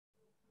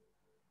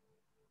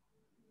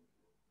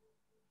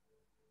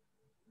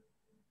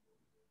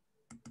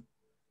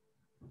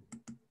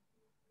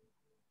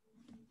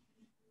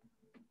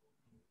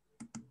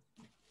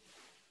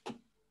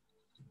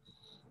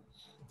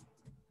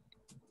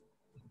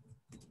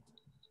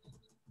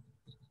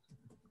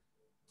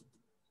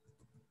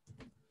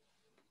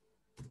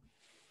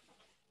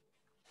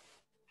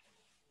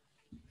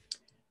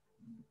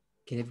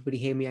Can everybody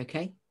hear me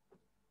okay?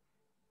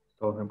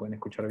 ¿Todos me pueden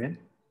escuchar bien?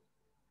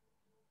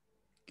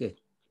 Good.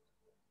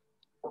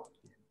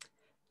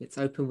 Let's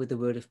open with the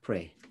word of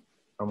prayer.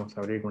 Vamos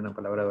a abrir con una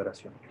palabra de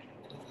oración.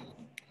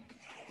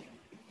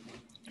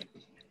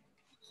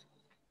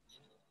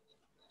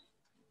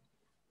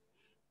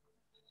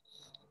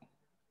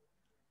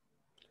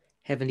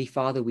 Heavenly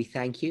Father, we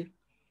thank you.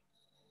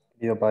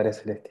 Querido Padre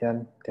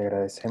Celestial, te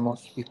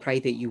agradecemos. We pray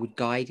that you would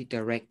guide,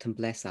 direct, and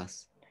bless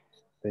us.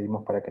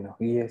 Pedimos para que nos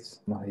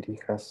guíes, nos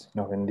dirijas,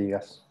 nos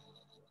bendigas.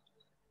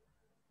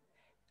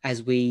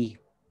 As we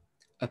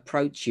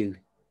approach you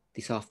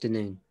this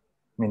afternoon,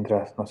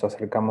 Mientras nos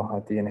acercamos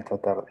a ti en esta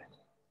tarde,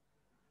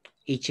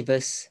 each of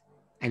us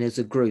and as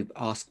a group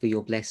ask for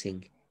your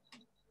blessing.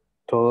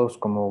 todos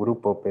como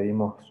grupo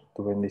pedimos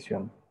tu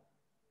bendición.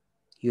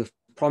 You have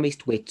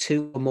promised where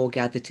two or more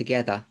gather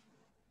together,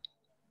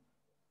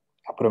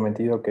 Has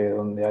prometido que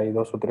donde hay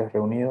 2 o 3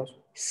 reunidos,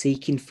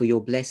 seeking for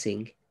your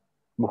blessing,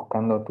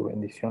 buscando tu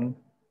bendición,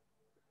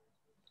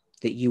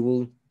 that you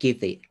will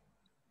give it.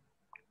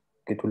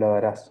 que tú la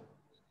darás.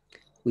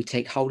 We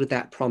take hold of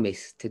that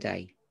promise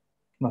today.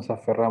 Nos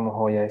aferramos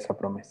hoy a esa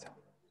promesa.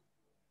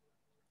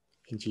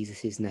 In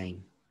Jesus'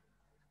 name.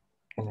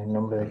 En el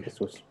nombre de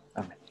Jesús.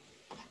 Amén.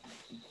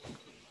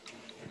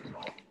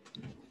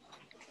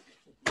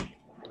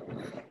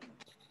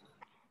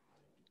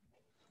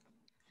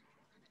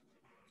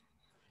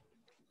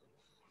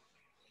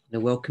 I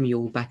welcome you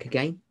all back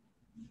again.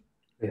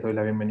 Les doy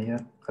la bienvenida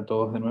a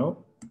todos de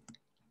nuevo.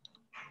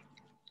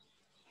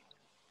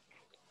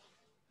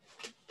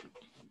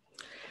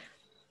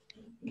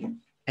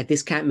 At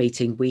this camp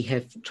meeting, we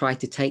have tried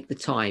to take the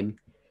time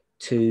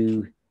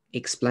to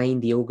explain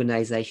the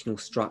organizational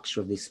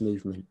structure of this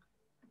movement.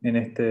 En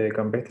este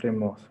campestre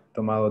hemos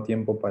tomado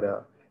tiempo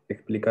para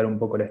explicar un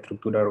poco la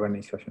estructura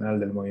organizacional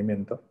del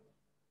movimiento.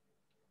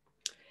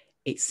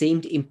 It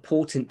seemed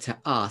important to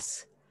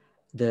us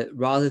that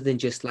rather than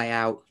just lay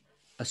out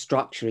a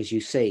structure as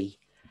you see,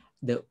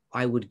 that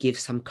I would give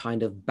some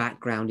kind of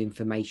background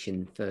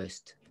information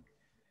first.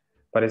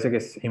 Parece que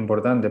es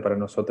importante para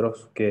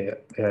nosotros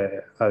que,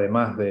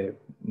 además de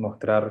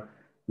mostrar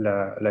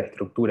la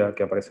estructura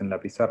que aparece en la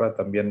pizarra,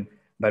 también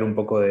dar un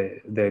poco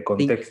de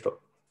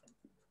contexto.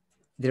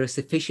 There are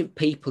sufficient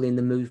people in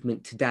the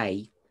movement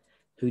today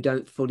who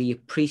don't fully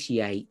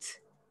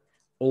appreciate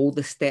all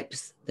the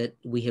steps that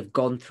we have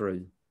gone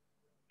through.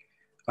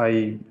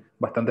 Hay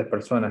bastantes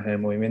personas en el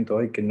movimiento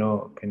hoy que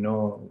no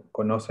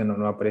conocen o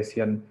no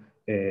aprecian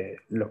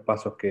los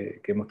pasos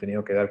que hemos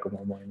tenido que dar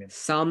como movimiento.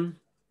 Some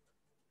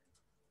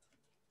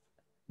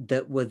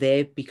that were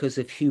there because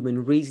of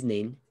human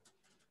reasoning.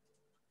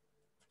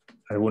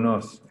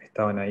 Algunos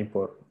estaban ahí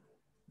por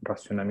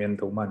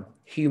racionamiento humano,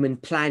 Human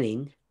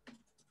planning.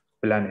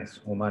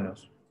 planes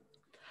humanos.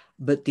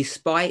 But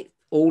despite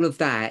all of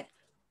that,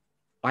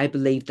 I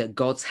believe that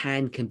God's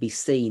hand can be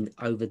seen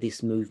over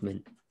this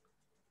movement.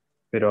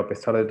 Pero a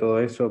pesar de todo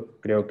eso,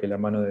 creo que la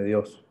mano de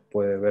Dios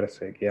puede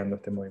verse guiando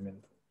este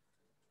movimiento.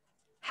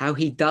 How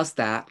he does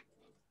that,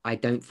 I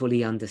don't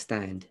fully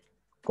understand.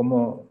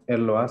 Cómo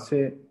Él lo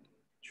hace,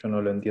 yo no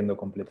lo entiendo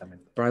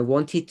completamente. But I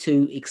wanted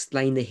to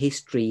explain the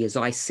history as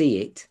I see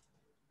it.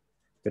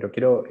 Pero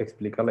quiero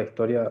explicar la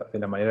historia de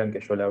la manera en que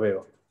yo la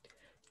veo.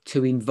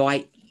 To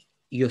invite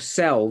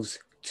yourselves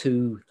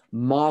to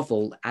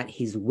marvel at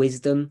his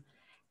wisdom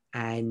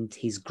and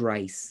his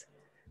grace.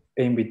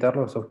 E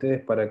invitarlos a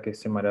ustedes para que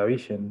se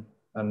maravillen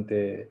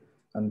ante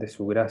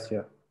su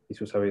gracia y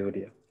su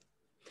sabiduría.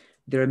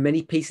 There are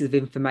many pieces of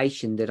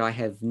information that I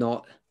have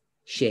not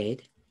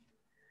shared.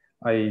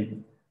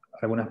 Hay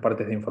algunas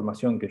partes de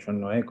información que yo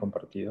no he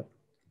compartido.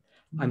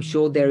 I'm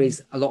sure there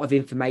is a lot of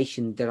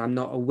information that I'm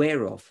not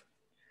aware of.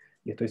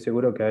 Y estoy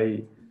seguro que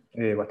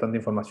hay bastante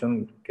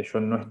información que yo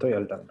no estoy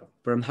al tanto.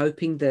 But I'm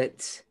hoping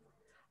that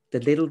the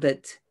little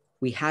that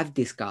we have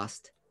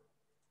discussed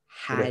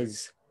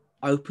has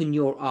opened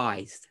your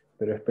eyes.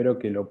 Pero espero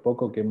que lo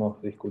poco que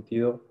hemos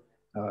discutido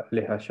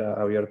les haya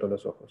abierto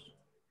los ojos.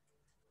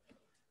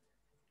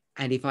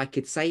 And if I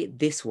could say it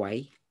this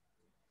way,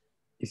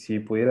 Y si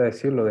pudiera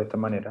decirlo de esta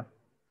manera,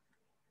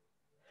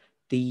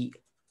 the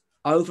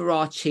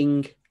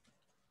overarching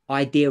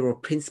idea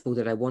or principle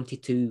that I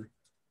wanted to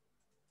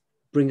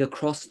bring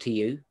across to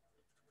you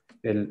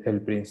el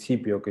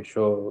principio que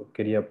yo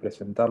quería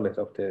presentarles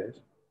a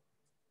ustedes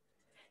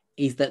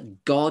is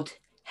that God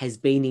has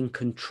been in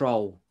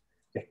control.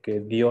 Es que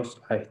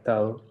Dios ha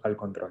estado al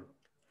control.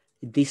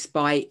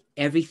 Despite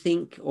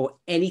everything or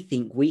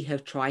anything we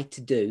have tried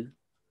to do,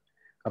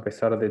 A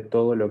pesar de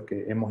todo lo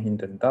que hemos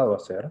intentado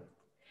hacer,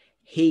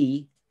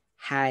 he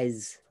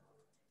has,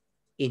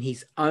 in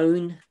his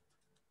own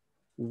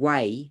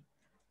way,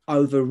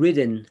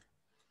 overridden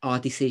our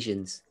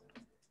decisions.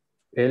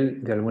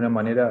 Él de alguna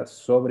manera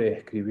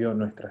sobreescribió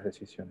nuestras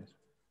decisiones.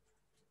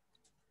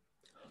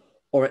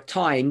 Or at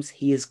times,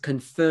 he has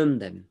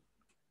confirmed them.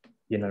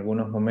 Y en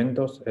algunos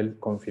momentos Él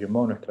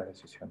confirmó nuestras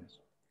decisiones.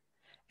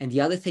 And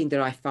the other thing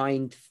that I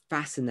find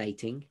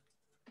fascinating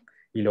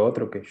Y lo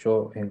otro que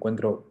yo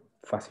encuentro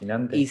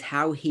fascinante is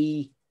how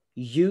he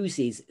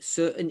uses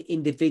certain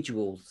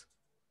individuals.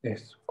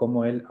 Es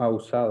cómo Él ha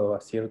usado a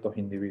ciertos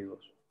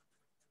individuos.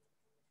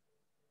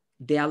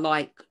 They are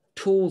like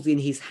tools in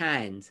his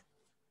hand,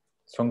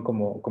 Son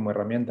como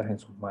herramientas en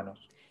sus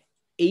manos,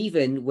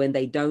 even when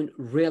they don't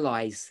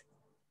realize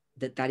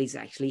that that is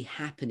actually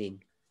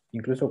happening.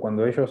 incluso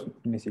cuando ellos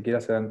ni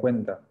siquiera se dan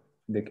cuenta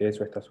de que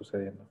eso está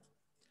sucediendo.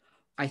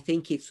 I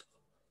think it's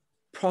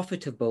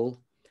profitable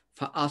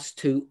for us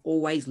to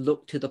always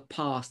look to the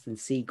past and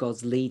see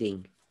God's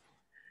leading.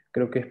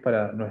 Creo que es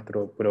para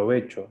nuestro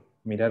provecho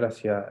mirar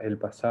hacia el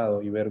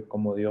pasado y ver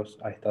cómo Dios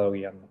ha estado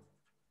guiando.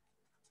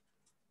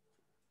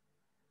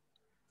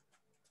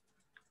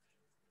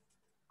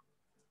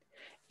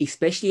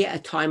 Especially at a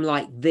time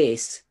like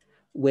this,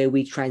 where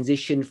we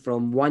transition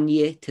from one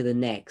year to the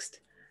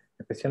next.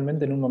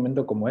 Especialmente en un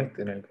momento como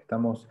este, en el que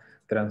estamos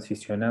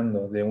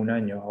transicionando de un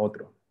año a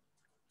otro.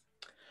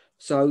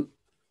 So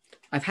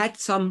I've had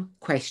some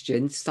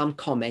questions, some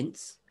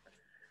comments,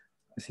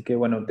 Así que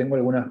bueno, tengo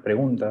algunas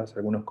preguntas,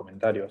 algunos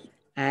comentarios.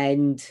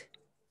 and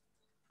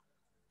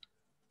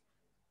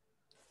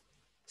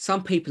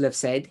some people have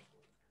said,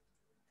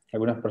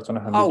 Algunas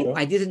personas han oh, dicho,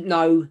 I didn't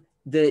know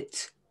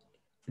that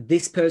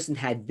this person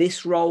had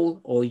this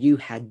role or you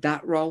had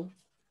that role.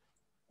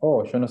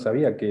 oh, yo no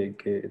sabía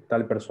que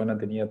tal persona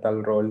tenía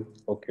tal rol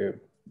o que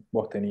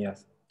vos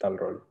tenías tal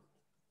rol.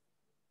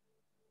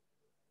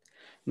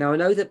 Now, I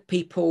know that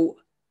people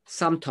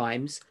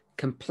sometimes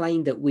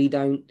complain that we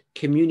don't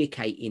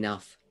communicate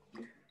enough.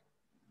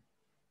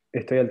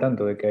 Estoy al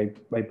tanto de que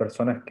hay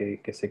personas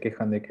que se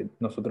quejan de que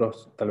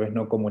nosotros tal vez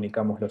no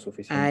comunicamos lo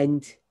suficiente.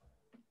 And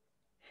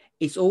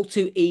it's all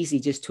too easy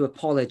just to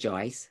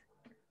apologize.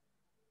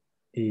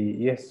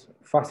 Y es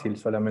fácil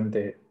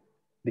solamente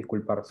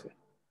disculparse.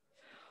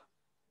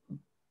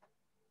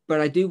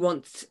 But I do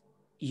want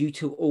you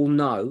to all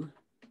know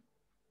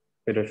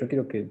Pero yo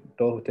quiero que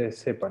todos ustedes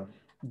sepan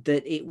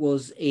that it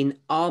was in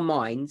our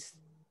minds,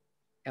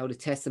 Elder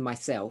Tess and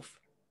myself,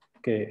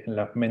 que en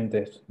las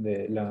mentes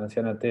de la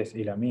anciana Tess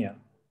y la mía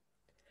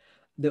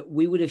that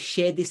we would have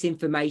shared this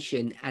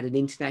information at an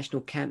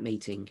international camp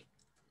meeting.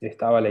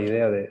 estaba la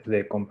idea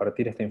de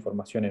compartir esta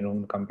información en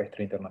un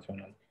campestre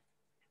internacional.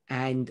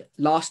 And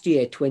last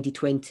year,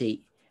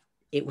 2020,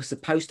 it was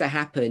supposed to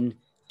happen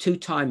 2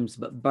 times,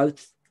 but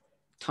both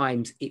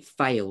times it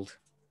failed.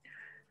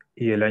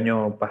 Y el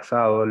año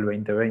pasado, el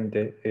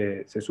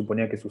 2020, se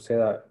suponía que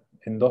suceda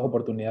en 2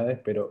 oportunidades,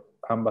 pero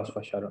ambas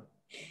fallaron.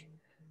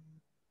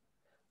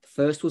 The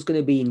first was going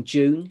to be in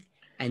June,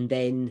 and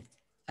then,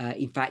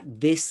 in fact,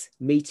 this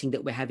meeting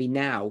that we're having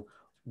now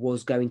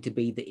was going to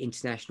be the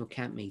international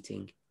camp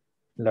meeting.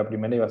 La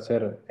primera iba a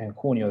ser en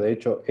junio, de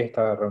hecho,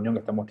 esta reunión que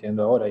estamos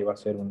teniendo ahora iba a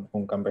ser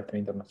un campestre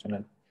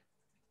internacional.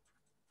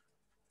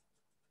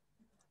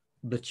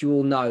 But you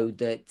all know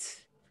that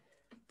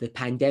the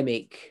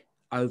pandemic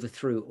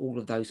overthrew all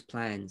of those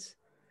plans.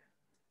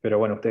 Pero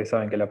bueno, ustedes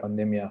saben que la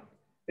pandemia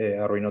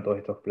arruinó todos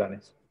estos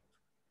planes.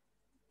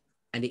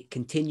 And it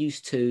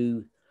continues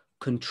to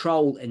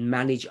control and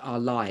manage our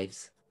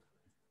lives.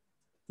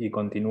 Y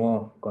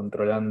continuó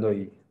controlando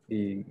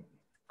y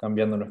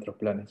cambiando nuestros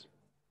planes,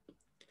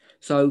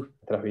 So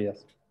nuestras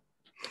vidas.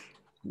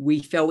 we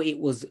felt it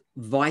was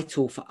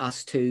vital for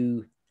us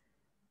to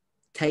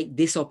take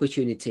this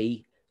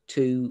opportunity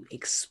to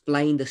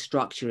explain the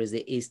structure as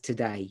it is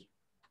today.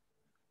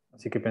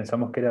 Así que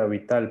pensamos que era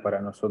vital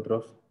para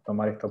nosotros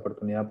tomar esta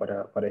oportunidad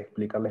para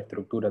explicar la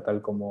estructura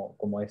tal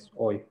como es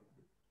hoy.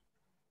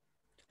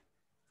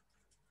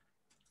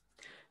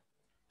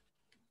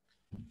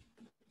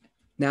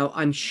 Now,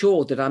 I'm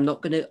sure that I'm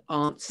not going to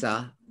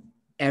answer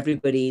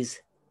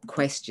everybody's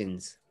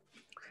questions.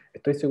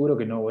 Estoy seguro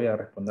que no voy a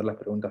responder las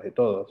preguntas de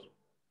todos,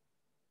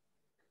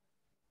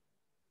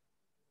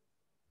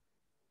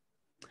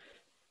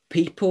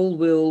 People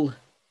will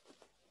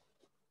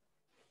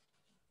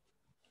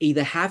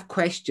either have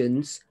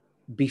questions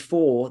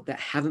before that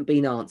haven't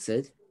been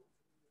answered,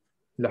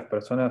 las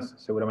personas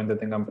seguramente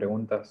tengan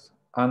preguntas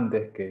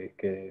antes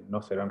que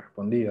no serán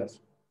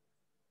respondidas,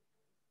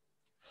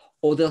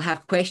 or they'll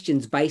have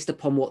questions based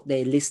upon what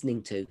they're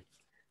listening to.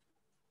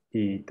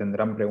 y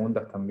tendrán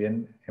preguntas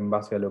también en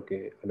base a lo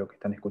que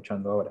están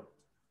escuchando ahora.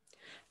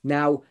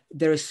 Now,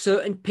 there are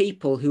certain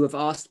people who have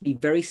asked me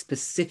very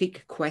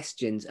specific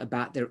questions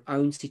about their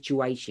own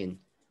situation.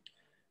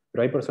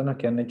 Pero hay personas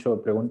que han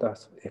hecho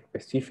preguntas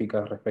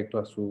específicas respecto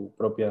a su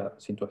propia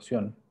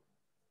situación.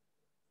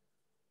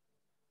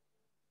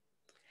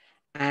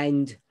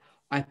 And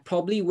I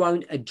probably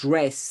won't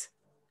address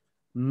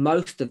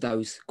most of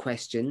those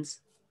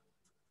questions.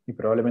 Y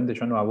probablemente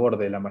yo no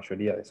aborde la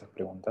mayoría de esas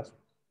preguntas.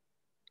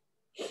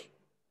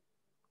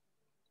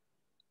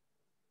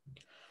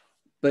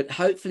 But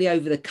hopefully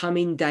over the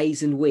coming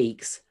days and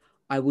weeks,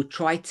 I will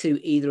try to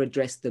either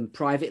address them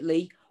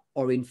privately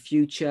or in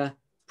future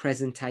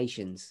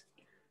presentations.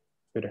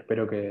 Pero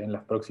espero que en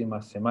las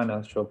próximas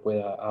semanas yo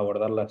pueda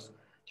abordarlas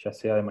ya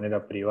sea de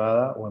manera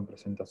privada o en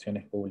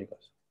presentaciones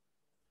públicas.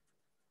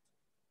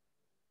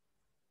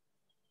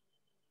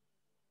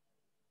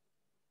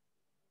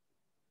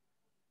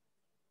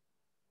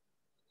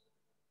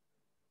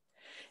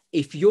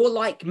 if you're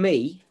like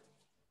me,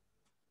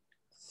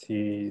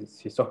 si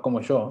sos como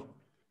yo,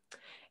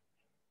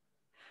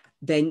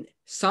 then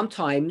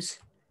sometimes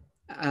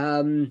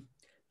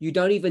you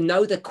don't even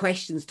know the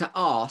questions to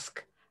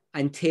ask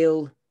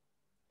until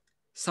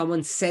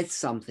someone says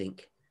something.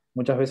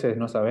 muchas veces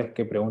no sabes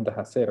qué preguntas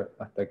hacer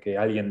hasta que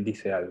alguien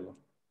dice algo.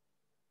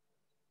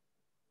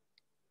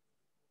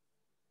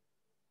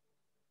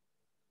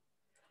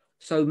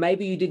 So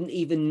maybe you didn't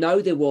even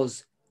know there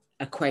was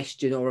a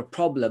question or a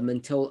problem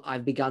until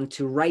I've begun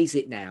to raise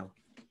it now.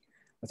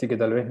 Así que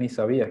tal vez ni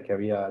sabías que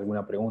había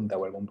alguna pregunta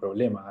o algún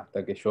problema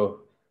hasta que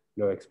yo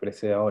lo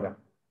expresé ahora.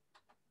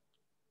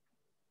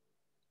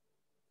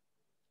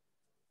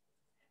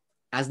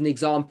 As an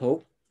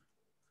example,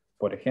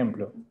 Por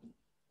ejemplo,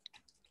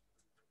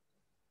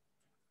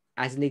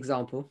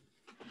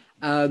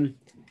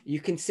 you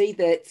can see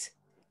that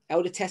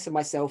Elder Tess and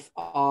myself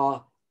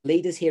are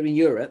leaders here in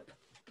Europe.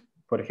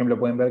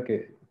 pueden ver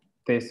que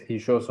Tess y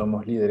yo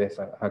somos líderes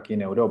aquí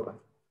en Europa.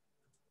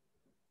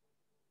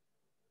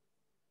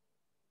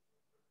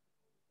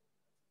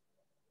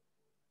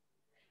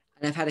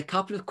 And I've had a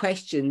couple of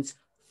questions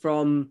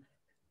from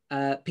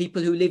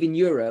people who live in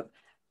Europe,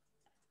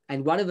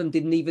 and one of them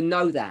didn't even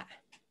know that.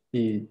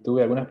 Y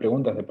tuve algunas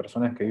preguntas de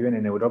personas que viven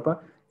en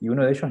Europa y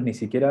uno de ellos ni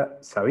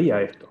siquiera sabía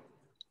esto.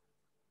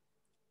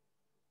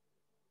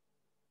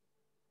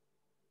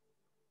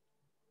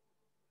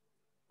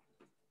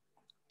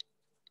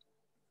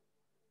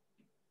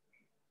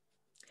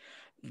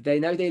 They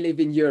know they live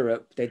in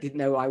Europe. They didn't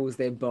know I was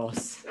their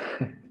boss.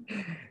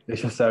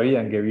 Ellos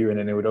sabían que viven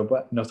en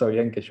Europa, no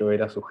sabían que yo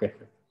era su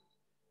jefe.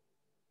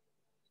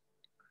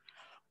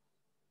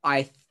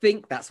 I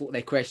think that's what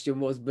their question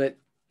was, but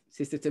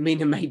Sister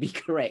Tamina may be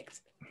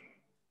correct.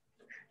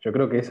 Yo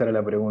creo que esa era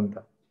la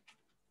pregunta.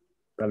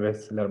 Tal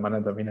vez la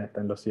hermana también está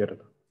en lo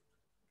cierto.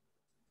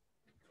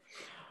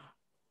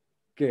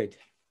 Good.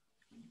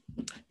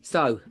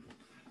 So,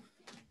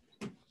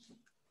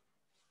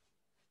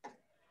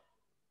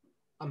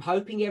 I'm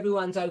hoping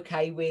everyone's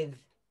okay with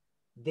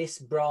this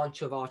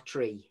branch of our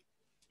tree.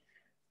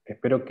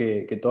 Espero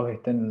que todos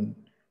estén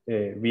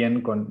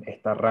bien con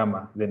esta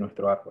rama de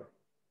nuestro árbol.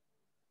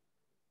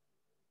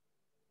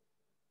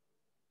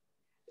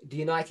 The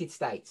United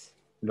States.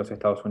 Los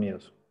Estados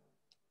Unidos.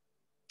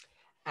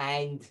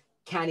 And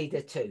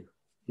Canada too.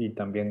 Y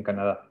también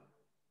Canadá.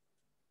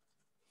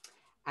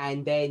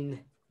 And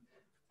then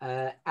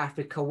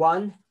Africa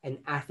 1 and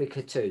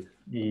Africa 2.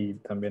 Y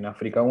también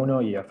África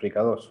 1 y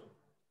África 2.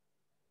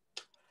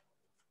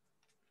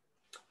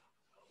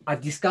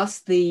 I've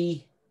discussed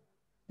the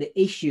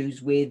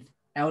issues with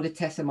Elder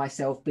Tess and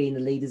myself being the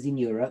leaders in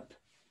Europe.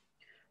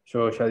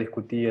 Yo ya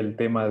discutí el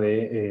tema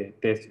de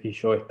Tess y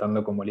yo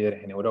estando como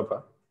líderes en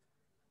Europa.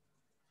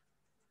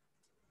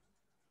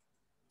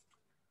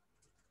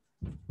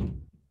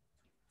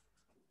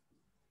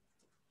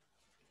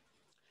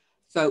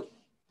 So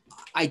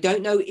I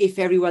don't know if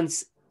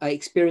everyone's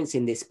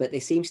experiencing this, but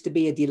there seems to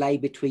be a delay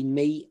between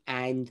me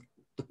and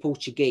the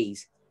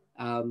Portuguese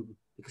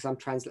because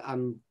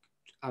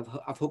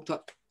I've hooked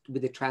up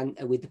with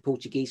the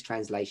Portuguese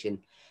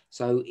translation.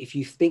 So if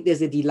you think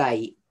there's a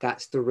delay,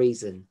 that's the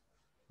reason.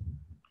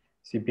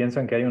 Si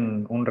piensan que hay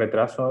un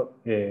retraso,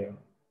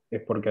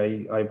 es porque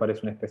ahí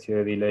parece una especie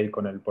de delay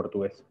con el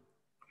portugués.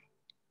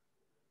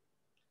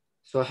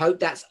 So I hope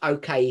that's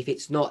okay. If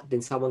it's not,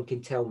 then someone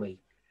can tell me.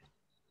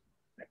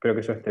 Espero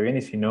que eso esté bien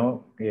y si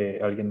no,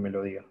 alguien me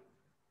lo diga.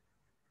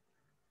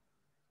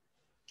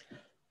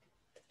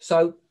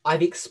 So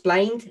I've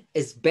explained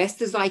as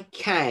best as I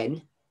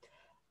can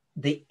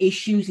the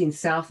issues in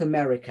South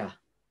America.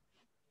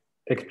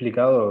 He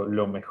explicado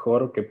lo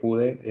mejor que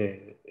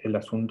pude el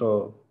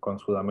asunto con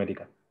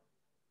Sudamérica.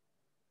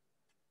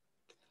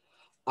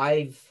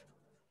 I've,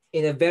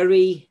 in a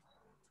very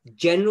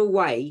general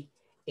way,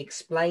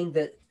 explained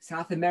that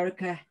South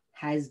America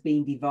has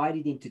been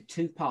divided into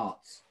two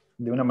parts.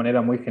 De una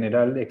manera muy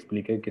general,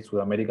 expliqué que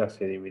Sudamérica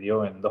se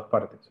dividió en dos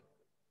partes.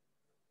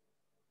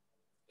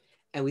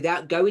 And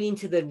without going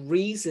into the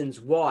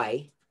reasons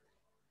why,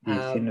 Y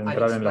sin I've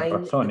entrar en las explained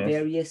the razones,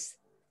 various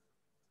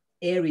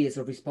areas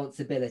of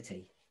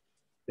responsibility.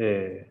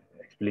 he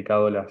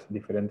explicado las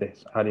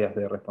diferentes áreas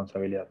de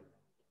responsabilidad.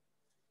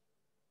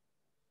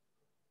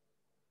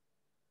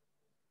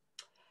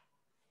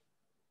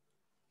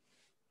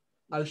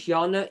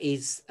 Oceania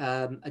is,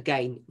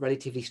 again,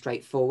 relatively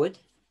straightforward.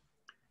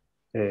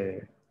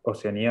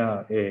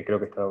 Oceanía creo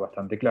que está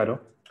bastante claro.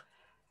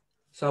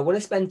 So I want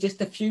to spend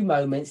just a few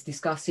moments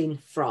discussing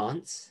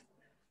France.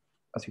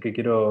 Así que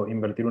quiero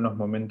invertir unos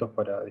momentos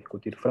para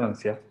discutir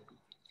Francia.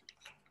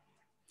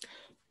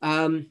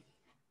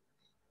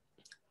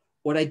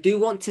 What I do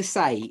want to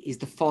say is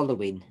the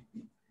following.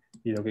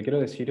 Y lo que quiero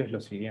decir es lo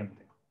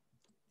siguiente.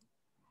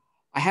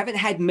 I haven't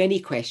had many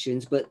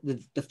questions, but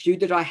the few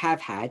that I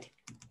have had.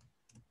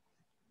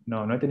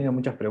 No he tenido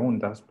muchas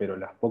preguntas, pero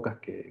las pocas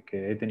que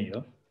he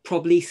tenido,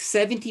 probably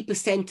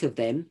 70% of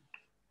them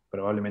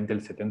probablemente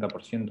el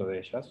 70% de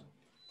ellas,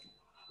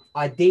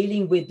 are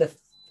dealing with the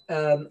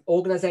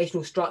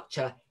organizational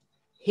structure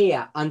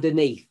here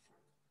underneath.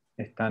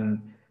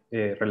 están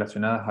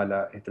relacionadas a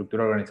la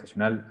estructura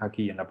organizacional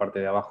aquí en la parte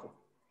de abajo.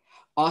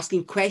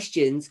 Asking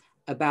questions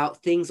about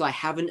things I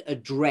haven't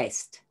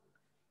addressed.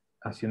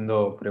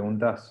 Haciendo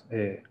preguntas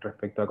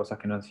respecto a cosas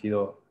que no han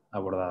sido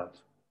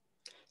abordadas.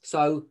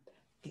 So,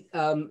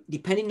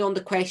 depending on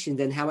the questions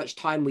and how much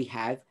time we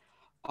have,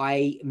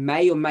 I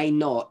may or may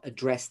not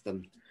address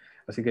them.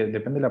 Así que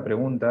depende de la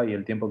pregunta y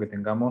el tiempo que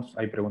tengamos,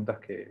 hay preguntas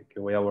que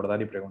voy a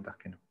abordar y preguntas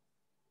que no.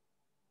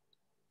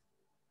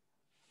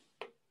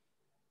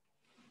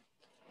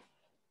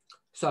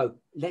 So,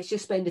 let's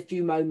just spend a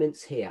few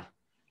moments here.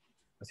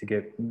 Así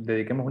que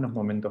dediquemos unos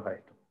momentos a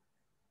esto.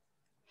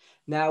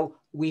 Now,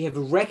 we have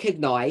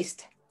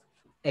recognized,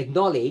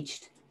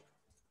 acknowledged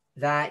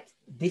that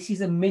this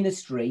is a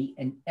ministry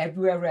and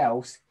everywhere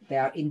else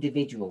there are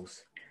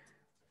individuals.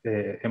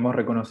 Hemos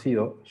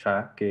reconocido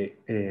ya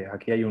que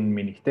aquí hay un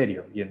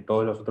ministerio y en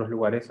todos los otros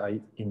lugares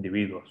hay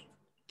individuos.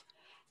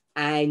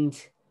 And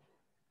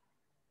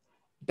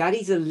that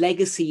is a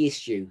legacy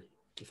issue,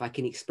 if I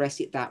can express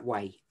it that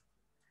way.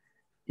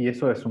 Y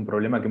eso es un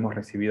problema que hemos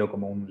recibido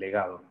como un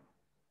legado.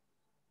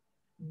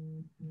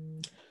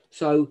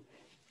 So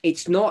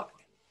it's not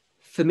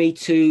for me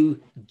to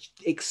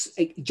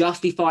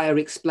justify or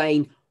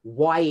explain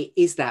why it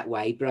is that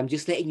way, but I'm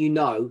just letting you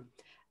know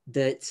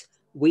that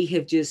we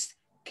have just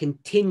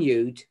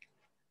continued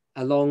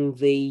along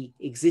the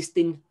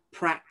existing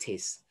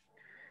practice.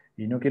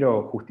 Y no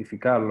quiero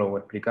justificarlo o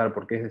explicar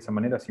por qué es de esa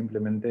manera,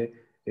 simplemente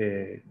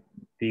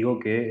digo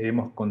que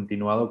hemos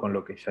continuado con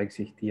lo que ya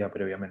existía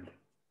previamente.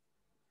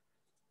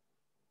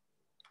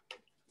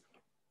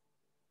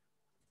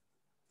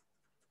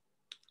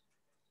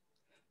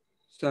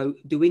 So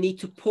do we need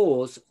to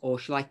pause or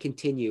shall I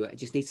continue? I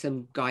just need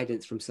some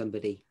guidance from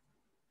somebody.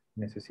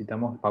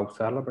 ¿Necesitamos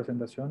pausar la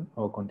presentación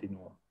o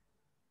continúo?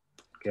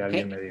 Que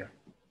alguien me diga.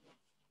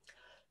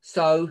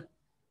 So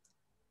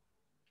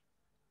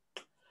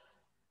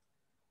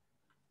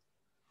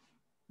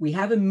we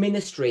have a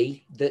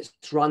ministry that's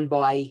run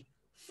by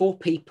 4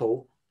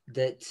 people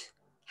that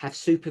have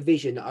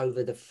supervision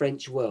over the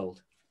French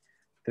world.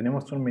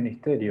 Tenemos un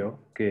ministerio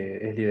que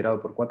es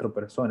liderado por 4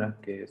 personas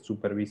que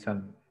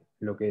supervisan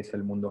lo que es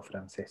el mundo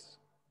francés.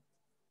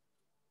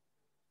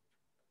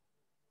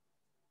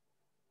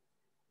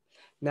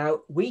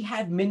 Now, we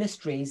have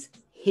ministries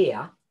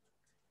here.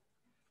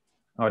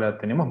 Ahora,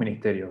 tenemos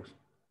ministerios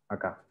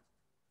acá.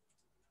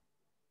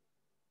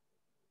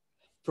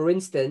 For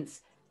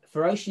instance,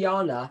 for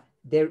Oceania,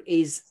 there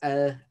is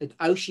an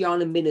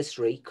Oceania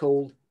ministry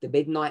called the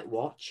Midnight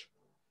Watch.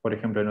 Por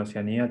ejemplo, en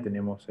Oceanía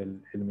tenemos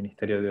el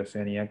ministerio de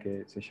Oceanía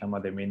que se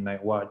llama The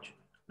Midnight Watch,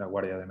 la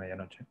guardia de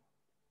medianoche.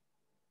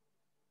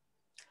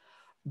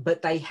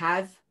 But they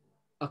have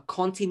a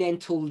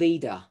continental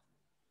leader.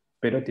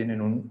 Pero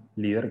tienen un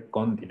líder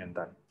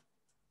continental.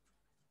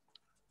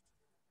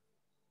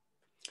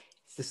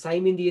 It's the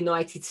same in the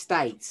United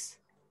States.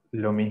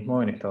 Lo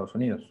mismo en Estados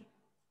Unidos.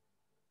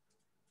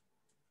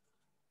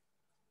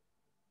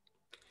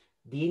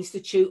 The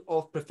Institute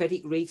of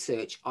Prophetic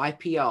Research,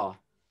 IPR.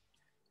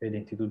 El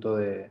Instituto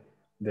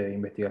de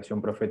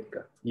Investigación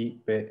Profética,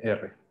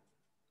 IPR.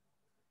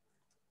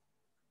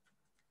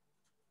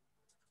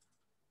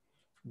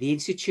 The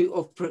Institute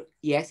of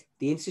the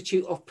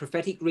Institute of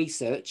Prophetic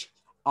Research,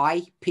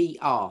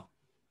 IPR.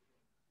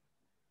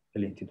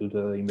 El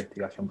Instituto de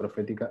Investigación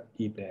Profética,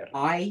 IPR.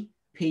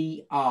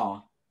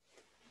 IPR.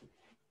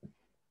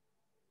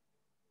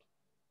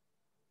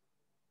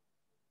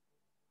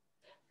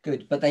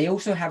 Good, but they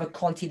also have a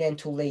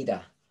continental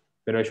leader.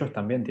 Pero ellos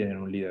también tienen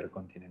un líder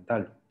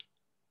continental.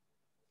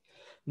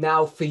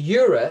 Now, for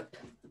Europe,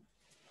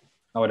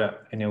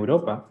 ahora, en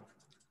Europa,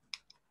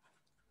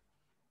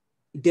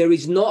 there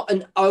is not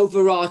an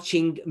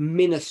overarching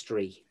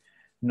ministry.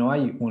 No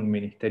hay un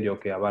ministerio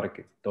que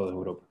abarque toda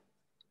Europa.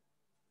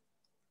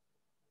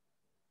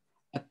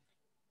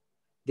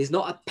 There's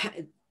not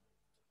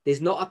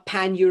a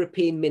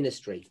pan-European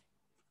ministry.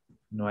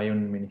 No hay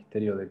un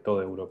ministerio de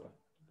toda Europa.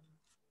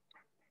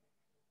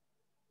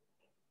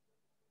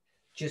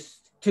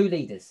 Just 2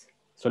 leaders.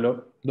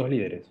 Solo 2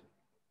 líderes.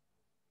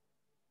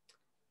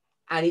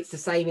 And it's the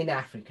same in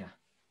Africa.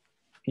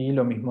 Y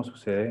lo mismo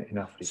sucede en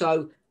África.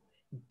 So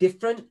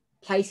different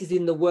places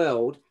in the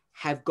world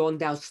have gone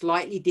down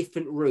slightly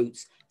different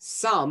routes.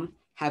 Some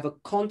have a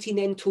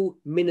continental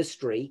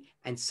ministry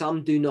and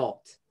some do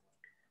not.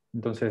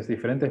 Entonces,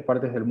 diferentes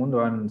partes del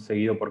mundo han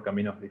seguido por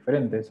caminos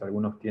diferentes.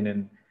 Algunos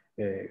tienen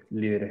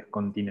líderes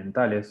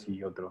continentales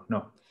y otros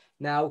no.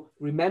 Now,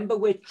 remember,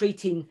 we're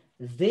treating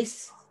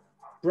this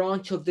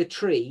branch of the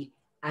tree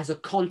as a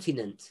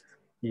continent.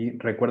 Y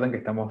recuerden que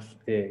estamos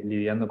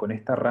lidiando con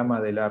esta rama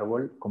del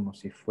árbol como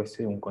si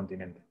fuese un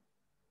continente.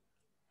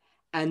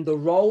 And the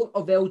role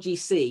of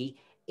LGC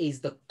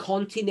is the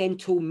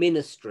continental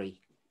ministry.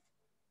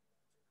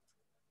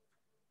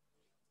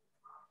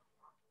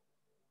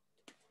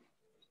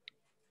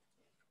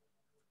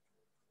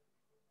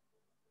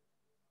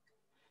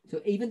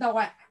 So even though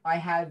I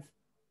have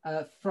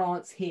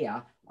France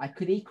here, I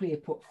could equally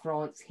have put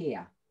France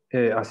here.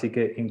 Así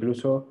que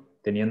incluso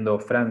teniendo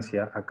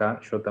Francia acá,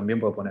 yo también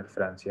puedo poner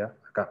Francia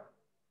acá.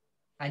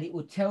 And it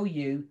will tell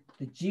you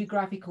the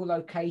geographical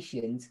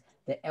locations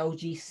that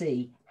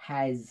LGC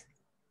has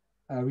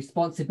a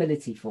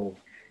responsibility for.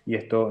 Y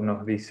esto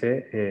nos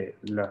dice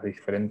los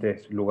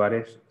diferentes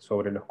lugares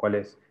sobre los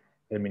cuales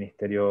el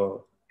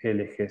Ministerio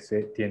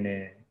LGC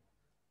tiene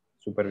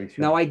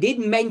supervisión. Now, I did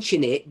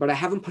mention it, but I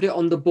haven't put it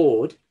on the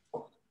board,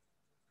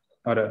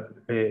 Ahora,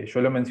 yo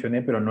lo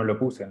mencioné, pero no lo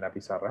puse en la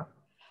pizarra,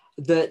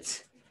 that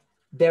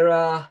there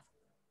are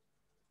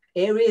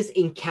areas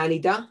in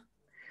Canada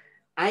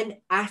and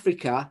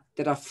Africa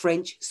that are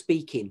French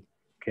speaking.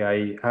 que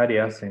hay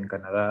áreas en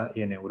Canadá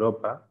y en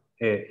Europa,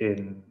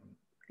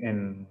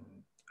 en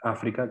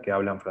África, que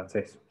hablan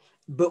francés.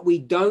 But we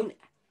don't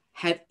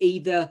have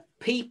either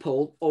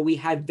people or we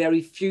have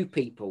very few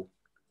people.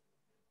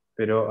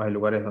 Pero hay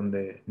lugares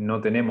donde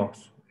no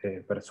tenemos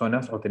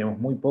personas o tenemos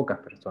muy pocas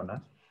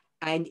personas.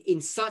 And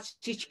in such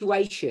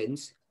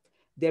situations,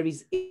 there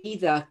is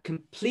either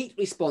complete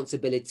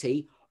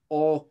responsibility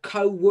or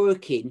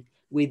co-working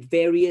with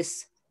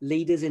various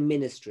leaders and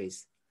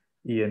ministries.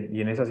 Y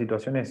en esas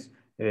situaciones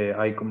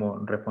hay como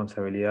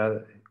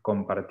responsabilidad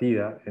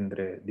compartida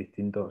entre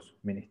distintos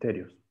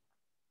ministerios.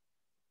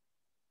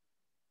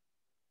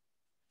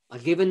 I'll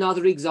give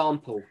another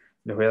example.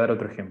 Les voy a dar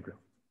otro ejemplo.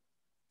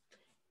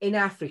 In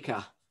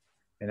Africa,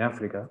 En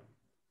África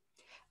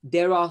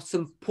there are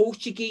some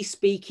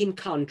Portuguese-speaking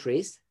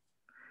countries,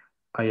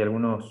 hay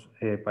algunos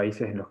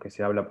países en los que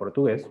se habla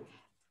portugués,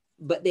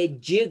 but they're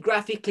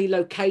geographically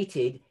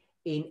located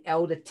in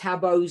Elder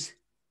Tabo's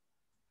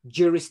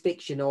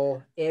jurisdiction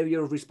or area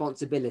of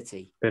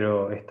responsibility.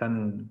 pero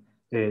están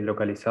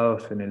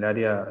localizados en el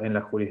área, en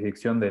la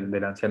jurisdicción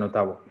del anciano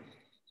Tabo.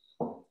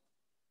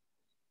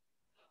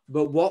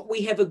 But what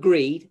we have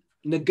agreed,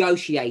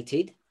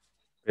 negotiated,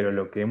 Pero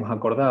lo que hemos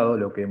acordado,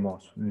 lo que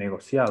hemos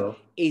negociado,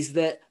 is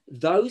that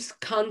those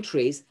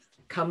countries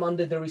come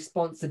under the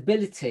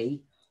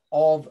responsibility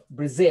of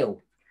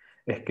Brazil.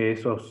 es que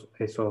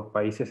esos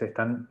países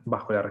están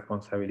bajo la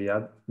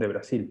responsabilidad de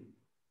Brasil.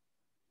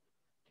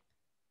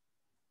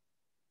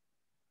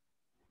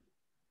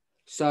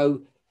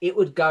 So it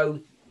would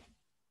go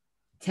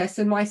Tess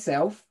and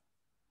myself,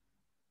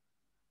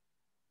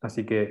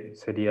 Así que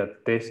sería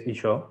Tess y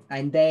yo,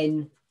 and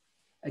then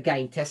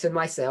again Tess and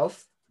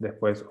myself,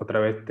 después otra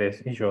vez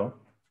Tess y yo,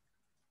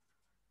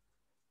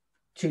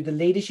 to the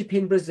leadership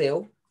in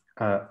Brazil,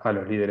 a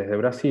los líderes de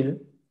Brasil,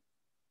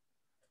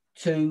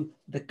 to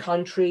the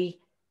country,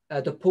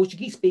 the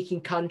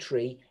Portuguese-speaking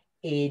country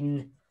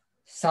in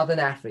Southern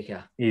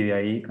Africa. y de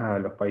ahí a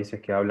los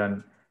países que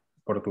hablan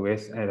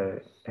portugués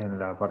en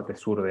la parte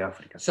sur de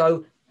África.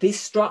 So this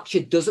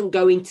structure doesn't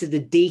go into the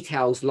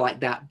details like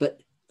that,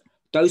 but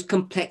those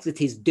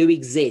complexities do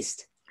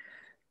exist.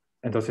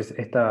 Entonces,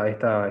 esta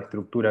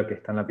estructura que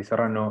está en la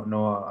pizarra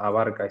no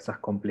abarca esas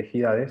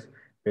complejidades,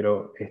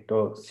 pero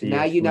esto sí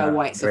Now es you know una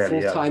why it's a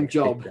realidad. full-time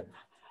job Existen.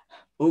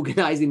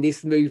 organizing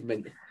this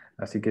movement.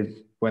 Así que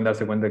pueden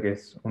darse cuenta que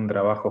es un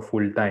trabajo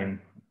full time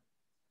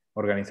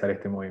organizar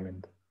este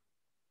movimiento.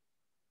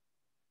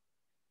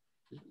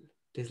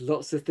 There's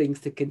lots of things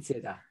to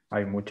consider.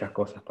 Hay muchas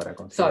cosas para So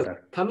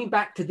considerar. coming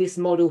back to this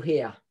model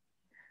here,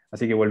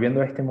 Así que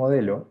volviendo a este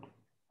modelo,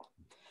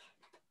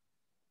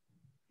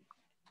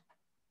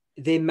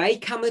 there may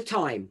come a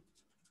time.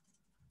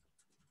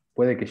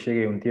 puede que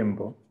llegue un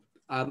tiempo.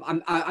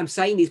 I'm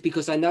saying this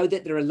because I know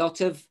that there are a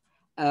lot of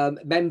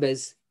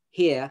members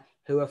here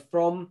who are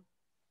from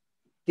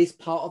this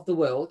part of the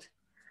world.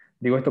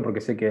 Digo esto porque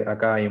sé que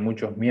acá hay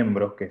muchos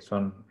miembros que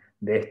son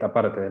de esta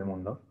parte del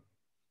mundo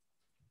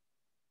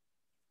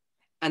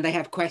And they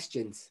have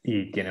questions.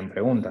 y tienen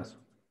preguntas.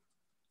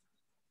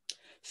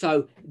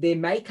 So there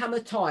may come a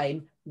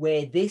time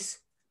where this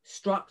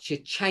structure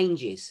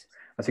changes.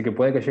 Así que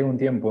puede que llegue un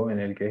tiempo en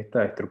el que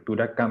esta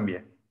estructura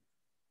cambie.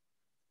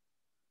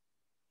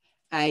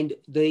 And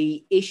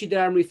the issue that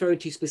I'm referring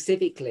to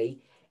specifically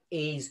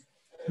is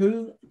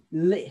who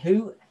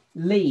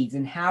leads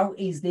and how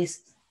is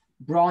this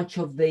branch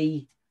of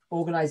the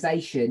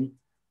organization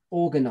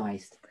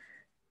organized?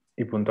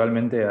 Y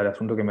puntualmente al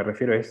asunto que me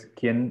refiero es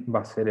quién va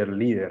a ser el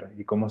líder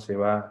y cómo se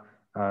va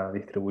a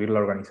distribuir la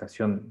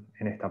organización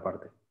en esta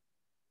parte.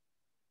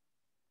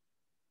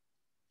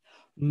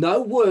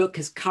 No work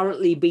has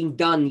currently been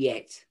done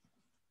yet.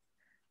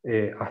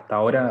 Hasta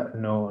ahora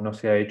no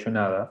se ha hecho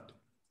nada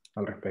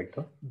al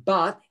respecto,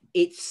 But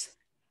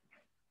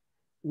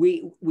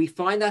we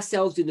find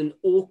ourselves in an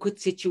awkward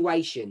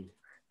situation.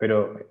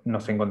 pero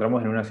nos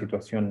encontramos en una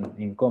situación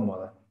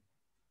incómoda.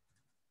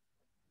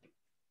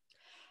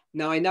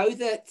 Now, I know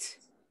that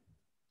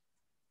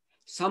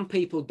some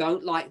people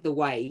don't like the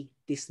way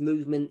this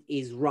movement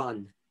is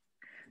run.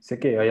 Sé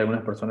que hay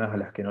algunas personas a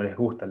las que no les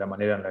gusta la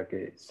manera en la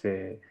que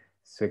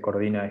se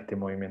coordina este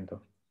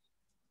movimiento.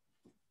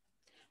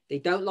 They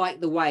don't like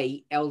the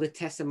way Elder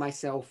Tess and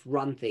myself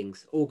run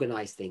things,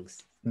 organize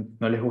things.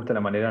 No les gusta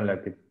la manera en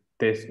la que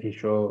Tess y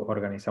yo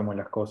organizamos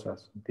las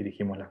cosas,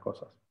 dirigimos las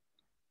cosas.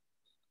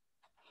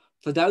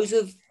 For those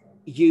of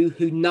you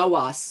who know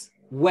us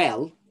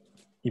well,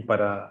 Y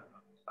para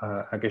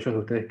a aquellos de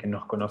ustedes que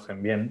nos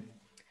conocen bien,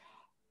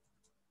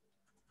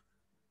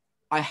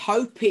 I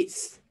hope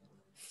it's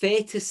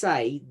fair to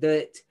say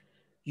that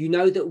you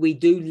know that we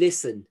do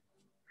listen.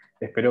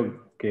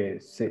 espero que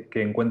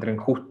encuentren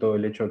justo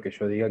el hecho de que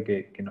yo diga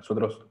que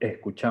nosotros And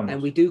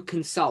escuchamos we do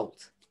consult.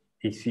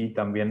 y sí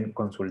también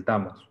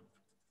consultamos.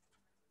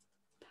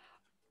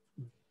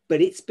 But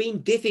it's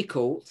been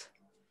difficult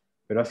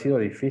Pero ha sido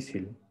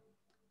difícil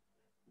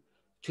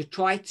to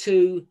try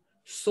to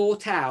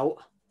sort out,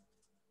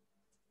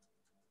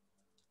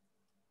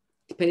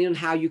 depending on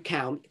how you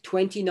count,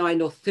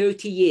 29 or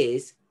 30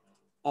 years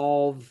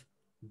of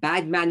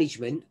bad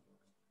management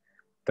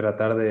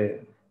tratar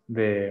de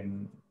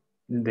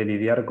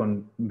lidiar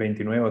con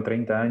 29 o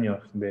 30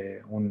 años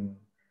de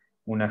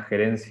una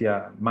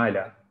gerencia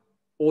mala,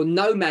 or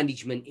no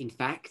management, in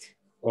fact,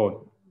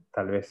 o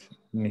tal vez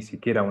ni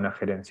siquiera una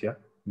gerencia,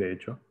 de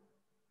hecho.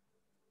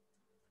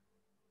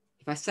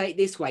 if I say it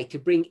this way, to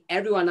bring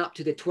everyone up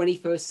to the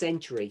 21st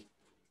century.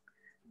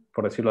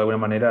 Por decirlo de alguna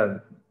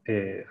manera,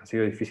 ha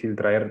sido difícil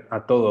traer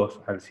a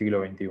todos al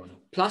siglo XXI.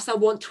 Plus, I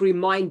want to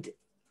remind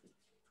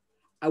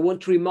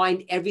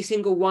every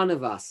single one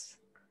of us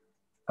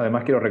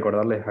Además, quiero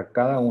recordarles a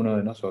cada uno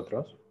de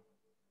nosotros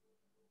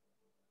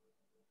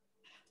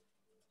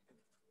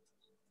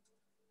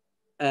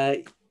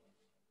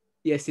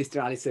yes,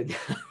 Sister Alison,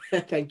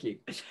 thank you.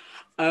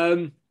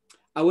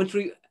 I want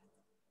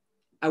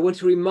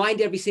to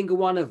remind every single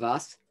one of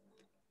us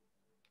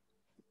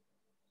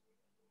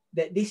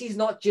that this is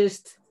not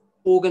just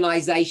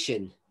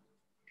organization.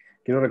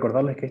 Quiero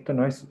recordarles que esto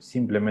no es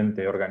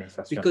simplemente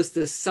organización, Because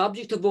the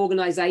subject of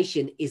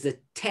organization is a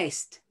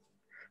test.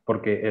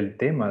 porque el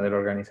tema de la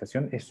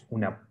organización es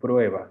una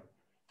prueba.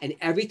 And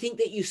everything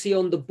that you see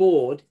on the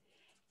board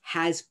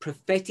has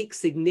prophetic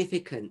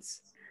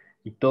significance.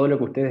 Y todo lo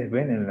que ustedes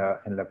ven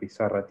en la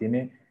pizarra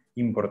tiene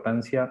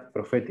importancia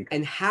profética.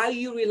 And how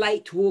you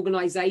relate to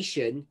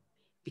organization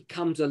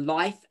becomes a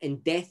life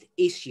and death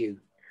issue.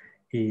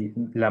 Y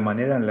la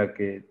manera en la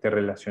que te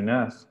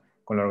relacionás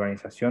con la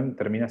organización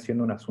termina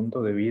siendo un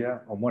asunto de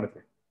vida o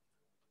muerte.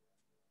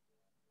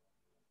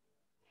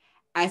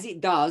 As it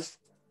does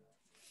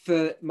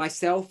for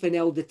myself and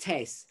Elder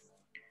Tess.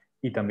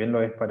 Y también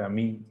lo es para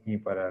mí y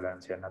para la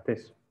anciana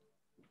Tess.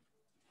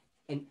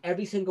 And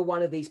every single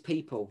one of these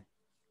people.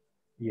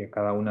 Y a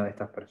cada una de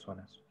estas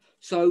personas.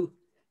 So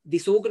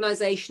this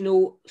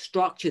organizational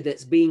structure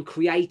that's being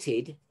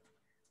created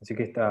Así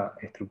que esta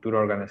estructura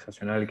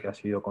organizacional que ha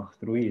sido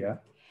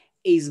construida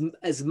is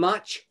as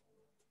much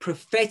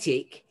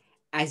prophetic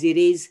as it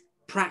is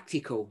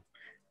practical.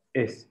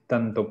 es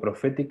tanto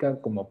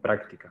profética como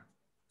práctica.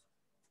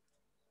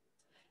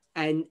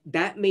 And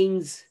that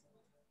means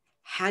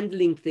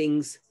handling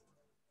things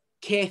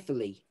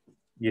carefully.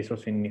 Y eso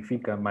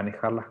significa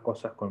manejar las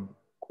cosas con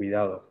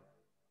cuidado.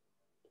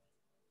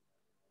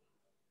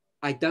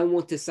 I don't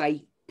want to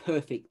say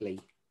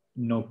perfectly.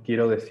 No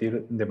quiero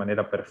decir de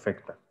manera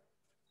perfecta.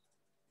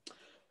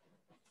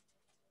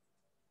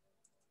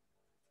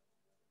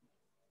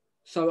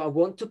 So I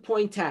want to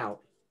point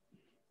out,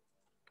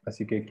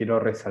 Así que quiero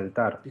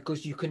resaltar,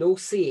 because you can all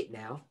see it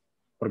now,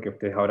 porque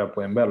ustedes ahora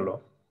pueden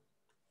verlo,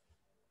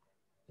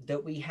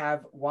 that we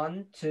have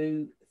 1,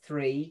 2,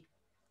 3,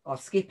 I'll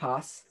skip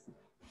us,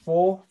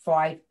 4,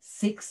 5,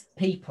 6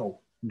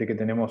 people. de que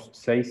tenemos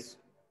 6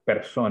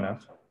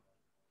 personas,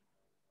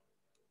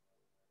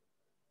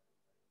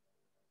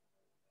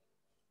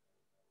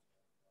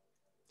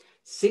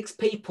 6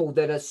 people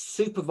that are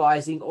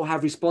supervising or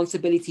have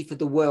responsibility for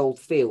the world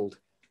field.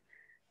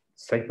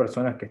 6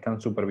 personas que están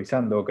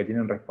supervisando o que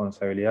tienen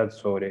responsabilidad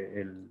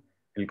sobre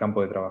el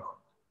campo de trabajo.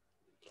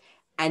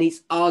 And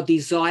it's our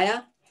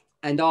desire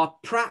and our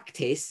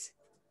practice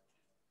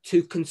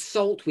to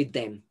consult with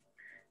them.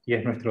 Y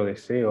es nuestro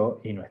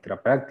deseo y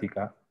nuestra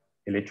práctica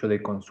el hecho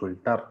de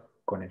consultar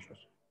con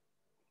ellos,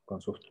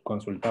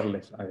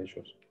 consultarles a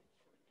ellos.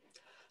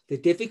 The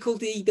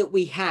difficulty that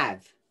we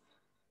have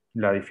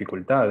La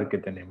dificultad que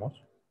tenemos.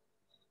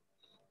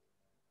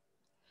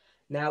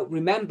 now,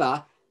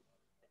 remember,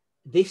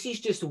 this is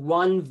just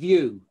one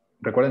view.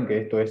 Recuerden que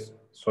esto es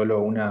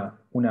solo una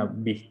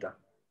vista.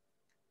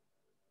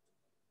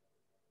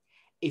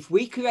 If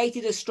we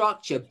created a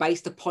structure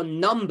based upon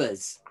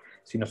numbers,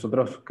 Si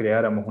nosotros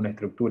creáramos una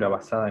estructura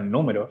basada en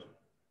números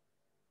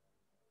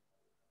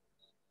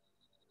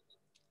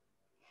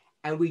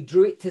and we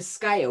drew it to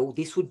scale,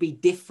 this would be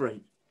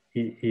different.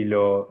 y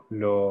lo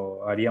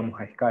haríamos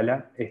a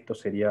escala, esto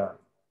sería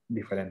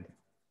diferente.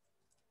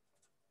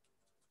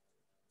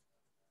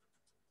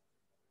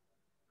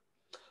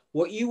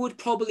 What you would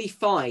probably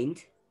find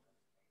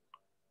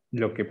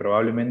Lo que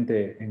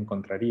probablemente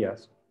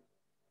encontrarías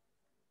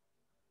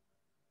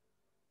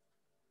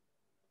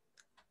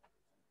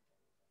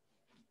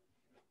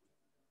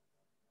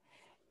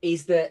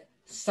is that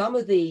some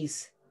of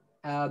these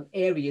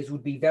areas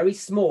would be very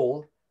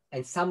small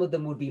and some of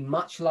them would be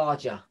much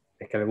larger.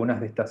 es que algunas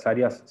de estas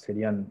áreas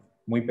serían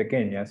muy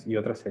pequeñas y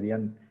otras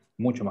serían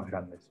mucho más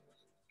grandes.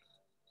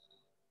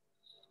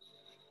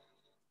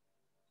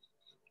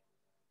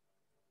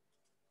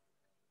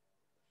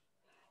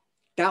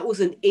 That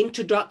was an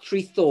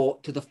introductory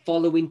thought to the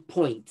following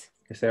point.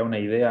 Esa era una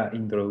idea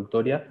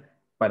introductoria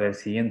para el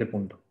siguiente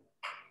punto.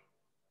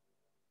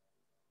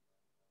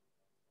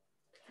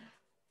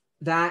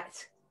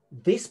 That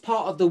this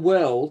part of the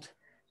world,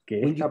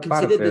 Que when you esta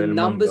consider parte the del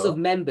numbers of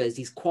mundo, members,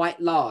 is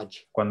quite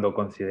large. cuando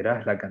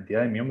consideras la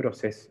cantidad de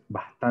miembros, es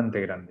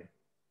bastante grande.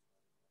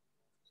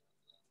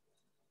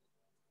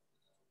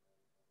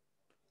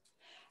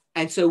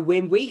 And so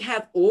when we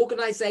have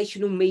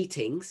organizational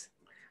meetings,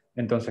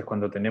 Entonces,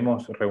 cuando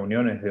tenemos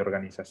reuniones de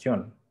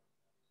organización,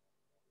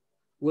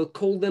 we'll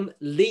call them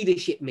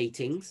leadership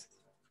meetings,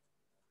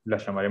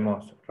 las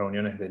llamaremos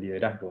reuniones de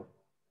liderazgo,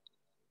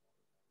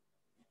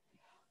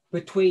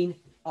 between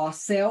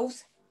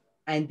ourselves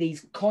and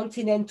these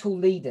continental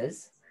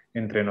leaders,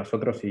 entre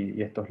nosotros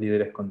y estos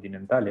líderes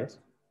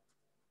continentales,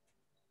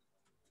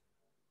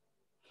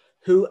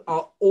 who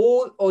are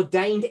all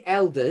ordained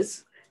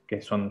elders,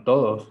 que son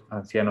todos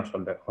ancianos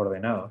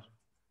ordenados.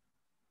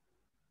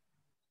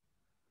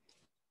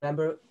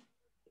 remember,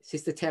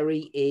 Sister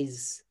Terry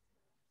is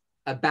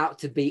about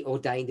to be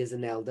ordained as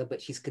an elder,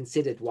 but she's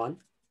considered one.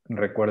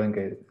 Recuerden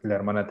que la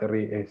hermana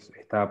Terry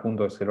está a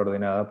punto de ser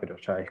ordenada, pero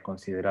ya es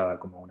considerada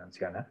como una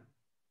anciana.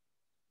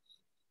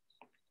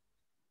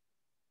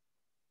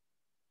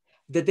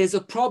 That there's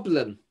a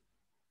problem.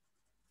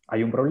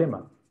 Hay un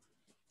problema.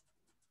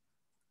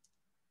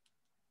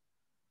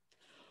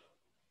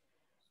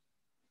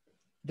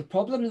 The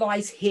problem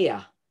lies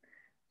here.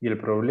 Y el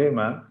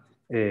problema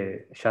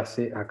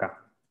yace acá.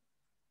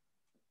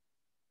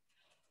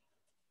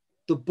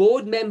 The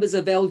board members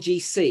of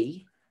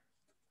LGC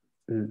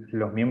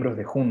Los miembros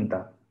de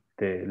junta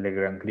de Le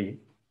Grand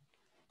Cri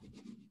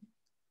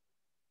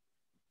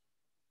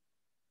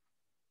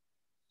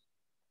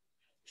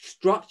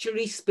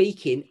structurally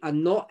speaking, are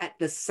not at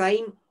the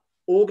same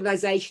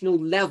organizational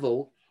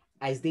level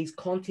as these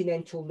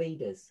continental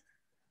leaders.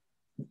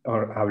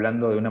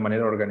 hablando de una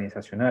manera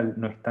organizacional,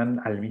 no están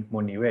al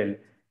mismo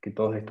nivel que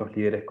todos estos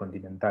líderes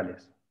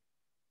continentales.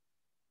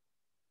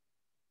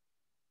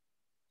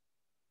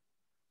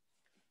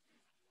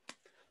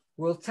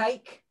 We'll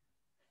take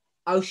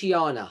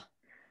Oceania.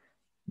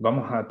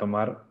 Vamos a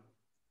tomar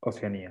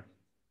Oceanía.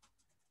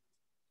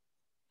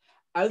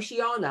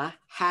 Oceania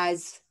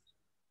has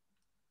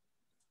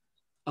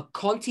a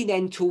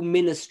continental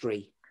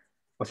ministry.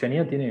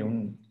 Oceanía tiene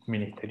un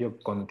ministerio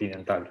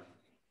continental.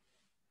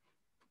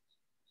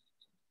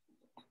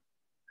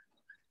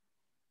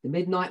 The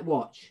Midnight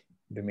Watch.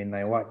 The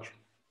Midnight Watch.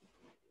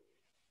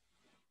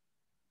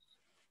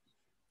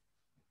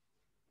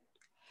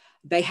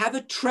 They have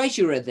a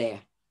treasurer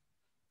there.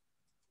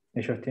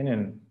 Ellos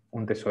tienen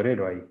un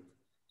tesorero ahí.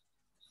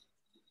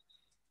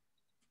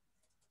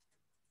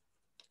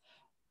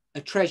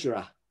 A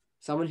treasurer,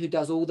 someone who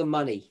does all the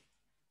money.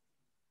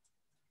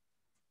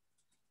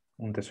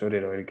 Un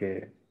tesorero, el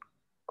que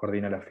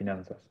coordina las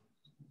finanzas.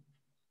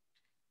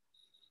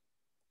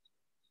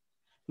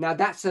 Now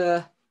that's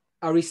a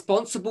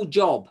responsible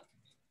job.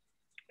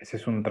 Ese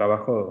es un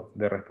trabajo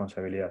de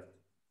responsabilidad.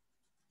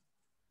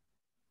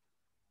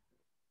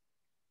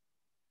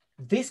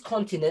 This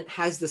continent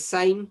has the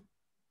same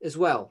as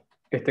well.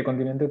 Este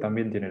continente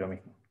también tiene lo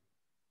mismo.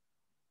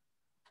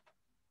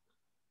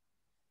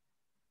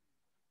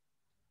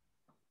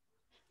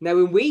 Now,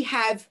 when we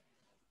have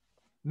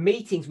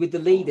meetings with the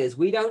leaders,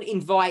 we don't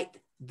invite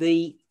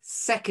the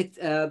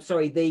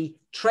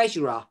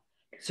treasurer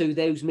to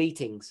those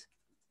meetings.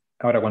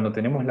 Ahora, cuando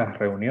tenemos las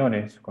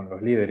reuniones con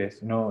los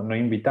líderes, no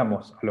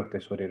invitamos a los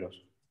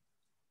tesoreros.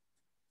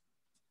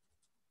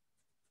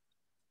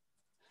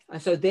 And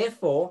so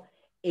therefore,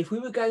 if we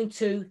were going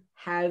to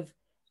have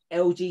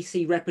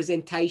LGC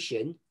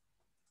representation,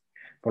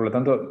 por lo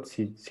tanto,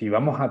 si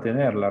vamos a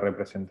tener la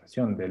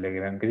representación de Le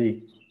Grand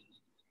Cri,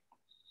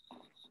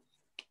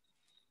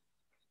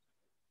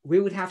 we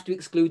would have to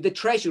exclude the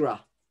treasurer.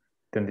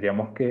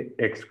 Tendríamos que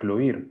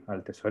excluir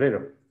al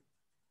tesorero,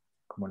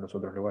 como en los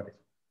otros lugares.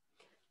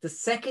 The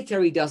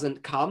secretary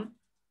doesn't come.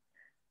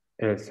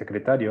 El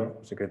secretario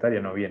o secretaria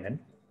no vienen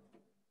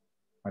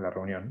a la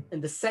reunión.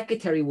 And the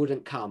secretary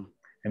wouldn't come.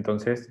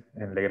 Entonces,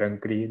 en Le Grand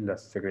Cri, la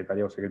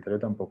secretaria o secretario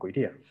tampoco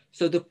iría.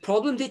 So the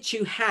problem that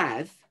you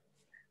have,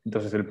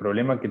 entonces, el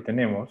problema que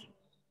tenemos,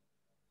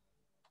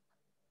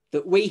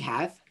 that we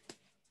have,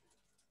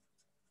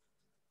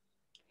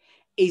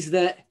 is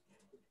that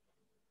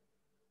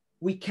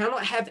we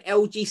cannot have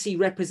LGC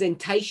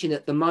representation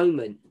at the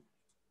moment.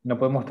 No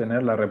podemos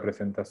tener la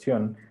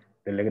representación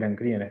del Le Grand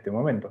Cri en este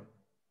momento.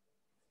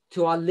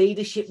 To our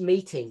leadership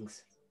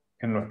meetings.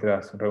 En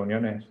nuestras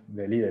reuniones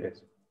de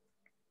líderes.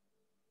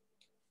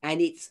 And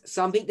it's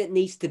something that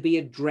needs to be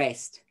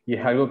addressed. Y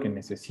es algo que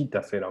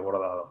necesita ser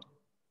abordado.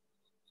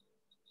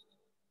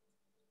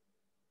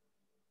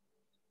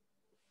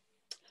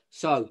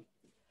 So,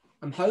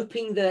 I'm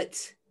hoping that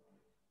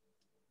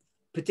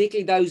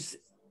particularly those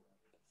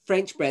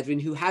French brethren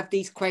who have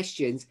these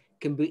questions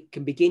can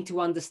begin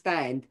to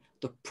understand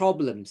the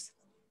problems.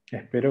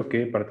 Espero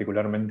que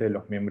particularmente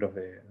los miembros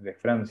de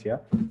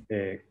Francia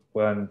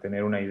puedan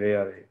tener una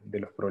idea de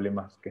los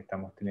problemas que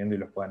estamos teniendo y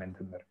los puedan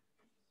entender.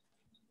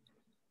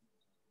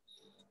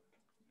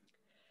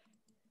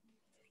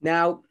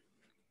 Now,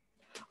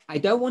 I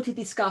don't want to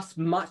discuss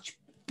much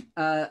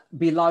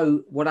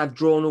below what I've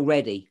drawn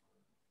already.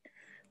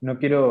 No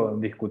quiero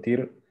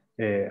discutir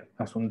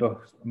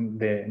asuntos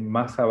de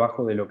más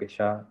abajo de lo que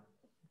ya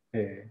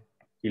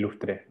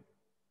ilustré.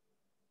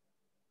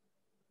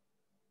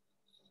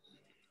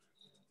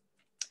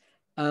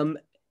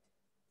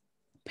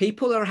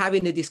 People are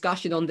having a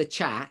discussion on the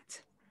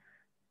chat.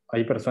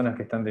 Hay personas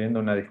que están teniendo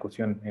una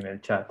discusión en el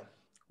chat.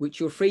 Which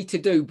you're free to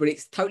do, but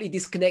it's totally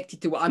disconnected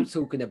to what I'm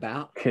talking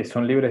about. Que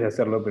son libres de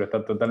hacerlo, pero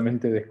está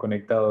totalmente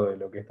desconectado de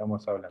lo que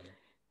estamos hablando.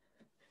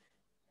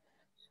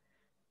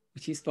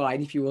 Which is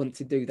fine if you want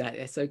to do that,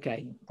 that's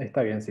okay.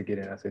 Está bien si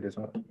quieren hacer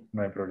eso,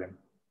 no hay problema.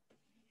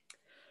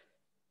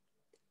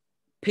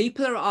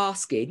 People are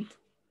asking,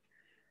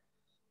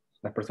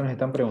 Las personas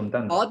están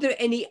preguntando, are there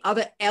any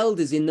other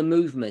elders in the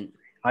movement?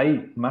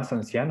 ¿hay más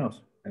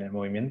ancianos en el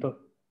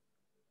movimiento?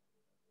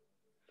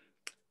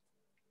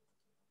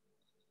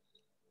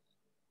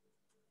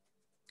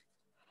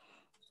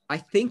 I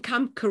think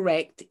I'm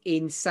correct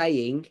in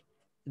saying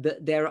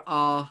that there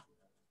are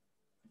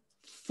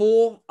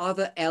 4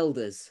 other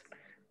elders.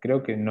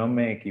 Creo que no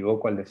me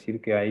equivoco al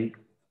decir que hay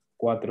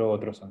 4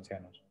 otros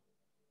ancianos.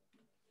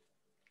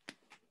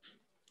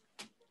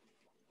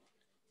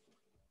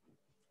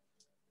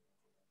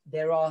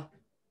 There are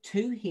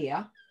 2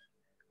 here.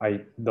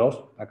 Hay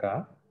 2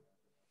 acá.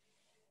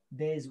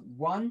 There's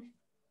 1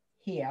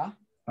 here.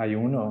 Hay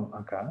 1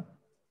 acá.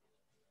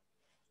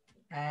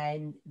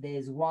 And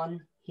there's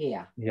 1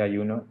 here. Y hay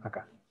 1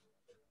 acá.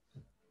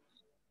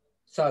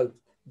 So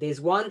there's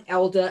 1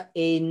 elder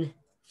in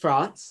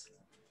France.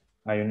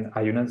 Hay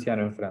un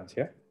anciano en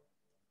Francia.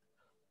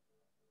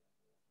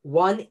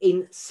 1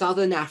 in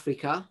Southern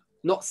Africa,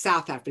 not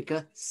South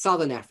Africa,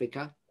 Southern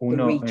Africa, the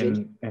Uno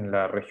region. en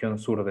la región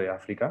sur de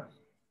África.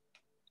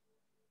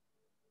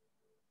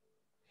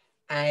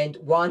 And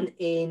 1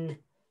 in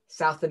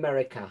South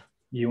America.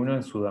 Y 1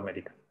 en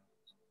Sudamérica.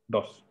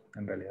 2,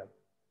 en realidad.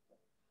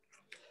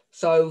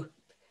 So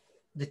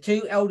the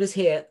 2 elders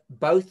here,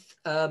 both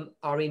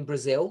are in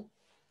Brazil.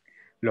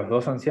 Los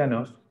 2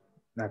 ancianos,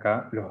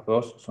 acá, los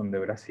 2 son de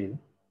Brasil.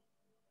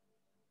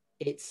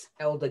 It's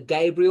Elder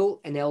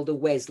Gabriel and Elder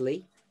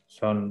Wesley.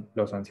 Son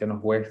los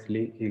ancianos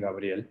Wesley y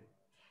Gabriel.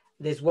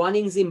 There's 1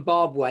 in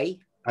Zimbabwe,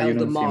 Hay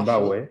Elder uno en Marshall.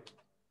 Zimbabue,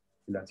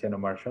 el anciano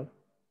Marshall.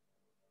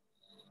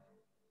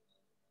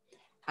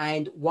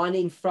 And 1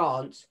 in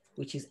France,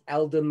 which is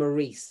Elder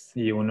Maurice.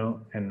 Y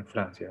uno en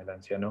Francia, el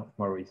anciano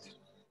Maurice.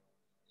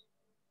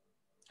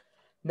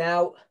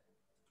 Now,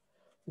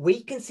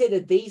 we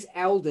consider these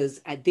elders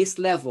at this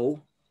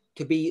level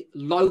to be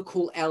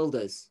local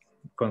elders.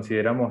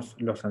 Consideramos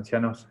los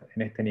ancianos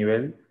en este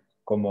nivel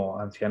como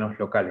ancianos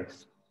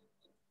locales.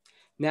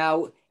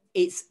 Now,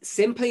 it's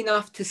simple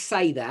enough to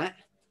say that,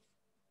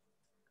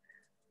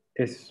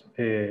 Es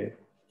but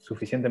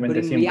suficientemente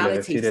in simple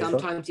reality, decir eso,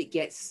 sometimes it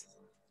gets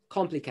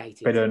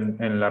complicated. pero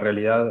en la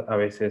realidad a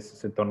veces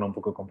se torna un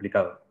poco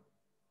complicado.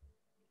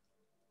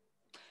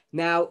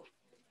 Now,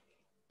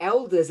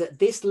 elders at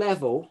this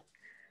level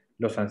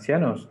Los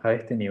ancianos a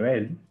este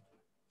nivel,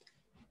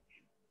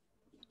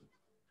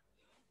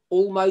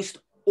 almost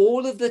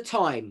all of the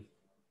time.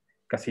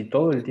 casi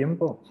todo el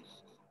tiempo,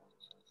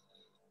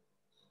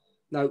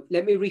 No,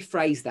 let me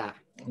rephrase that.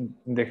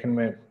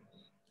 déjenme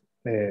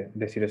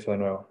decir eso de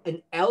nuevo.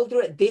 An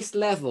elder at this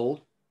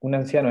level Un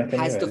anciano a este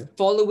has nivel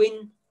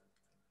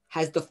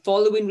the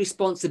following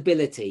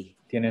responsibility: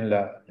 tienen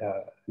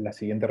la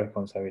siguiente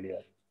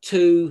responsabilidad.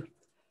 to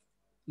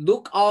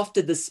look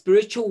after the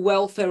spiritual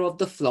welfare of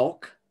the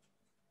flock,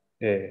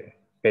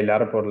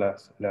 Velar por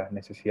las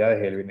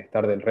necesidades y el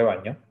bienestar del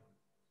rebaño.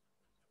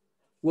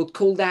 we'll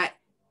call that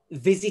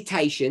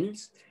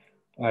visitations,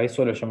 A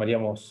eso lo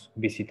llamaríamos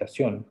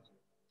visitación.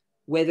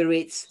 whether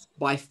it's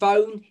by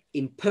phone,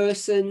 in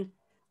person,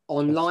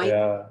 online,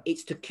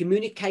 it's to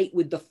communicate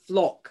with the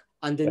flock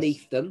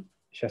underneath them.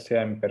 Ya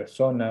sea en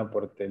persona,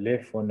 por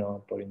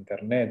teléfono, por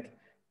internet.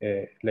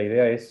 La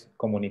idea es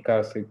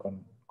comunicarse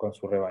con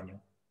su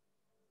rebaño.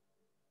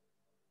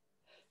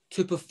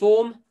 To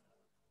perform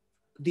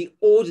the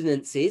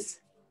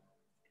ordinances.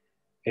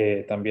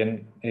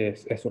 También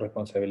es su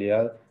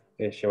responsabilidad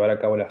llevar a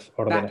cabo las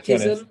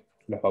ordenaciones, Baptism,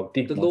 los the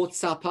bautismos, Lord's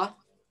Supper,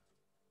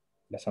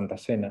 la Santa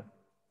Cena,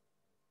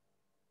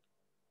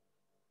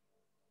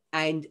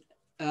 and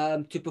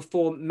to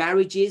perform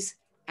marriages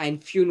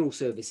and funeral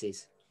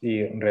services.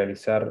 y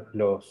realizar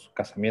los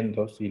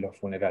casamientos y los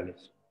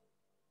funerales.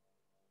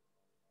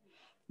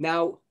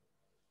 Now,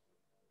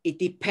 it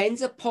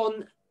depends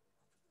upon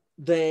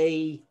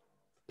the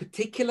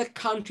particular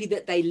country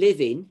that they live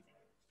in.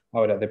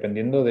 Ahora,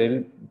 dependiendo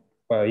del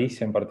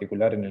país en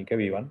particular en el que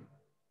vivan,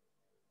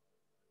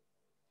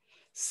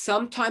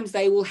 sometimes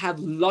they will have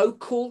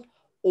local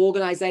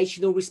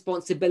organizational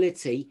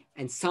responsibility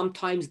and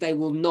sometimes they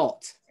will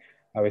not.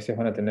 a veces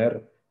van a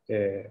tener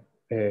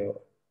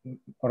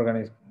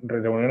reuniones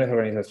de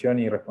organización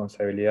y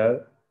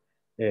responsabilidad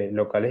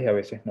locales y a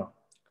veces no.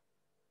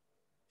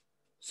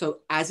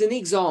 So as an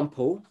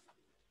example,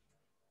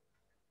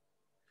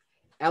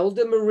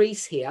 Elder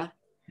Maurice here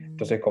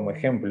Entonces, como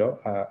ejemplo,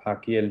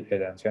 aquí el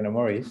anciano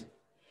Maurice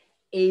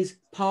is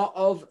part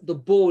of the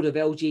board of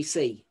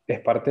LGC. es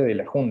parte de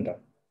la junta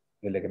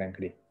del Gran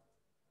Cri.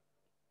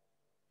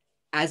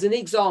 As an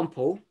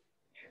example,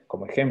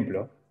 Como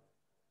ejemplo,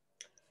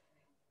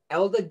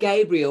 Elder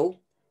Gabriel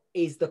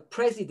is the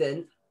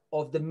president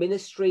of the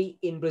ministry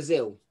in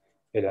Brazil.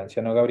 el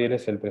anciano Gabriel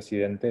es el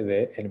presidente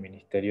del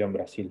ministerio en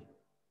Brasil.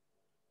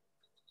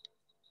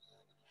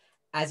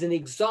 As an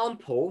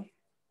example,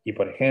 Y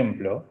por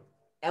ejemplo,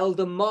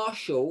 Elder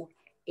Marshall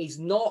is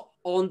not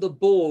on the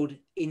board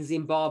in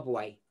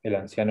Zimbabwe. el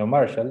anciano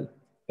Marshall,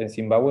 en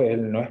Zimbabue,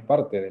 él no es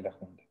parte de la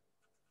junta.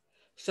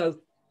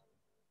 So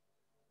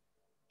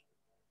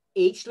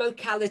each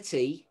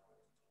locality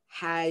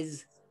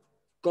has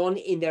gone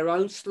in their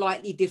own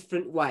slightly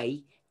different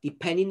way,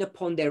 depending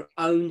upon their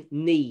own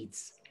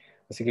needs.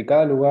 Así que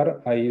cada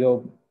lugar ha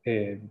ido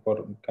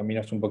por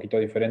caminos un poquito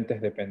diferentes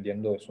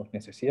dependiendo de sus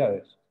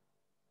necesidades.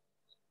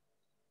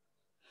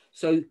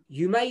 So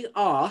you may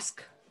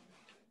ask,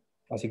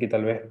 Así que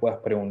tal vez puedas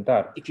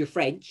preguntar, if you're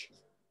French,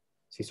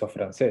 si sos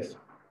francés,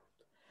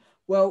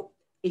 well,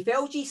 if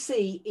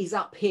LGC is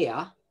up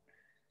here,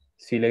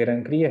 si Le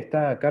Grand Cri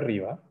está acá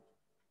arriba,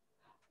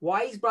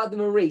 why is Brother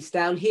Maurice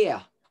down here?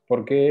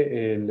 ¿por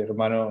qué el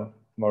hermano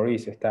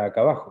Maurice está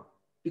acá abajo?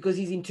 Because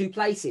he's in two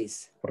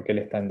places. Porque él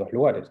está en dos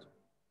lugares.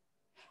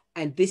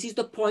 And this is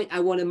the point I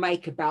want to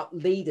make about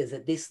leaders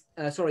at this,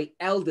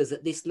 elders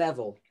at this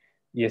level.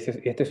 Y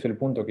este es el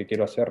punto que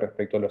quiero hacer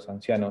respecto a los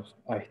ancianos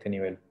a este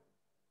nivel.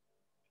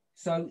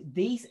 So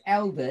these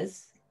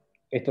elders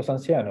Estos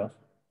ancianos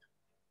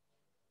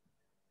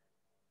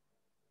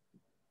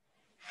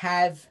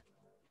have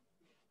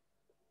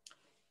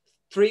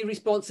three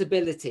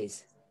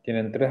responsibilities.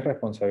 tienen tres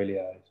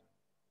responsabilidades.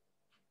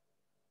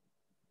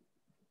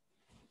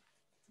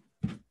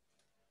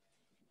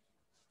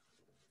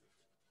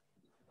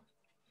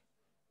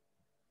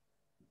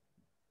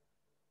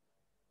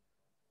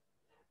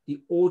 The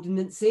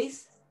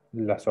ordinances,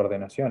 Las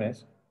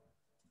ordenaciones,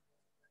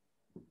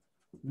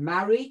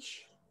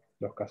 marriage,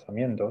 los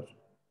casamientos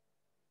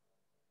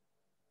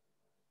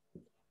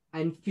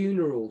and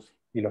funerals.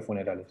 y los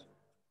funerales.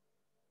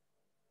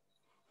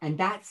 And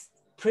that's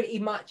pretty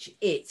much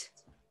it.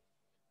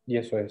 Y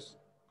eso es,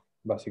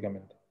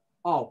 básicamente.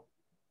 Oh,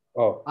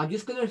 Oh, I'm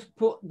just going to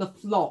put the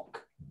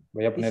flock.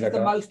 voy a This poner is the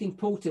acá most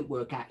important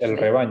work, actually. el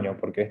rebaño,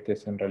 porque este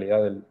es en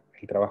realidad el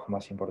trabajo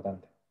más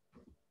importante.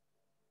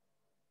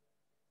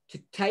 To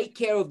take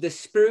care of the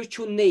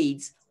spiritual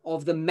needs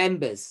of the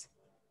members.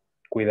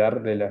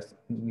 Cuidar de las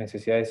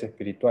necesidades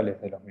espirituales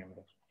de los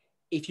miembros.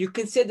 If you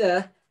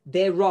consider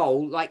their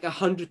role like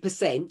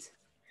 100%,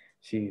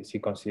 Si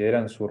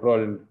consideran su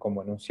rol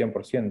como en un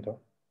 100%,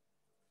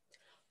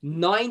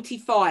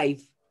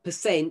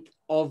 95%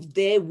 of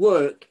their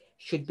work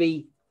should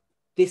be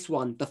this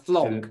one, the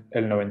flock.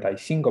 el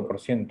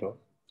 95%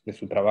 de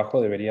su trabajo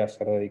debería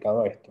ser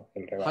dedicado a esto,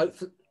 el rebaño.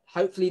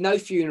 Hopefully no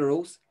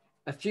funerals,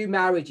 a few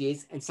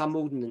marriages and some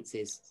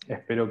ordinances.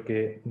 Espero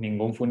que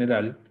ningún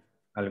funeral,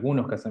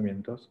 algunos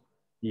casamientos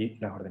y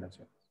las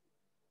ordenaciones.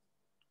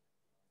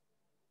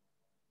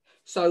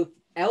 So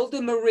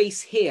Elder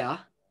Maurice here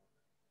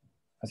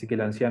Así que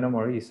el anciano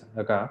Maurice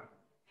acá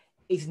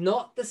is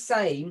not the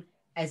same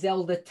as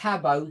Elder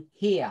Tabo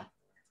here.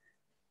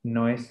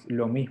 no es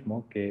lo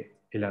mismo que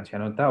el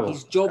anciano Tabo.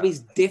 His job acá.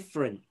 is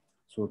different.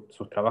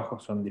 Sus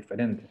trabajos son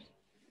diferentes.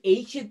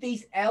 Each of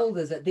these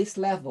elders at this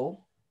level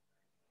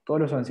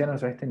Todos los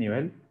ancianos a este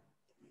nivel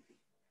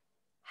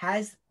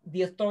has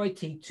the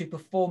authority to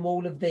perform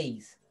all of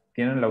these.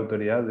 tienen la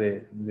autoridad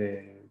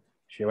de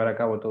llevar a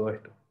cabo todo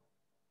esto.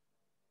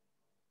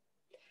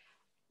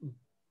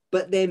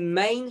 But their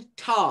main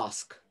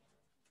task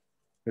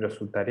Pero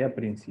su tarea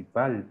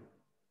principal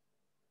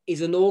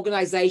is an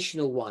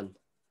organizational one,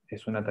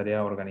 es una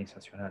tarea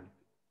organizacional.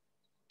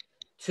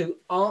 to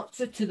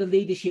answer to the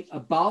leadership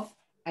above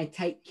and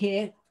take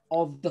care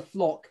of the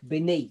flock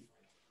beneath.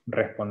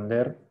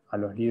 Responder a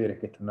los líderes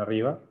que están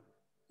arriba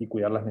y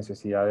cuidar las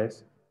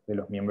necesidades de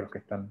los miembros que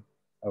están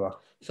abajo.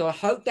 So I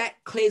hope that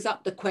clears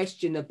up the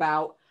question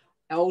about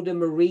Elder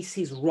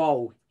Maurice's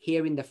role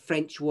here in the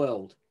French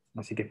world.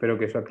 Así que espero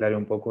que eso aclare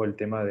un poco el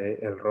tema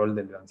del rol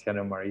del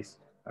anciano Maurice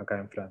acá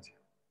en Francia.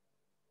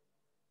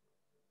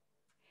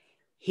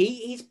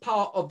 He is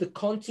part of the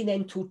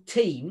continental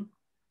team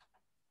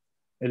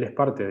Él es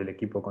parte del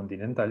equipo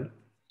continental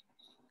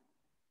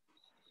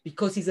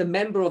because he's a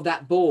member of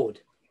that board.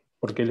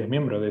 porque él es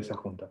miembro de esa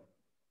junta.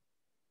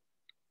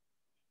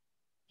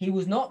 He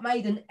was not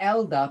made an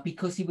elder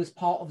because he was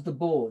part of the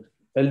board.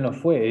 Él no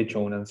fue hecho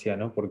un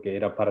anciano porque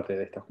era parte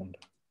de esta junta.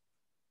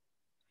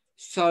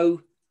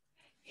 So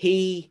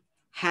he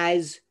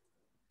has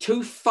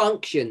two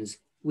functions.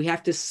 We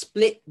have to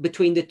split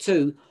between the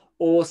two,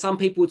 or some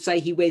people would say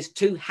he wears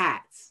two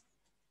hats.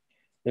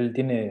 Él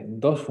tiene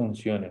dos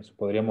funciones,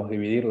 podríamos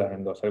dividirlas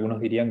en dos. Algunos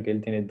dirían que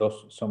él tiene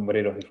dos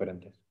sombreros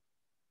diferentes.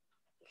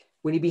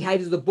 When he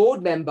behaves as a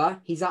board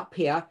member, he's up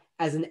here.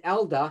 As an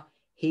elder,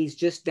 he's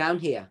just down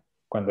here.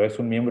 Cuando es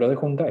un miembro de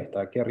junta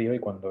está aquí arriba y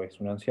cuando es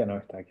un anciano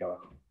está aquí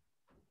abajo.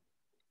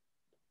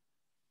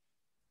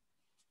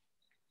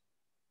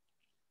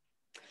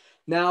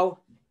 Now,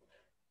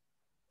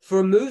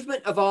 for a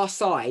movement of our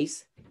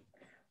size,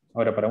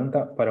 Ahora,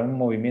 para un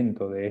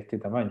movimiento de este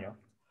tamaño,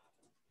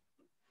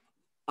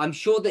 I'm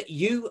sure that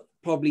you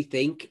probably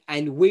think,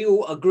 and we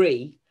all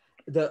agree,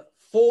 that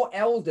 4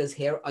 elders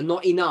here are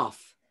not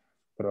enough.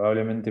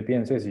 probablemente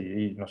pienses,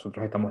 y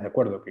nosotros estamos de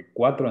acuerdo, que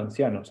 4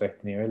 ancianos a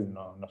este nivel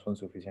no son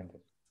suficientes.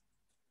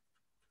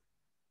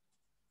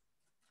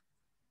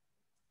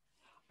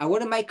 I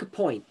want to make a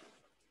point.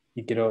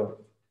 Y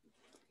quiero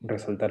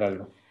resaltar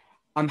algo.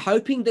 I'm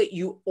hoping that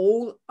you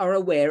all are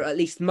aware, at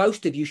least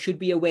most of you should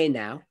be aware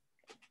now,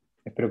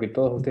 Espero que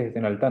todos ustedes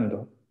estén al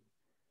tanto,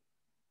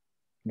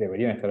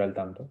 deberían estar al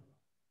tanto,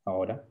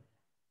 ahora,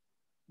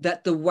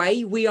 that the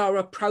way we are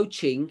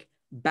approaching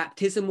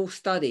baptismal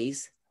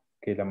studies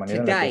que la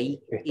manera en la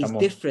today que is estamos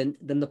different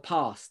than the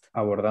past.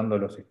 abordando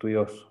los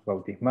estudios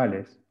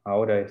bautismales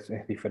ahora es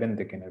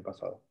diferente que en el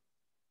pasado.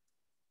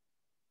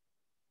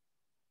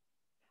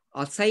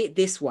 I'll say it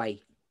this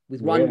way, with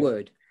Lo voy a- one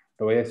word: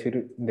 Lo voy a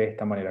decir de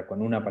esta manera, con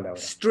una palabra: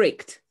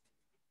 strict.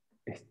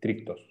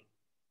 estrictos.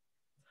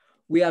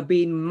 We are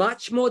being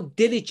much more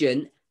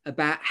diligent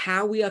about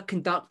how we are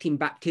conducting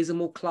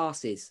baptismal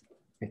classes.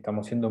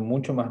 Estamos siendo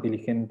mucho más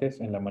diligentes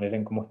en la manera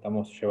en cómo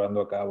estamos llevando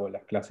a cabo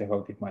las clases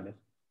bautismales.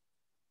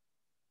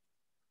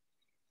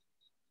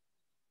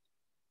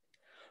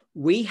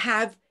 We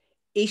have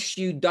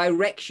issued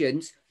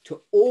directions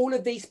to all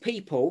of these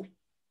people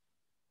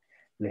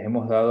Les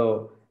hemos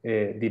dado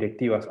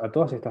directivas a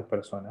todas estas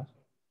personas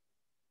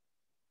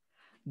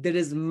that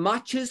as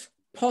much as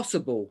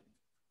possible,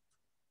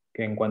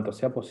 que en cuanto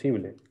sea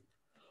posible,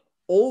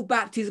 all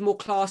baptismal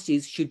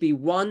classes should be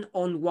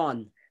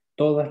one-on-one.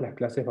 todas las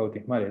clases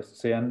bautismales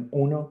sean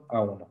uno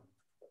a uno.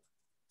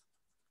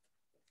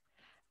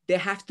 There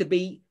have to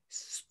be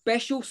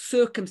special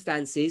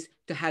circumstances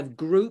to have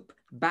group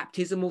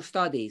baptismal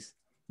studies.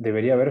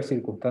 Debería haber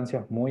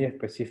circunstancias muy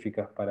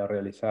específicas para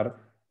realizar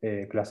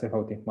clases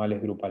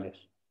bautismales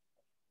grupales.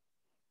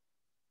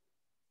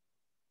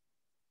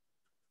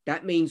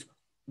 That means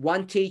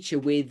one teacher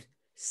with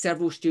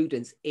several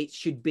students. It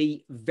should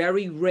be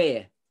very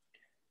rare.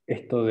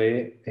 Esto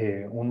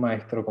de un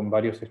maestro con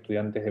varios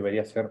estudiantes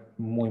debería ser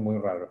muy, muy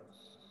raro.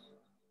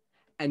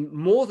 And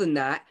more than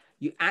that,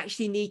 you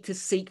actually need to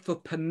seek for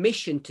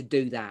permission to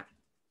do that.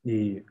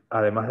 Y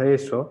además de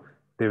eso,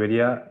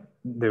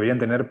 deberían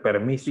tener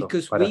permiso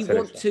Because para we hacer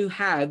want eso. to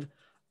have,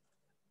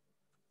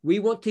 we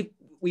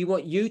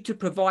want you to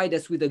provide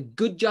us with a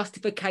good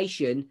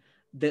justification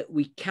that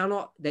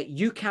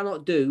you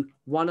cannot do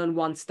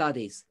one-on-one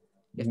studies.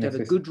 You have to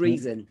have a good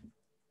reason.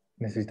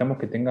 Necesitamos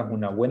que tengas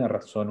una buena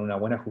razón, una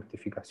buena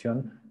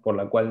justificación por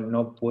la cual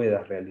no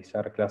puedas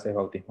realizar clases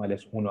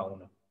bautismales uno a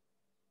uno.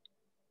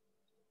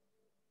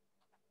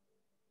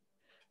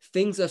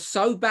 Things are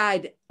so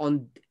bad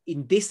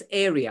in this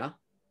area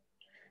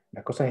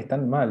Las cosas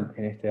están mal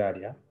en este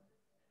área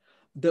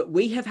that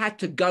we have had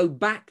to go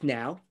back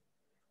now,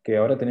 que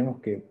ahora tenemos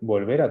que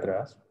volver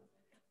atrás,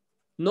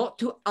 not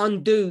to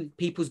undo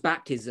people's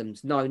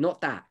baptisms. No,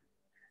 not that.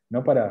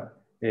 no para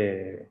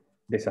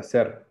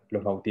deshacer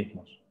los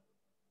bautismos,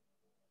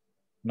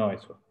 no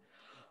eso,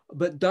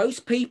 But those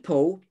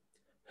people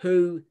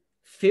who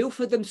feel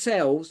for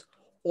themselves,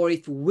 or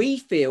if we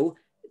feel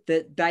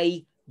that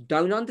they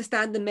don't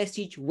understand the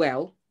message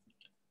well,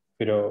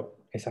 pero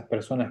esas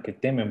personas que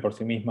temen por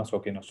sí mismas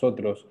o que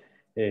nosotros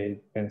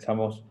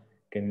pensamos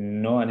que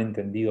no han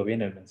entendido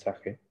bien el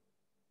mensaje,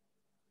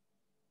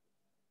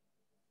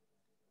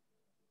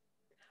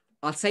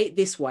 I'll say it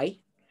this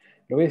way: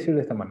 lo voy a decir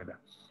de esta manera.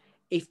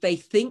 if they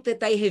think that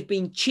they have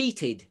been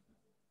cheated,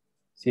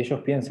 Si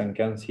ellos piensan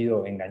que han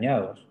sido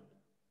engañados,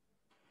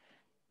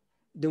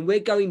 then we're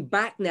going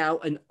back now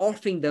and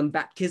offering them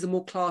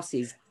baptismal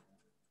classes,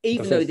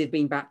 even though they've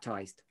been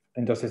baptized.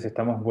 entonces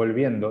estamos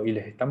volviendo y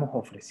les estamos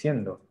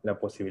ofreciendo la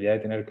posibilidad de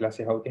tener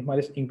clases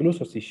bautismales,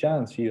 incluso si ya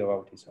han sido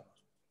bautizados.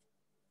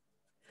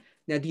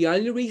 Now, the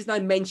only reason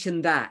I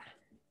mention that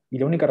Y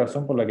la única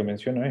razón por la que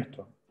menciono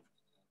esto,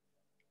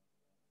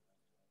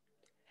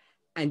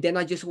 and then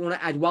I just want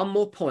to add one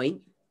more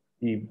point.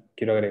 y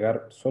quiero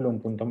agregar solo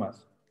un punto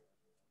más,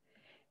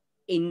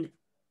 In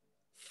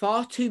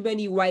far too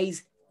many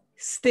ways,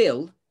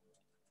 still,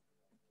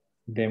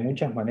 de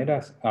muchas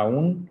maneras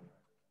aún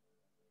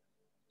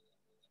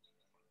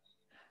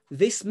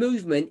this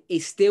movement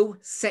is still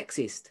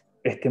sexist.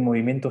 este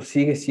movimiento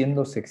sigue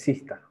siendo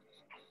sexista.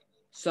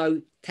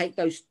 So take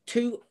those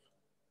two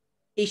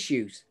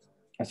issues.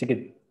 Así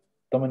que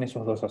tomen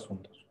esos dos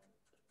asuntos.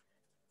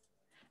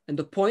 And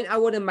the point I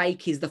want to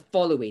make is the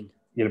following.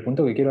 Y el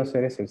punto que quiero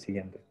hacer es el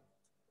siguiente.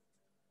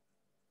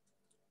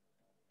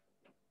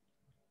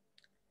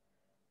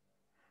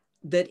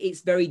 That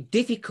it's very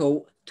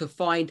difficult to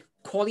find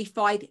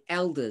qualified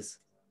elders.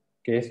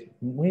 Que es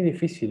muy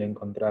difícil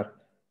encontrar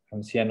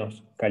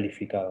ancianos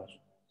calificados.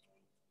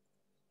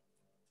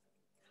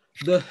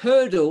 The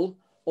hurdle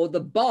or the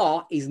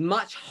bar is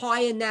much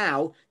higher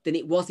now than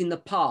it was in the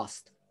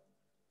past.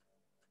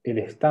 El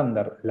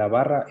estándar, la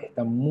barra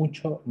está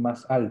mucho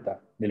más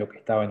alta de lo que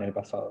estaba en el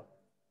pasado.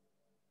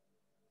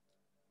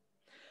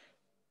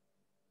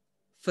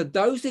 for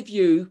those of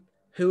you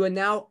who are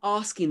now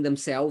asking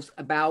themselves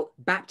about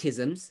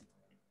baptisms,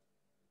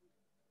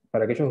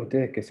 para aquellos de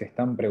ustedes que se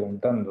están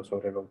preguntando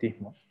sobre el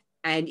bautismo,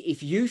 and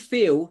if you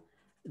feel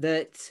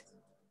that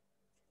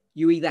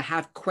you either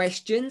have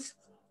questions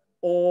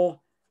or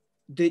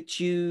that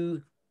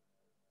you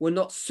were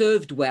not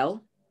served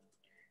well,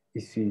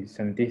 y si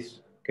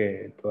sentís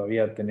que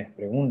todavía tenés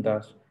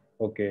preguntas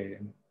o que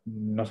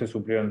no se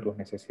suplieron tus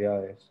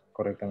necesidades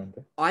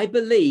correctamente, I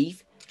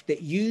believe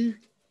that you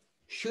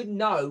should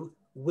know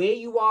where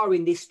you are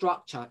in this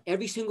structure.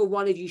 Every single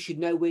one of you should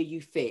know where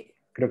you fit.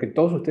 creo que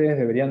todos ustedes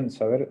deberían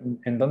saber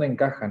en dónde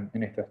encajan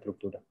en esta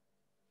estructura.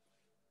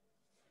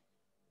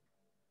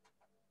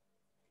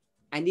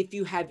 And if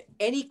you have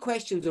any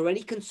questions or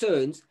any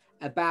concerns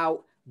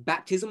about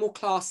baptismal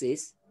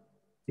classes,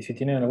 Y si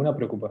tienen alguna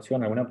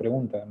preocupación, alguna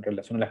pregunta en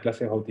relación a las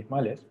clases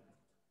bautismales,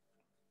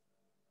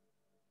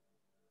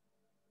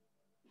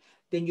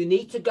 then you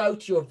need to go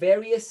to your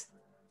various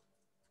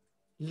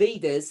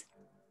leaders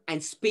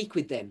and speak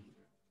with them.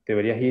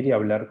 deberías ir y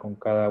hablar con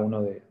cada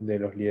uno de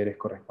los líderes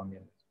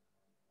correspondientes.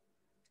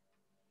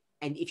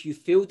 And if you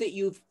feel that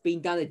you've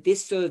been done a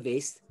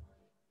disservice,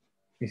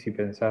 Y si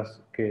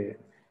pensás que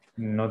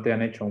no te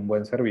han hecho un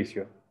buen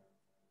servicio,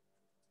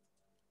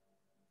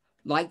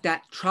 like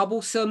that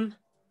troublesome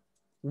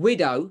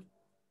widow,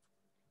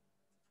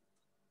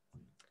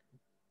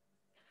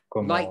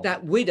 como, like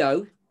that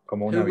widow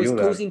como who una was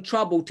viuda causing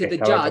trouble to que the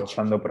estaba judge,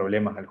 causando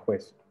problemas al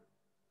juez,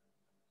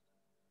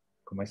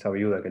 como esa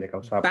viuda que le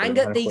causaba bang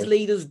problemas at al these juez,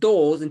 leaders'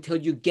 doors until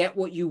you get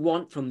what you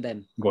want from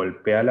them.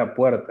 golpea la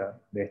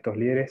puerta de estos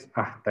líderes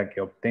hasta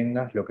que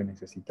obtengas lo que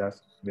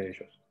necesitas de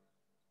ellos.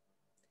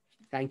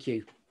 Thank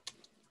you.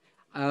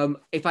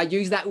 If I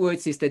use that word,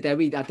 Sister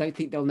Debbie, I don't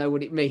think they'll know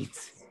what it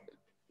means.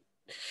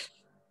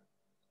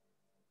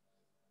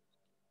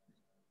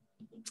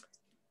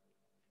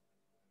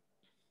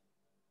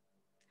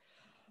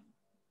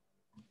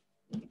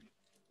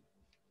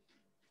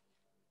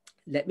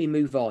 Let me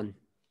move on.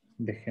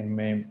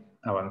 Déjenme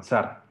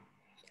avanzar.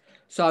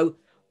 So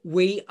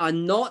we are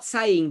not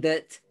saying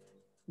that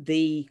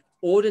the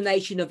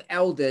ordination of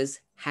elders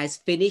has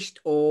finished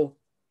or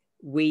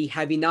we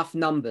have enough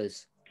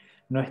numbers.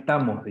 No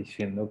estamos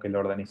diciendo que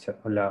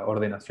la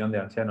ordenación de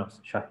ancianos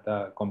ya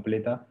está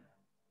completa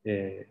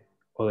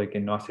o de que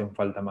no hacen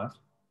falta más,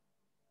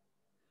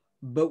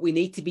 But we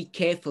need to be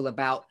careful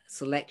about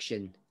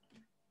selection,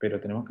 pero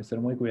tenemos que ser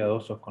muy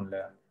cuidadosos con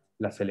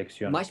la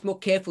selección, much more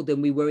careful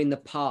than we were in the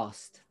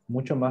past.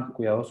 mucho más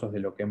cuidadosos de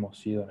lo que hemos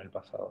sido en el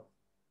pasado.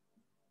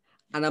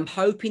 And I'm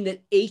hoping that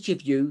each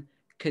of you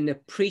can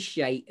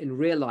appreciate and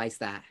realize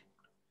that.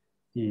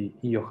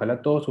 Y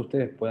ojalá todos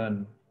ustedes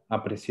puedan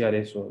apreciar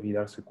eso y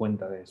darse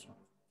cuenta de eso.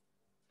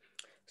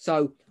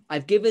 So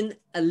I've given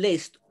a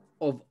list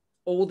of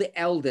all the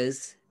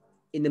elders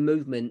in the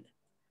movement,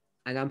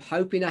 and I'm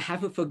hoping I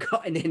haven't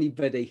forgotten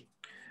anybody.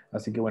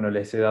 Así que bueno,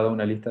 les he dado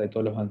una lista de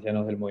todos los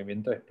ancianos del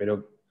movimiento,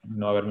 espero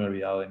no haberme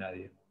olvidado de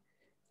nadie.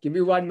 Give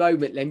me one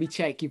moment, let me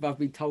check if I've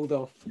been told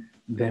off.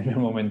 Denme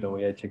un momento,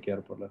 voy a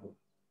chequear por las dudas.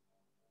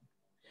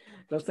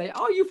 They'll say,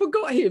 oh, you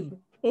forgot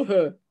him or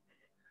her.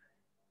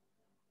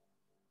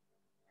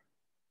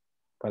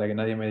 Para que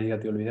nadie me diga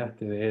te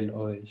olvidaste de él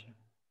o de ella.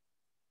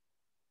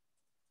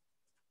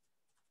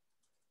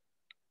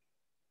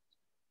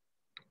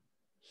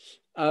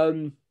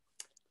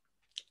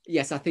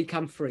 Yes, I think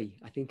I'm free.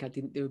 I think I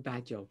didn't do a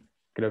bad job.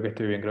 Creo que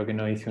estoy bien, creo que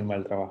no hice un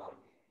mal trabajo.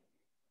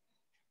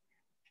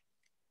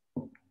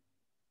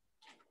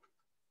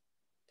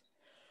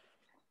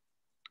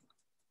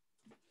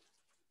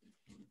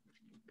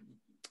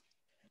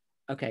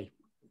 Okay,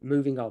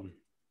 moving on.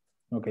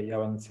 Ok,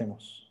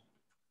 avancemos.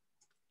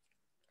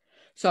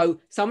 So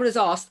someone has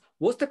asked,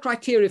 what's the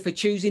criteria for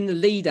choosing the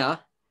leader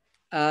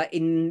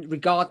in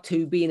regard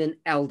to being an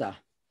elder?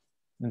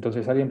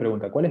 Entonces alguien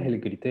pregunta, ¿cuál es el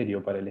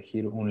criterio para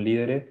elegir un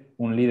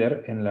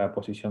líder en la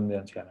posición de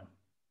anciano?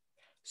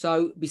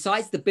 So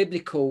besides the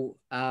biblical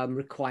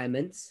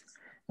requirements,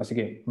 Así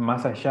que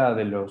más allá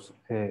de los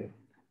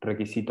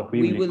requisitos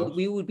bíblicos,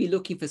 we would be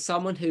looking for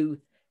someone who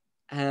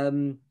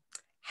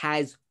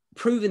has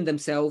proven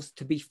themselves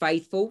to be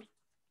faithful,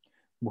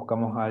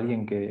 buscamos a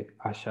alguien que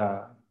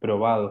haya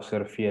probado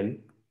ser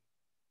fiel,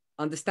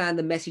 understand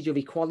the message of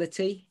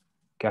equality,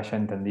 que haya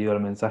entendido el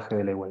mensaje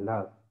de la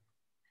igualdad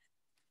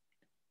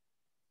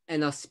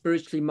and are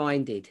spiritually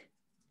minded.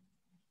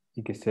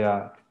 y que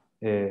sea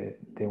de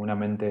una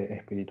mente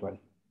espiritual.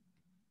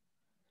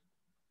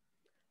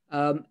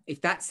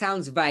 If that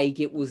sounds vague,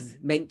 it was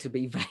meant to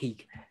be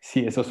vague.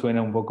 Si eso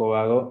suena un poco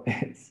vago,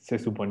 se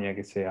suponía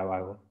que sea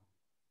vago.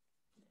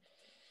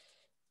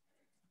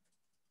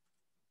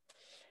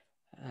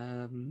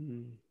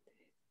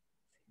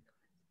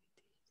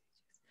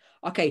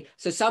 Okay,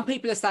 so some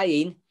people are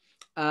saying,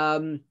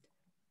 do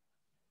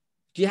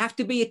you have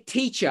to be a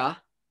teacher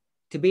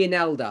to be an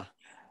elder?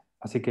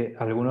 Así que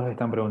algunos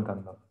están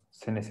preguntando,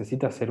 ¿se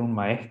necesita ser un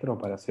maestro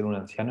para ser un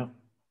anciano?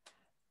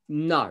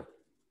 No.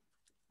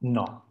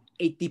 No.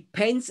 It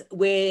depends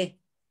where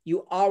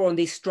you are on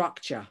this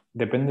structure.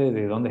 Depende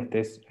de dónde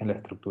estés en la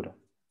estructura.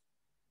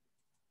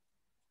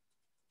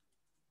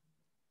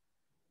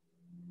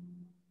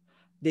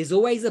 there's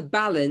always a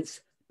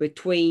balance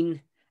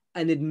between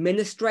an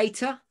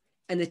administrator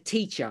and a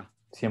teacher.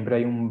 Siempre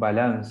hay un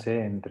balance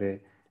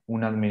entre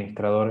un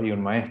administrador y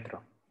un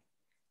maestro.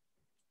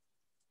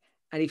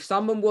 And if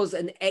someone was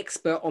an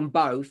expert on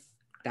both,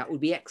 that would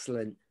be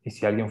excellent. Y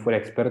si alguien fuera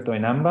experto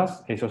en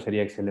ambas, eso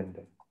sería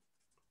excelente.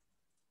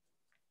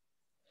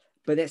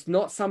 But it's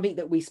not something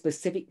that we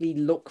specifically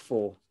look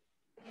for.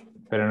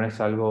 Pero no es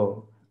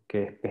algo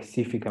que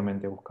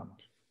específicamente buscamos.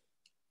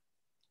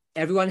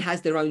 Everyone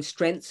has their own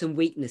strengths and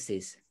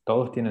weaknesses.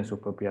 Todos tienen sus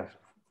propias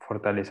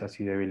fortalezas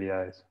y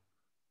debilidades.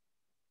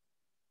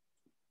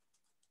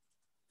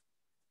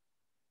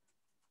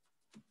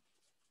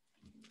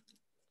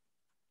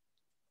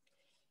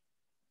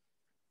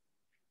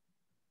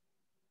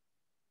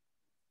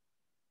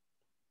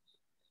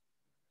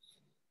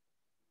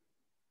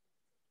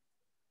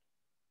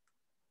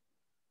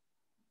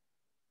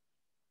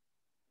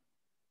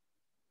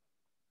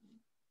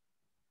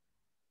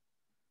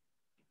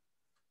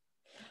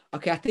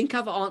 Okay, I think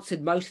I've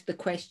answered most of the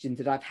questions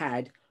that I've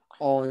had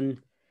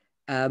on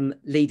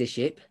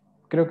leadership.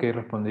 Creo que he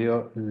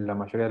respondido la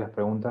mayoría de las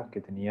preguntas que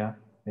tenía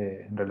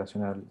en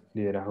relación al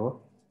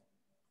liderazgo.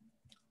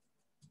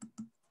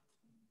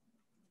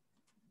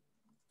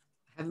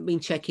 I haven't been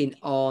checking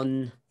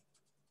on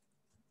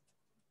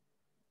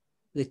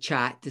the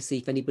chat to see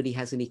if anybody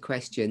has any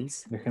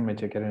questions. Déjenme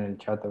chequear en el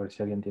chat a ver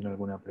si alguien tiene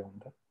alguna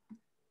pregunta.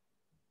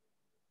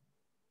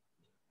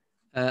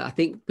 I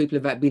think people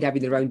have been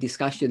having their own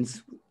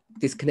discussions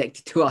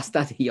disconnected to our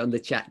study on the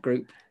chat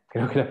group.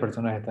 Creo que las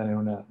personas están en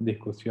una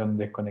discusión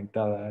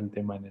desconectada al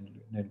tema en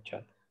el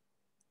chat.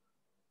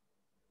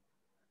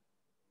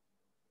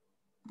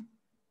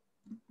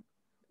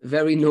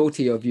 Very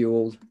naughty of you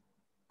all.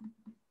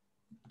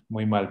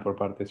 Muy mal por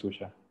parte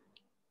suya.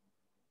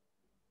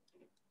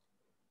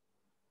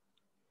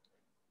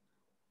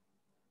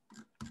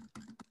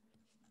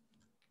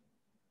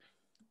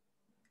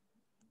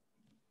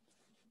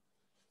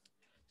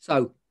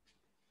 So,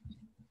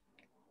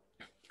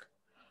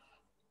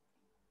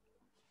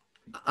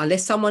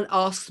 unless someone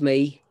asks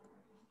me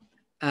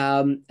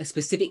a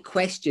specific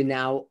question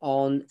now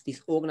on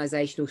this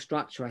organizational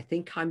structure, I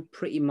think I'm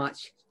pretty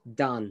much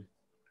done.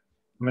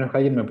 A menos que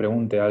alguien me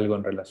pregunte algo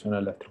en relación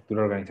a la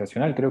estructura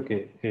organizacional, creo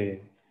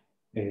que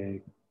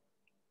he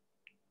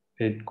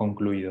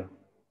concluido.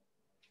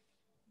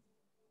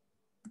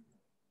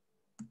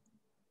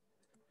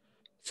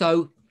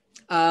 So,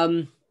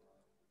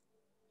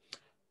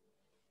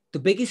 the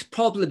biggest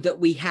problem that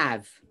we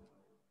have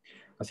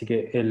Así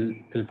que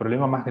el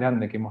problema más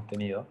grande que hemos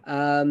tenido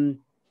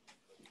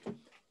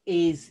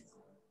is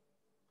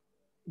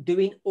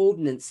doing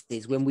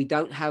ordinances when we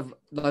don't have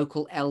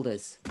local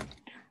elders.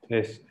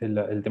 es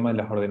el tema de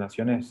las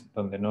ordenaciones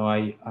donde no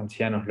hay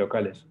ancianos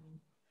locales.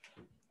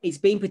 It's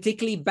been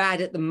particularly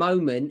bad at the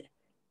moment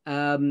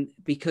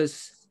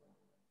because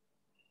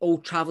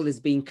all travel has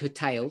been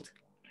curtailed.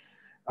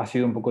 Ha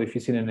sido un poco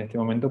difícil en este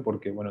momento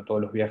porque bueno,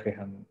 todos los viajes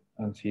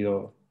han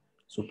sido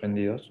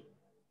suspendidos.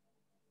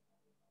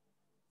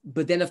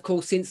 But then, of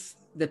course, since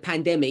the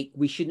pandemic,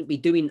 we shouldn't be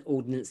doing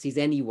ordinances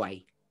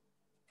anyway.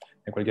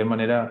 De cualquier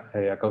manera,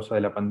 a causa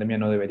de la pandemia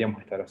no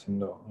deberíamos estar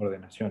haciendo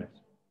ordenaciones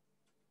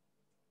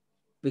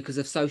Because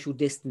of social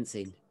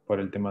distancing. por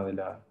el tema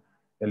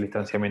del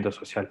distanciamiento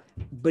social.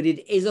 But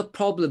it is a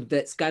problem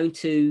that's going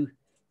to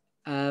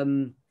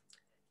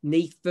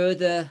need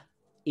further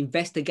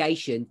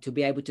investigation to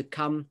be able to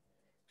come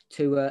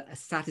to a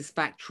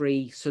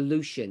satisfactory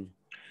solution.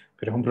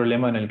 Pero es un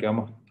problema en el que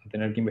vamos a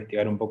tener que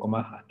investigar un poco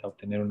más hasta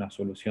obtener una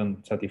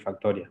solución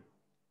satisfactoria.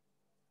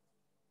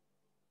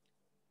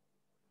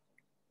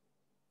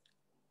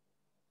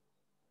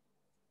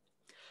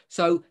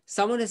 So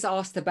someone has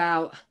asked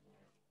about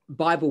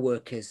Bible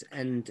workers,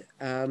 and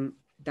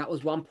that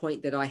was one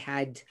point that I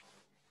had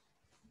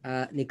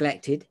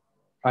neglected.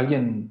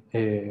 Alguien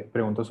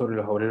preguntó sobre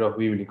los obreros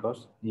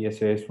bíblicos y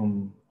ese es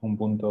un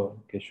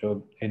punto que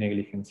yo he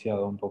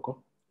negligenciado un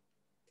poco.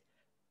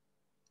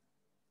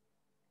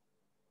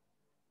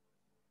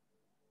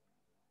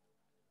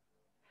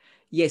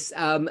 Yes,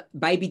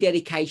 baby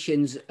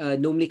dedications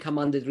normally come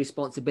under the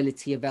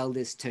responsibility of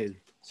elders too.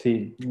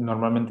 Sí,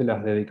 normalmente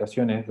las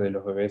dedicaciones de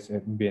los bebés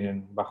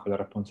vienen bajo la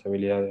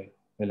responsabilidad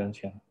del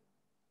anciano.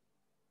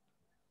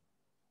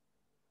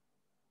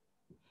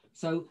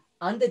 So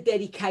under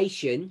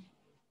dedication,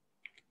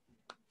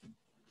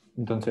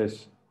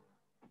 entonces,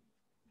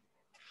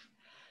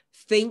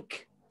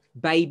 think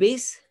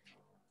babies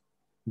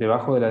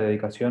debajo de la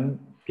dedicación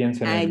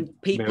piensen en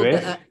and people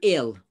bebés that are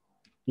ill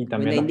y when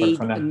también they las need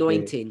personas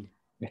anointing.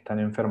 que están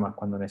enfermas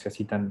cuando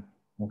necesitan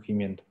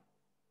ungimiento.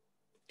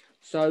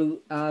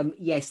 So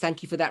yes,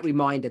 thank you for that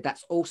reminder.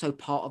 That's also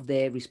part of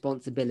their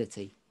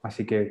responsibility.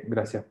 Así que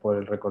gracias por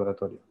el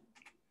recordatorio.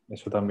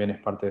 Eso también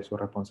es parte de sus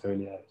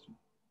responsabilidades.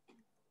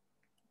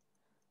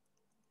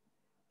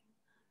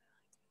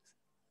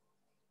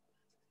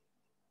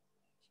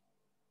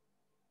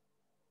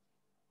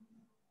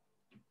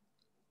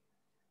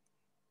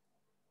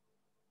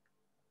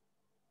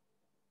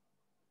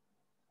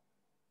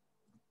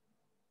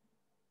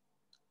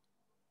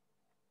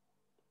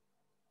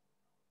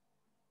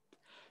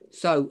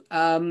 So,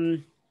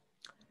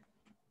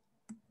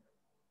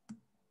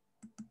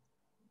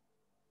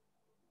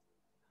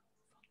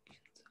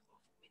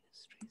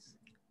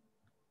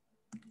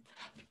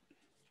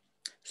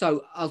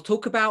 I'll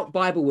talk about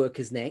Bible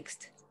workers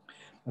next.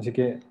 Así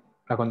que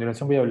a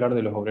continuación voy a hablar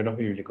de los obreros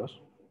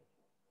bíblicos.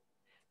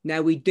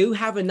 Now, we do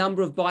have a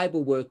number of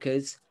Bible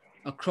workers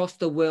across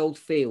the world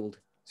field.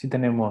 Sí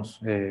tenemos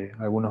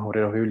algunos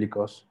obreros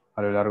bíblicos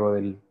a lo largo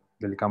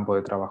del campo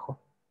de trabajo.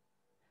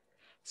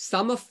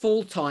 Some are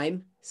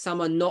full-time,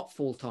 some are not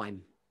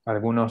full-time.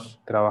 Algunos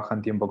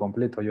trabajan tiempo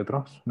completo y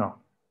otros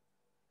no.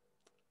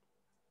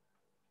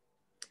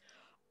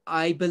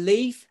 I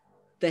believe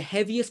the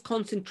heaviest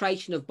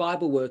concentration of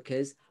Bible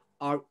workers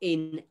are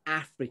in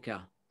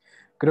Africa.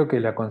 Creo que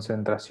la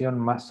concentración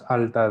más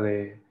alta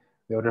de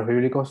obreros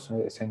bíblicos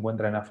se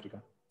encuentra en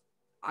África.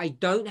 I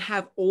don't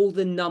have all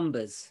the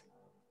numbers,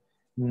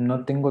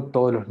 No tengo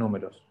todos los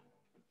números,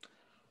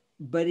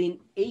 but in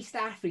East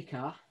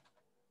Africa,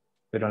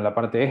 pero en la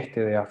parte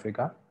este de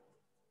África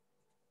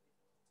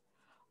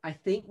I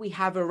think we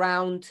have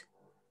around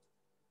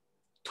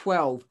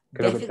 12,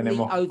 creo que definitely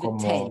tenemos over 10.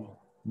 como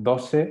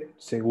 12,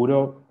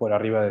 seguro por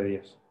arriba de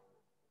 10.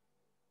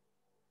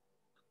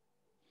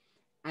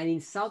 And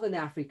in Southern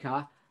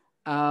Africa,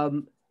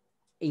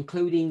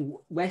 including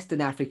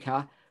Western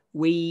Africa,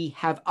 we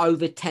have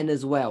over 10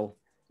 as well.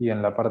 Y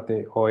en la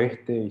parte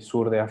oeste y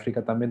sur de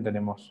África también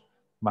tenemos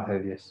más de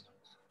 10.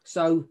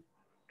 So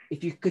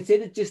if you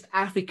consider just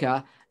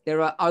Africa,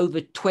 there are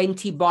over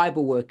 20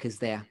 Bible workers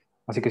there.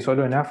 Así que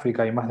solo en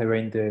África hay más de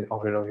 20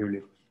 obreros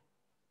bíblicos.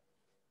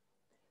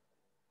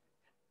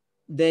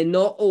 They're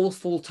not all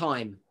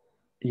full-time.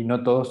 Y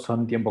no todos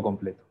son tiempo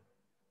completo.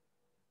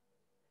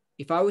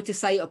 If I were to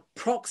say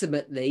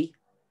approximately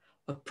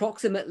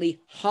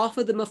half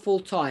of them are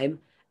full-time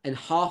and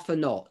half are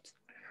not.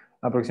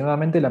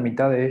 Aproximadamente la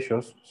mitad de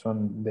ellos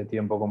son de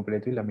tiempo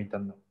completo y la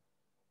mitad no.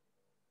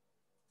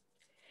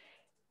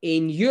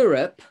 In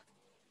Europe,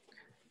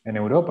 En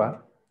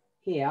Europa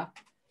here,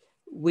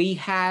 we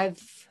have,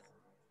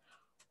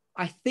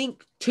 I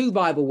think, 2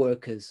 Bible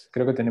workers.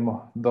 creo que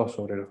tenemos 2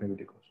 obreros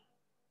bíblicos.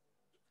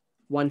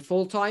 One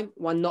full-time,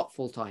 one not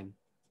full-time.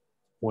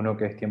 Uno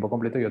que es tiempo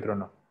completo y otro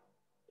no.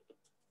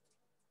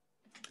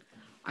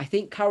 I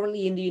think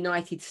currently in the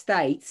United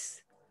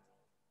States,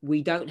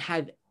 we don't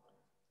have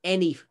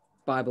any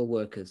Bible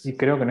workers. Y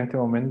creo que en este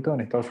momento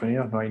en Estados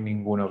Unidos no hay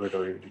ningún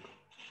obrero bíblico.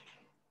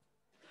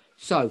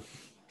 So,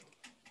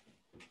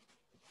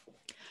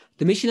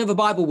 the mission of a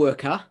Bible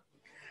worker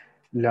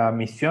La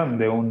misión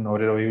de un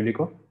obrero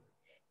bíblico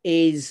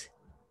is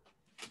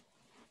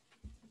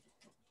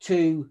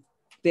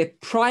their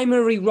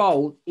primary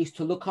role is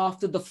to look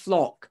after the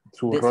flock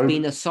that's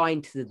been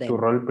assigned to su them.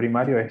 rol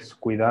primario es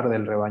cuidar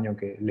del rebaño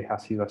que les ha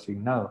sido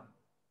asignado.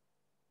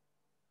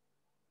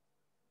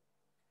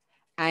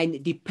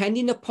 And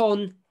depending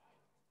upon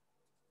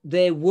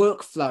their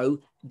workflow,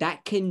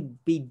 that can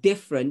be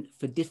different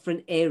for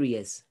different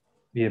areas.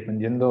 Y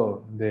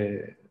dependiendo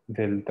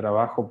del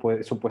trabajo,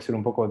 eso puede ser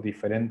un poco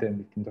diferente en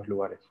distintos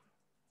lugares.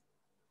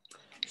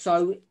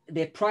 So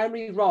their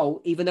primary role,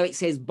 even though it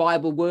says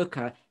Bible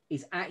worker,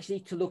 is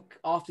actually to look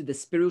after the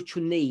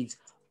spiritual needs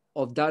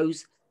of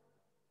those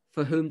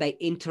for whom they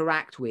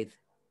interact with.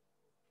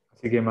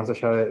 Así que más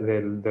allá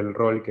del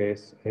rol que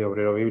es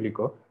obrero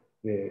bíblico,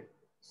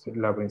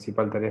 la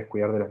principal tarea es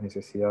cuidar de las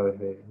necesidades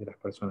de las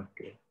personas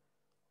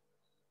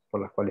por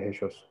las cuales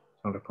ellos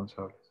son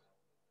responsables.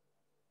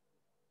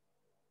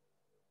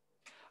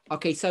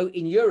 Okay, so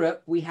in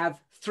Europe, we have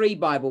 3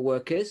 Bible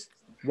workers,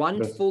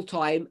 1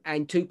 full-time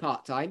and 2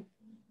 part-time.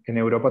 En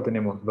Europa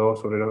tenemos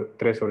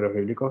 3 obreros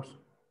bíblicos,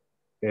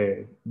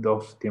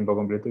 2 tiempo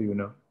completo y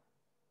 1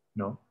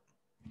 no.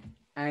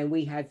 And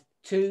we have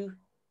 2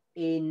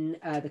 in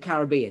the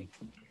Caribbean.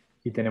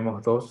 Y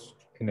tenemos 2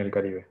 en el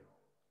Caribe.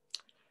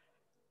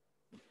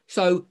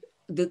 So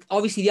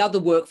obviously the other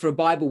work for a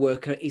Bible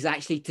worker is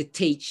actually to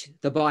teach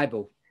the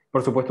Bible.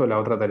 Por supuesto, la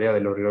otra tarea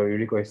del obrero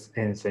bíblico es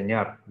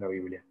enseñar la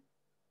Biblia.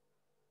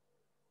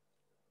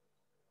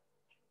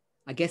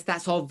 I guess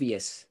that's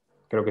obvious.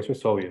 Creo que eso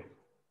es obvio.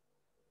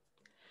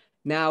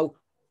 Now,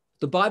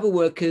 the Bible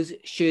workers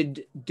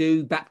should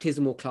do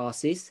baptismal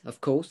classes, of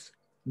course.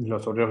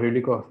 Los obreros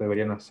bíblicos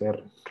deberían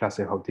hacer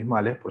clases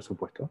bautismales, por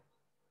supuesto.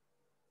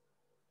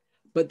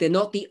 But they're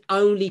not the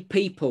only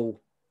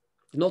people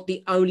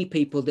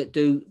that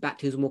do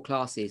baptismal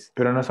classes.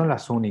 Pero no son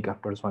las únicas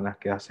personas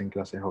que hacen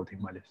clases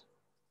bautismales.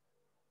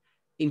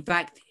 In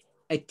fact,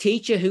 a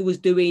teacher who was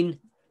doing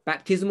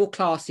baptismal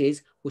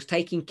classes was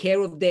taking care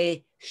of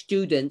their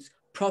students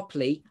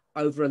properly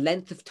over a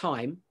length of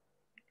time.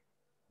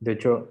 De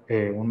hecho,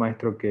 un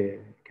maestro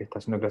que está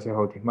haciendo clases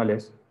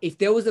bautismales, if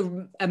there was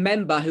a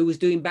member who was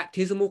doing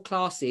baptismal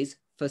classes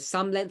for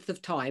some length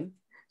of time,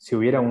 si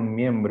hubiera un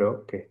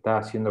miembro que está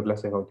haciendo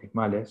clases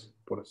bautismales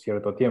por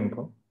cierto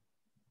tiempo,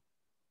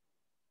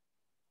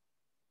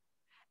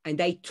 and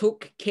they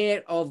took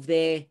care of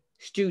their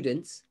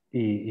students,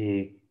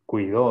 y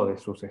cuidó de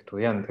sus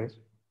estudiantes,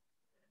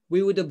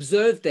 we would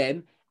observe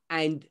them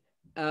and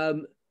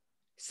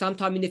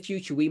sometime in the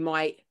future, we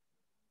might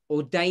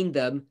ordain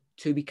them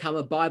to become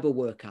a Bible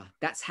worker.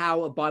 That's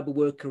how a Bible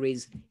worker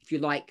is, if you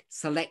like,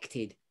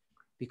 selected,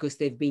 because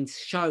they've been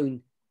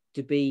shown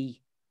to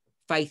be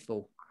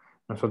faithful.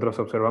 Nosotros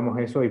observamos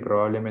eso y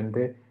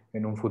probablemente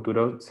en un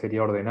futuro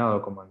sería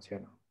ordenado como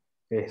anciano.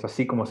 Es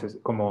así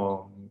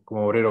como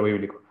obrero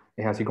bíblico.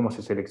 Es así como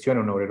se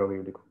selecciona un obrero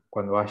bíblico,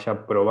 cuando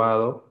haya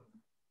probado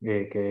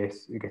que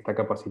está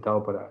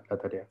capacitado para la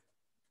tarea.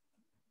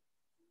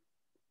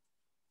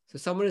 So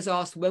someone has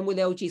asked, when will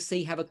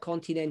LGC have a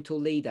continental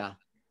leader?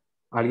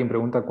 Alguien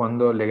pregunta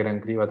cuándo Le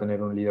Grand Cri va a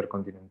tener un líder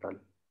continental.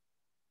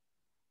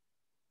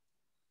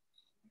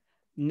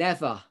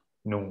 Never.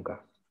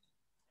 Nunca.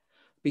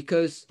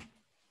 Because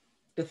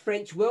the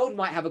French world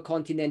might have a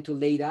continental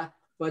leader,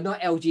 but not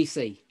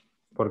LGC.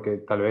 Porque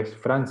tal vez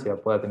Francia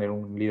pueda tener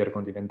un líder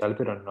continental,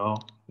 pero no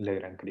Le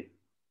Grand Cri.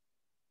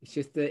 It's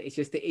just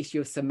the issue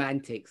of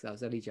semantics. I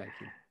was only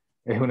joking.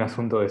 Es un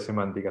asunto de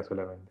semántica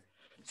solamente.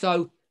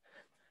 So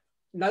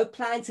no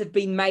plans have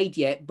been made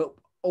yet, but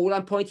all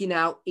I'm pointing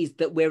out is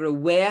that we're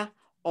aware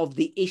of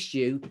the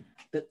issue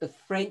that the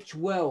French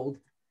world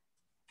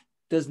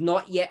does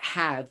not yet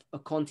have a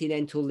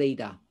continental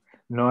leader.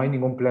 No hay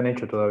ningún plan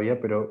hecho todavía,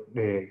 pero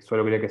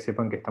solo quería que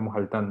sepan que estamos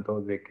al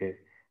tanto de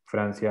que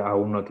Francia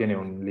aún no tiene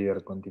un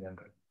líder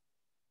continental.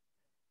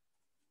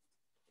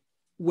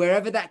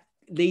 Wherever that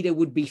leader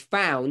would be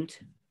found,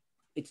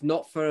 it's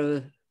not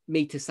for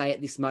me to say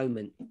at this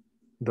moment.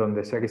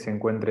 Donde sea que se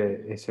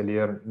encuentre ese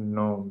líder,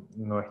 no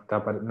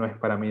es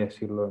para mí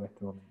decirlo en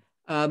este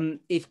momento.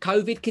 If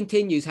COVID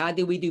continues, how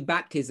do we do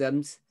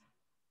baptisms?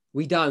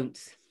 We don't.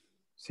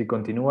 Si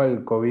continúa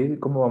el COVID,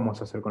 ¿cómo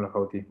vamos a hacer con los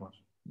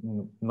bautismos?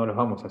 No los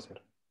vamos a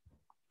hacer.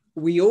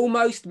 We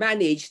almost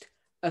managed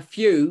a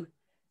few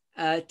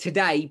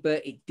today,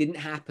 but it didn't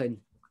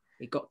happen.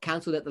 It got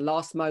cancelled at the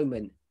last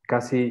moment.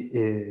 Casi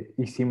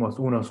hicimos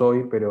unos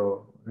hoy,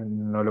 pero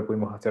no lo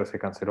pudimos hacer, se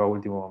canceló a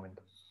último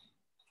momento.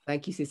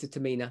 Thank you, Sister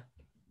Tamina.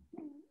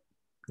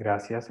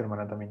 Gracias,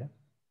 hermana Tamina.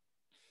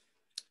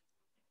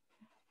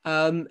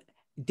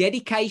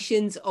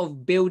 Dedications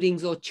of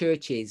buildings or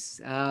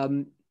churches.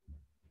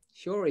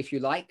 Sure, if you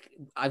like.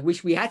 I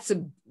wish we had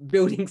some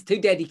buildings to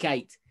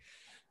dedicate.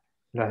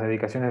 Las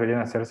dedicaciones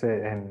deberían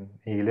hacerse en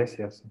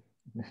iglesias.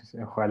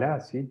 Ojalá,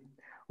 sí.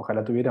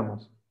 Ojalá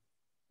tuviéramos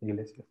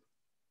iglesias.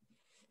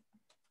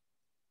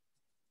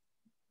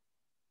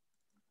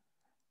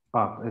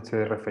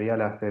 Se refería a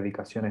las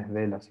dedicaciones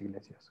de las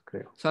iglesias,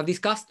 creo. So I've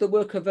discussed the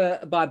work of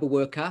a Bible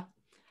worker.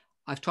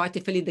 I've tried to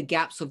fill in the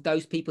gaps of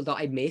those people that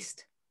I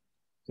missed.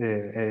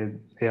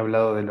 He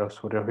hablado de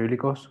los obreros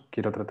bíblicos.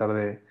 Quiero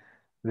tratar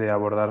de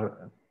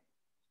abordar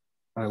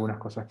algunas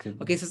cosas que...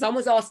 Okay, so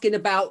someone's asking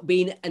about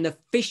being an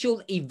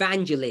official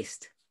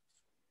evangelist.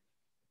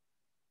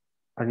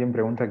 Alguien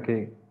pregunta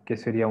qué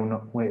sería un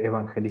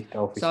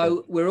evangelista oficial.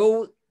 So we're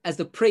all, as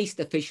the priest,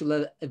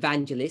 official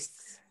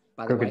evangelists,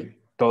 by the Creo way.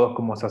 que todos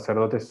como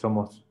sacerdotes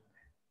somos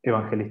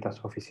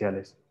evangelistas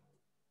oficiales.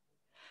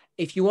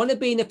 If you want to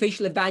be an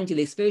official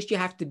evangelist, first you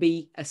have to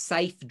be a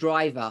safe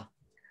driver.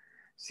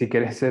 Si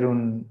querés ser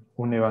un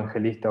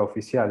evangelista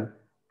oficial,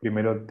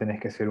 primero tenés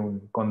que ser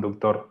un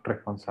conductor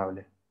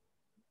responsable.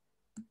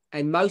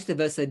 And most of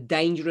us are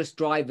dangerous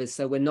drivers,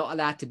 so we're not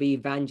allowed to be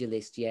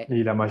evangelists yet.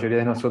 Y la mayoría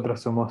de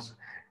nosotros somos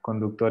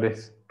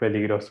conductores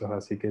peligrosos,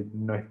 así que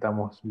no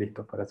estamos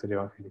listos para ser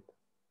evangelistas.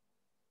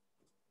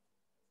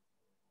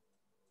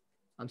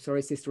 I'm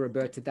sorry, Sister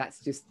Roberta, that's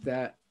just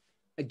a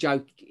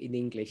joke in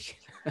English.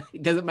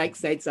 It doesn't make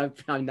sense, I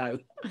know.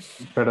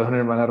 Perdón,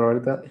 hermana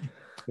Roberta,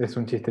 es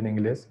un chiste en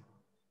inglés.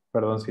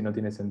 Perdón si no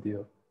tiene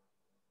sentido.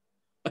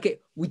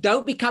 Okay, we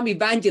don't become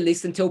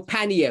evangelists until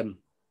Panium.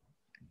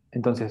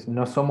 Entonces,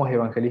 no somos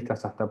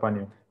evangelistas hasta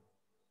Paño.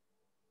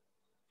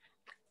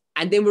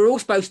 And then we're all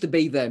supposed to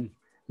be them.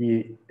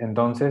 Y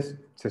entonces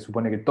se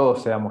supone que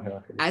todos seamos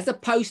evangelistas.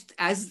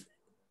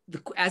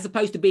 As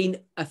opposed to being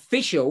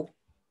official.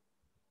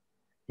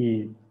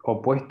 Y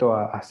opuesto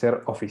a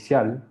ser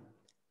oficialmente.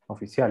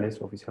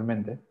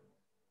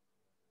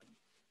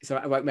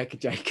 Sorry, I won't make a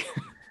joke.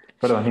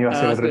 Perdón, iba a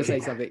hacer I was otro going to say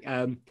chiste. something.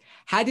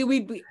 How do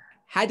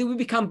we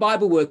become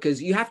Bible workers?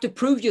 You have to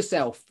prove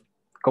yourself.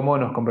 ¿Cómo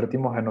nos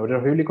convertimos en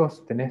obreros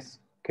bíblicos? Tenés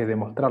que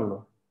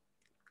demostrarlo.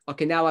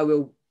 Okay, now I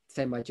will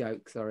say my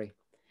joke. Sorry.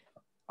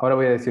 Ahora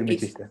voy a decir mi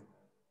chiste.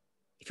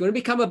 If you want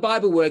to become a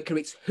Bible worker,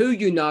 it's who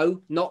you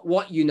know, not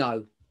what you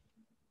know.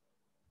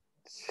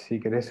 Si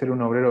querés ser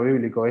un obrero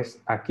bíblico,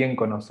 es a quién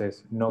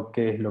conoces, no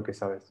qué es lo que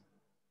sabes.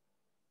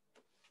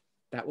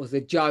 That was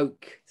a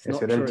joke. It's Ese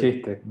not era true. el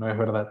chiste, no es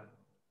verdad.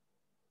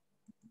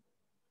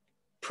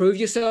 Prove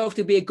yourself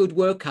to be a good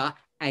worker,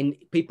 and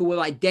people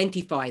will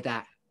identify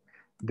that.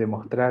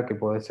 Demostrar que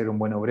podés ser un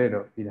buen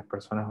obrero y las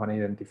personas van a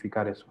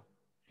identificar eso.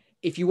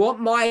 If you want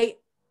my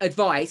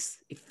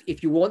advice,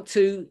 if you want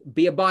to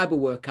be a Bible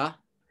worker,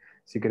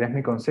 si querés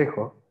mi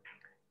consejo,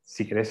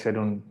 si querés ser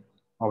un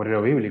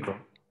obrero bíblico,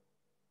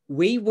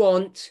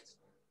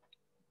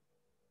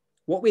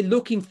 what we're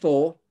looking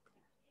for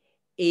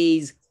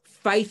is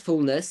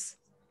faithfulness.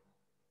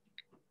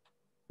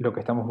 Lo que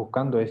estamos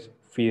buscando es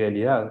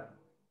fidelidad.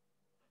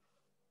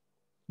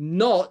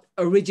 not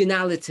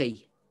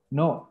originality.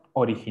 no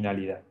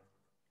originalidad.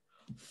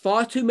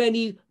 Far too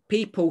many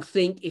people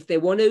think if they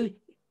want to,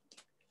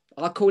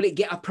 I call it,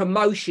 get a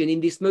promotion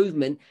in this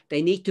movement,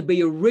 they need to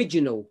be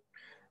original.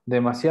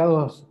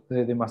 Demasiados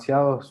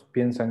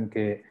piensan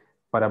que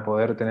para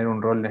poder tener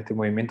un rol en este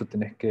movimiento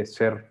tenés que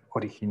ser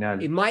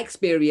original. In my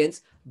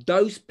experience,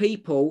 those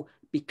people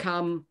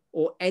become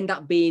or end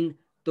up being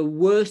the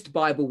worst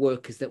Bible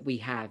workers that we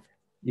have.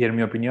 Y en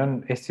mi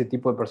opinión, ese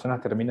tipo de personas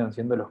terminan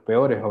siendo los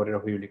peores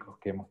obreros bíblicos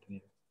que hemos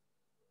tenido.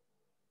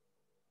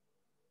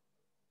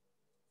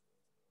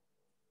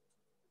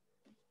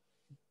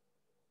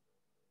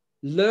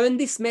 Learn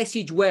this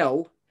message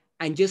well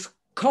and just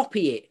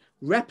copy it,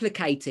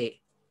 replicate it.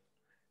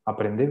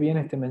 Aprende bien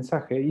este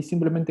mensaje y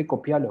simplemente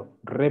copialo,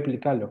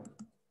 replicalo.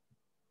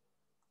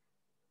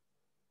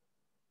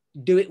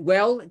 Do it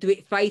well, do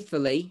it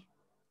faithfully,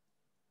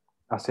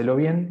 Hacelo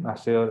bien,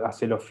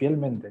 hacelo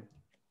fielmente.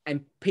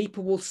 and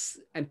people will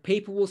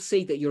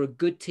see that you're a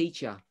good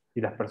teacher.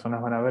 Y las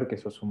personas van a ver que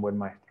sos un buen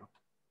maestro.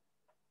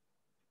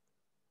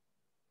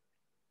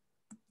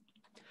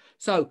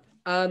 So,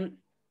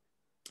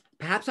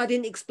 perhaps I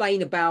didn't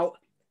explain about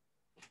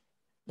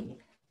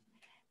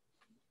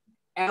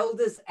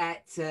elders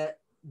at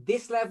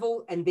this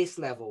level and this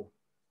level.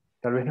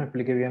 Tal vez no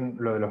expliqué bien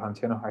lo de los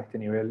ancianos a este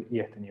nivel y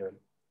a este nivel.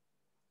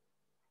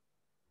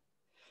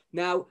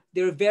 Now,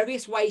 there are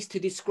various ways to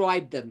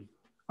describe them.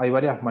 Hay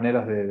varias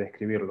maneras de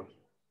describirlos.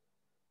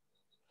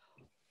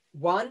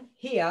 One,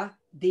 here,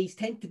 these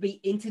tend to be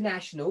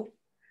international,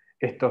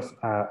 Estos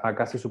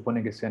acá se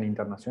supone que sean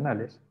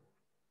internacionales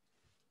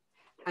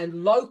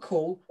and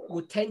local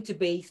would tend to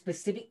be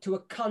specific to a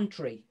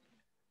country.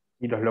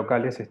 y los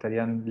locales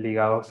estarían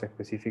ligados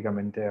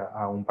específicamente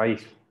a un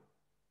país.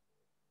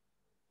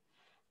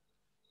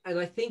 And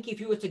I think if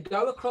you were to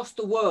go across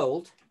the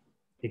world,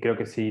 Y creo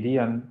que si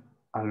irían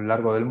a lo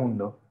largo del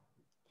mundo,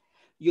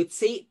 you'd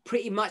see it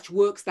pretty much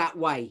works that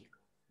way.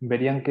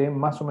 verían que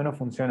más o menos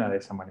funciona de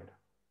esa manera.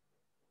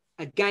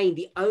 Again,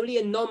 the only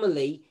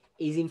anomaly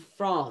is in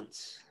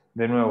France.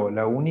 De nuevo,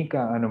 la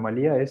única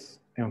anomalía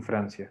es en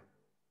Francia.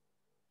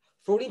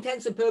 For all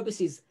intents and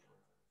purposes,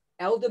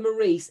 Elder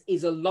Maurice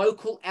is a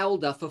local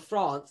elder for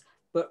France,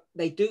 but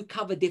they do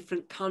cover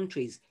different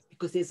countries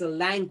because there's a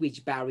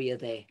language barrier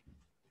there.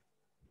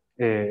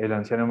 El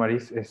anciano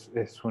Maris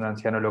es un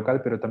anciano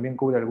local, pero también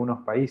cubre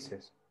algunos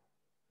países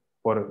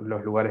por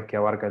los lugares que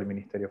abarca el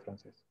ministerio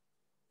francés.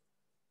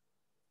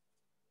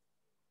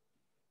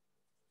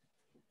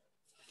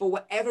 For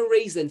whatever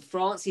reason,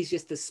 France is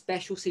just a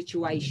special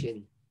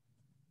situation.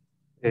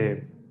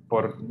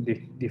 Por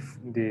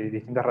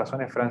distintas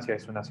razones, Francia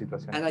es una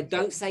situación And I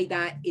especial. don't say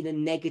that in a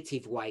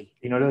negative way.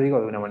 Y no lo digo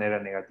de una manera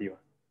negativa.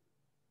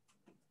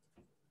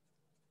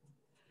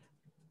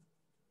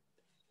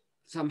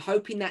 So I'm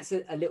hoping that's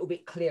a little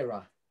bit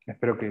clearer.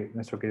 Espero que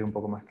eso quede un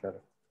poco más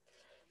claro.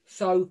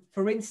 So,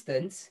 for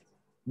instance,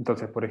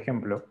 Entonces, por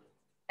ejemplo,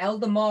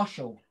 Elder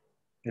Marshall,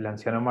 el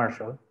anciano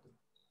Marshall,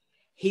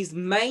 his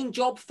main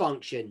job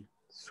function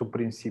su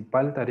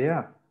principal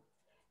tarea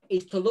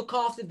is to look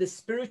after the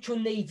spiritual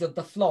needs of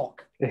the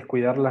flock. es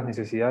cuidar las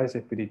necesidades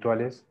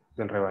espirituales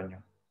del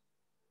rebaño.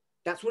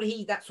 That's what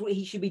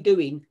he should be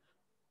doing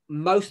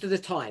most of the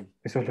time.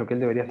 Eso es lo que él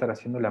debería estar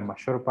haciendo la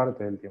mayor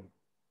parte del tiempo.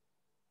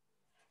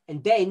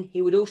 And then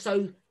he would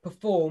also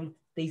perform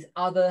these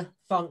other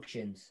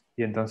functions.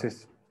 Y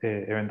entonces,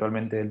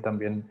 eventualmente, él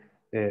también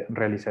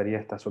realizaría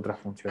estas otras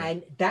funciones.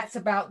 And that's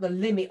about the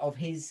limit of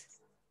his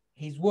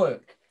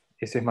work.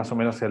 Ese es más o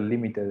menos el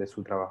límite de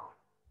su trabajo.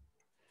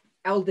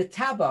 Elder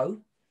Tabo,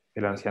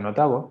 El anciano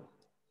Tabo,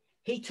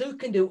 he too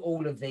can do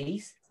all of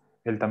these,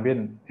 él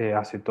también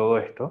hace todo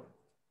esto,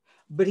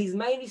 but his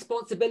main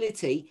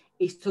responsibility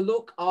is to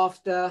look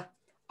after,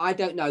 I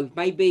don't know,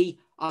 maybe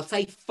I'll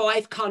say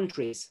 5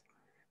 countries.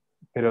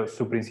 pero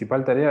su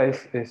principal tarea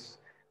es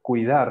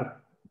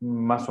cuidar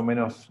más o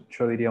menos,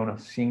 yo diría,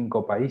 unos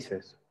 5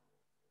 países.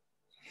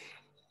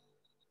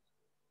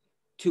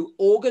 To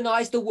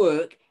organize the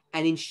work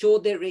and ensure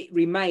that it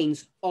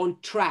remains on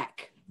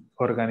track.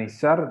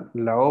 Organizar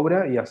la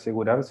obra y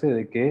asegurarse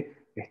de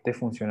que esté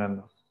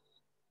funcionando.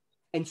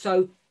 And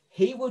so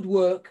he would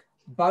work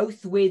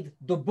both with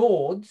the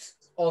boards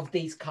of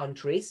these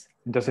countries.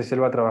 Entonces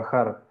él va a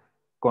trabajar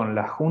con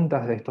las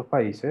juntas de estos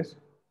países.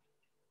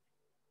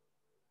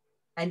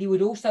 And he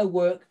would also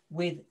work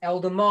with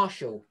Elder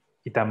Marshall.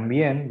 Y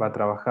también va a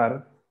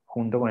trabajar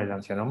junto con el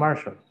anciano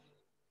Marshall.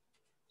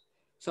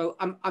 So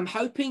I'm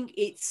hoping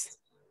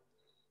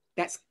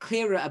that's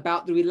clearer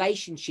about the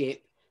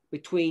relationship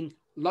between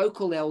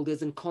local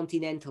elders and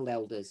continental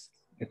elders.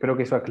 Espero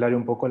que eso aclare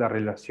un poco la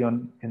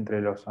relación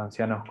entre los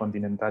ancianos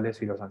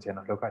continentales y los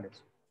ancianos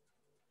locales.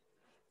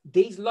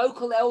 These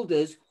local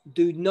elders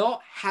do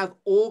not have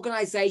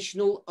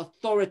organizational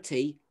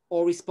authority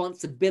or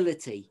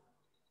responsibility.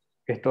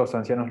 Estos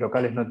ancianos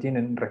locales no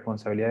tienen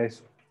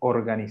responsabilidades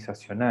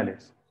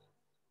organizacionales.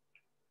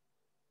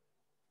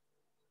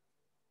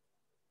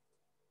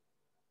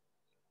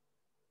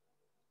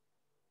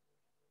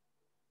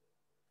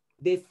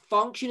 Their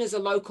function as a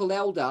local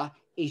elder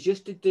is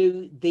just to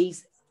do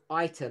these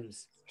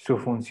items. Su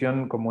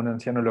función como un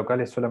anciano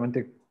local es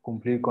solamente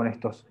cumplir con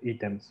estos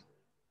ítems.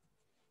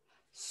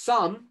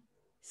 Some,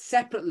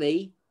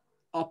 separately,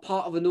 are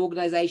part of an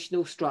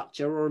organizational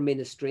structure or a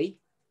ministry.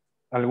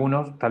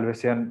 Algunos tal vez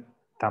sean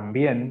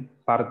también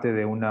parte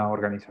de una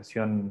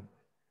organización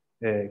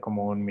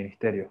como un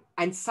ministerio.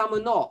 And some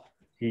are not.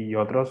 Y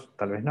otros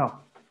tal vez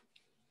no.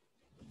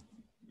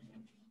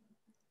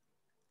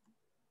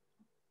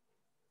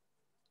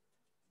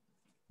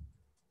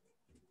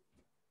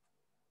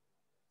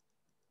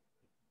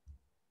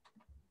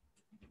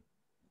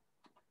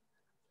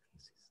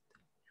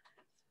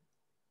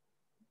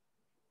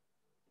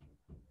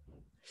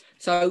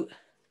 So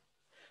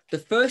the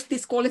first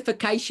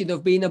disqualification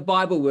of being a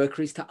Bible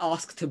worker is to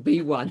ask to be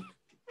one.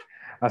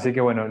 Así que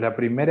bueno, la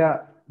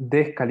primera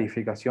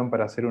descalificación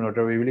para ser un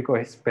obrero bíblico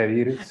es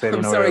pedir ser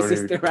I'm un sorry, obrero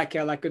Sister bíblico.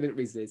 Raquel, I couldn't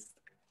resist.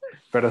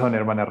 Perdón,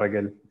 hermana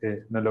Raquel,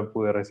 no lo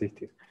pude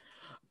resistir.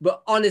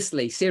 But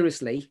honestly,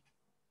 seriously,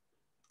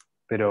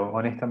 Pero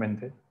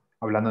honestamente,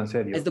 hablando en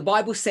serio, as the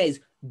Bible says,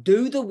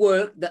 do the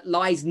work that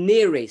lies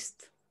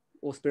nearest,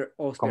 or spirit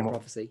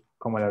prophecy.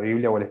 como la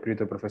Biblia o el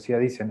Espíritu de Profecía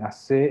dicen,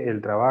 hacé el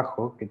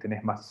trabajo que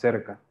tenés más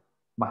cerca,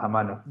 más a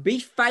mano. Be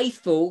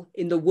faithful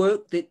in the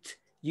work that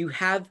you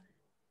have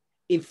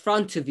in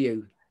front of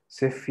you.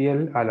 Sé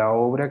fiel a la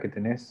obra que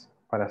tenés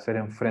para hacer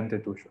enfrente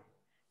tuyo.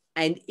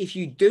 And if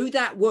you do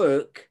that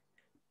work,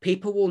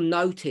 people will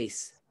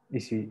notice. Y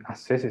si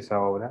haces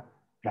esa obra,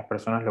 las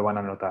personas lo van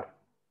a notar.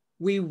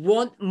 We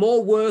want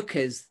more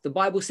workers. The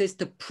Bible says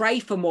to pray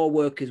for more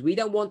workers. We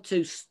don't want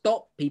to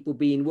stop people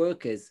being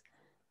workers.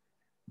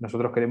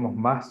 Nosotros queremos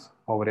más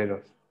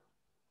obreros.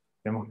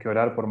 Tenemos que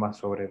orar por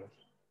más obreros.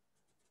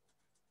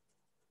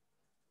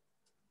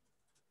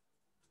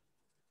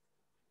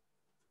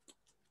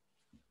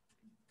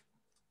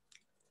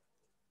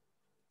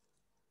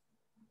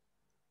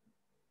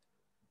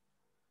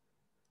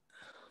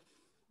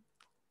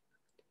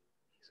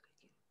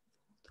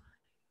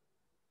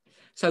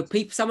 So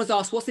someone's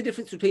asked, what's the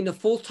difference between a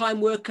full-time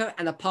worker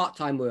and a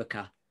part-time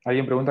worker?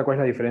 Alguien pregunta cuál es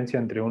la diferencia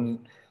entre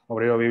un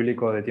obrero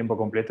bíblico de tiempo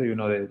completo y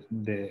uno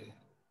de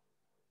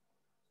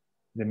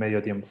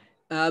medio tiempo.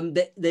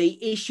 The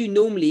issue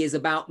normally is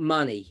about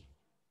money.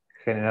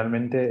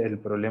 Generalmente el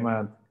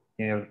problema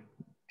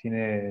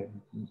tiene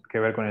que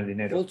ver con el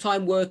dinero.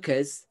 Full-time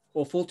workers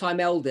or full-time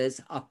elders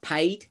are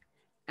paid,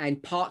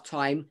 and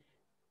part-time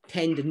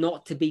tend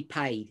not to be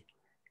paid.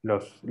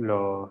 Los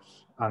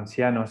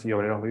ancianos y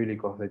obreros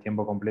bíblicos de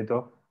tiempo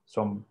completo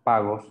son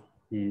pagos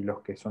y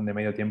los que son de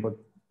medio tiempo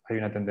hay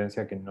una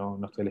tendencia que no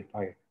se les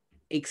pague.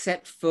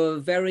 Except for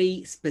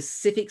very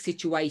specific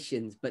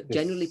situations, but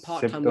generally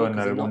part-time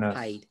workers are not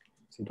paid.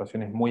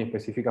 Situaciones muy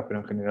específicas, pero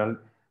en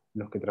general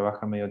los que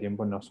trabajan medio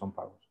tiempo no son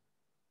pagos.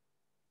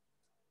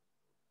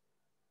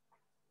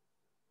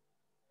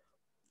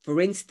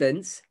 For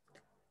instance,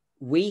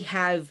 we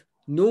have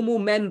normal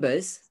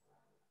members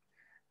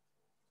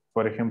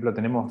Por ejemplo,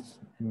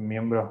 tenemos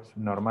miembros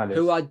normales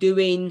who are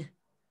doing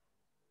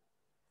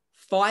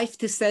 5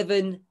 to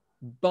 7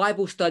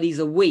 Bible studies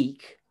a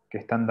week, que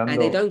están and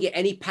they dando don't get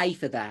any pay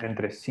for that.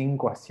 entre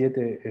 5 a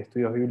 7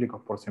 estudios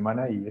bíblicos por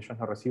semana y ellos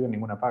no reciben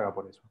ninguna paga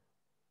por eso.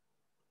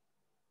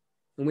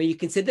 And when you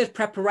consider the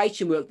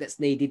preparation work that's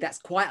needed, that's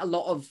quite a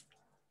lot of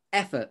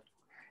effort.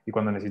 Y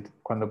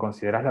cuando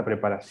consideras la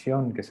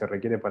preparación que se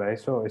requiere para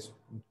eso, es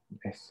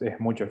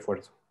mucho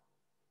esfuerzo.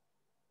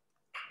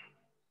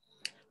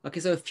 Okay,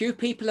 so a few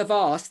people have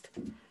asked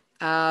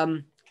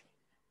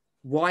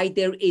why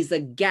there is a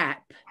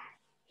gap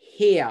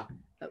here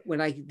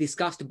when I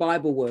discussed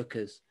Bible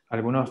workers.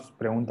 Algunos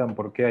preguntan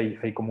por qué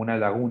hay como una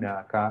laguna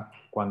acá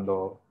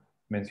cuando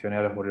mencioné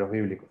a los obreros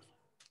bíblicos.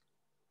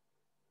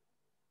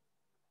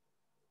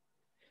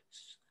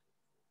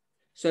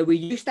 So we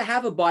used to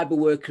have a Bible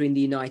worker in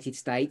the United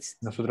States.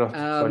 Nosotros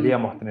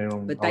solíamos tener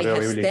un but they obrero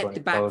have bíblico en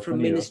stepped back Estados from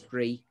Unidos,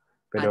 ministry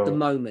at pero the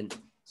moment.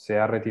 se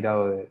ha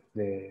retirado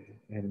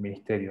del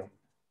ministerio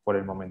por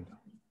el momento.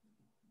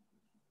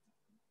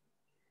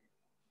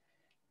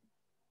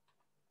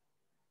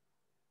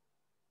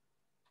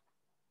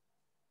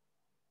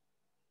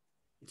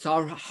 It's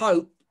our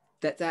hope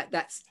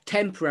that's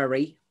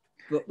temporary,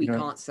 but we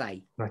can't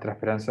say. Nuestra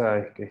esperanza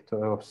es que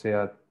esto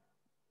sea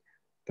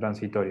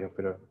transitorio,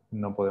 pero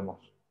no podemos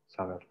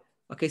saberlo.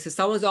 Okay, so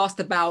someone's asked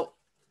about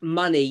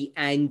money,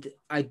 and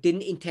I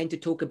didn't intend to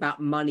talk about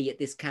money at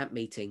this camp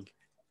meeting.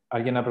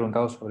 Alguien ha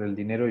preguntado sobre el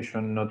dinero y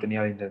yo no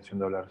tenía la intención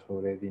de hablar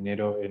sobre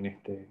dinero en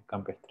este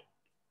campestre.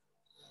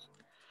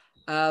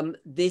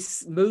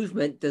 This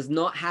movement does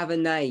not have a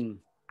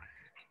name.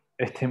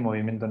 Este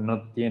movimiento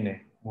no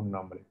tiene un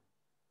nombre.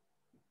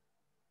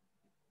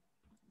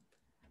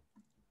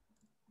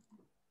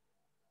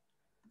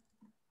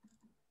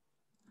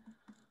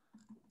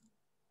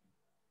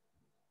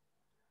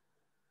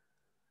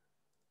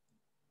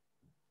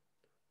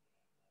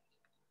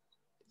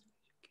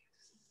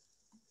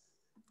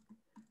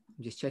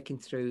 I'm just checking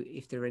through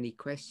if there are any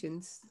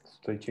questions.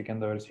 Estoy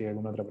chequeando a ver si hay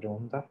alguna otra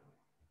pregunta.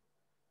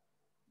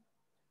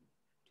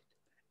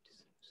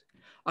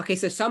 Okay,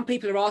 so some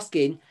people are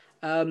asking,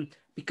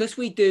 because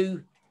we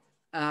do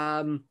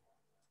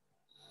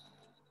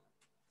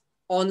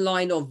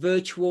online or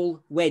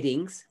virtual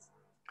weddings.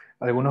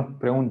 Algunos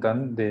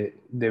preguntan,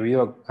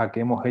 debido a que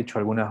hemos hecho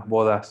algunas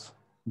bodas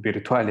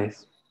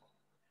virtuales,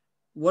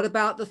 What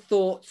about the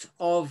thought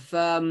of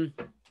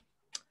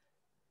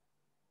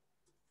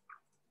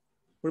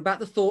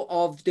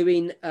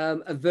doing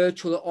a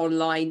virtual or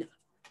online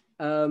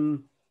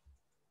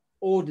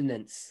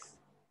ordinance?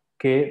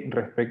 ¿qué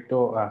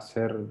respecto a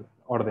hacer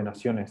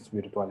ordenaciones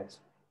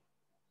virtuales?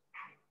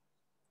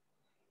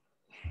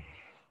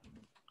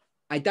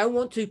 I don't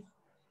want to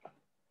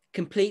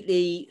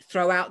completely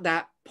throw out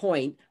that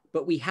point,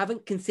 but we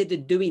haven't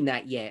considered doing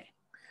that yet.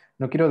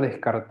 No quiero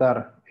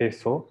descartar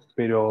eso,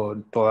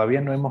 pero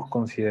todavía no hemos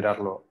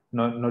considerarlo,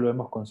 no lo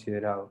hemos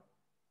considerado.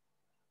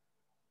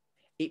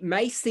 It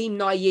may seem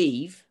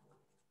naive,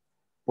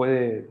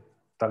 Puede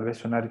tal vez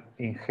sonar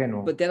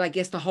ingenuo, but then I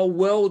guess the whole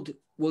world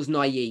was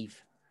naive.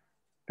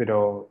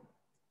 pero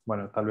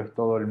bueno, tal vez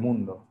todo el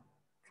mundo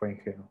fue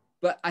ingenuo.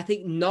 But I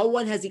think no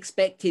one has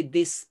expected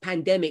this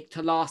pandemic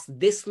to last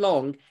this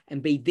long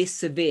and be this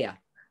severe.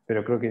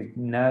 Pero creo que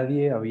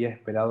nadie había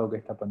esperado que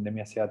esta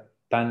pandemia sea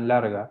tan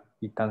larga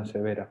y tan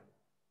severa.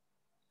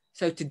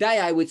 So today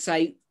I would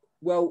say,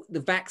 well, the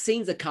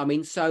vaccines are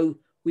coming, so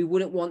we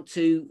wouldn't want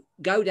to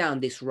go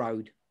down this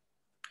road.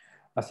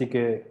 Así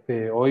que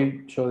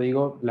hoy yo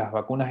digo, las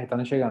vacunas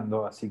están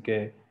llegando, así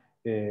que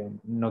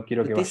no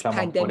quiero que But this vayamos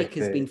por pandemic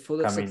has been este full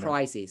of camino.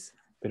 surprises.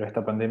 Pero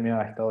esta pandemia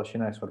ha estado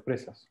llena de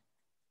sorpresas.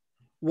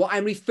 What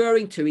I'm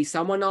referring to is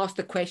someone asked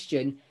a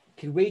question,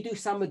 can we do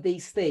some of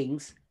these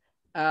things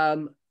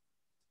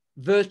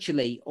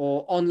virtually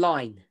or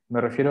online?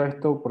 Me refiero a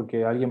esto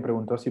porque alguien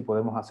preguntó si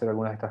podemos hacer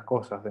algunas de estas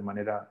cosas de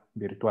manera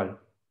virtual.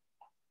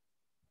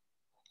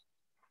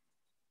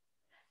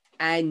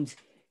 And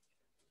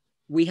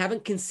we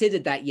haven't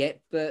considered that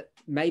yet, but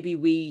maybe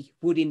we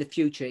would in the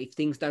future if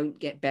things don't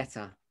get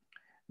better.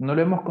 No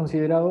lo hemos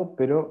considerado,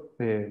 pero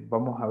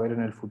vamos a ver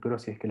en el futuro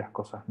si es que las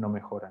cosas no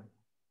mejoran.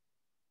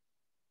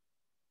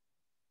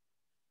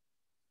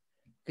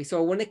 Okay, so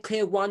I want to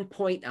clear one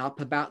point up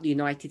about the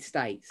United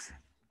States.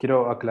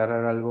 Quiero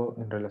aclarar algo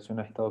en relación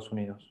a Estados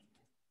Unidos.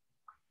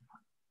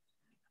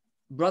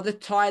 Brother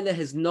Tyler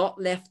has not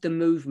left the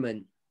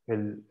movement.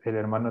 El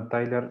hermano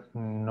Tyler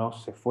no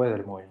se fue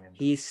del movimiento.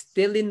 He is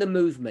still in the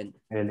movement,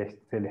 Él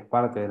es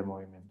parte del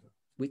movimiento,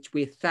 which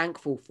we're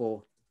thankful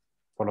for.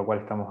 por lo cual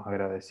estamos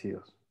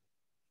agradecidos.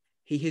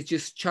 He has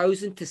just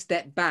chosen to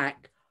step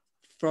back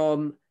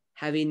from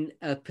having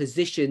a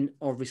position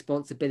of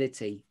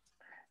responsibility.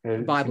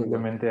 Él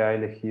simplemente ha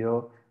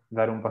elegido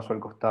dar un paso al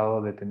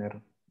costado de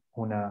tener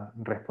una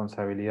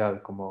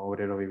responsabilidad como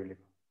obrero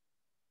bíblico.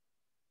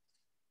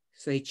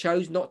 So he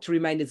chose not to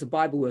remain as a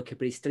Bible worker,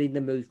 but he's still in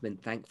the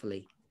movement,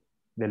 thankfully.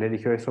 Él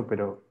eligió eso,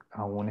 pero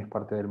aún es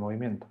parte del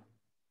movimiento.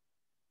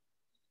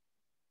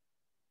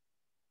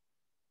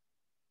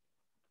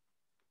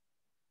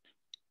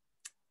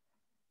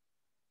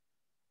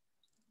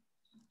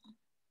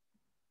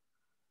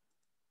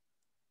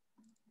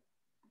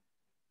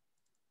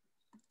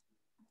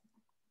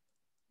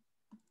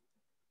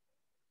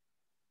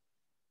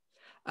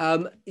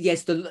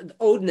 Yes, the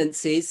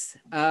ordinances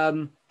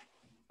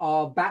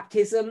are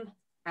baptism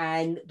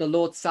and the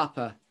Lord's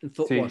Supper and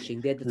foot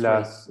washing. They're the three.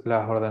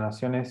 Las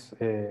ordenaciones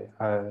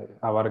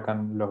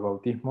abarcan los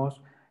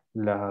bautismos,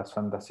 la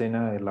Santa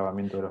Cena y el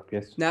lavamiento de los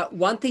pies. Now,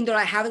 one thing that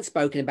I haven't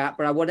spoken about,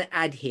 but I want to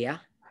add here.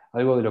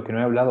 Algo de lo que no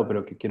he hablado,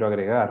 pero que quiero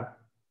agregar,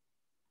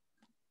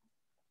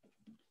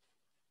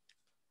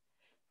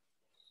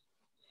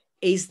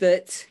 is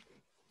that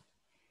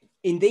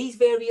in these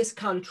various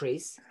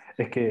countries,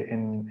 es que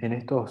en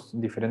estos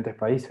diferentes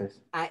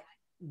países, at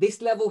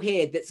this level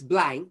here that's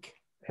blank,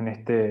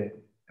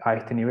 a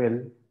este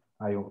nivel,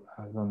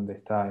 donde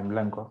está en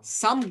blanco,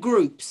 some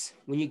groups,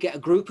 when you get a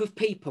group of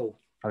people,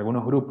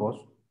 algunos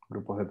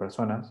grupos de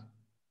personas,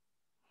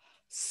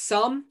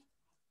 some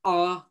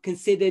are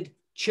considered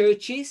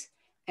churches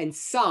and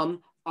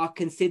some are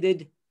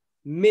considered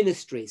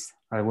ministries.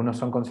 algunos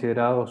son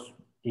considerados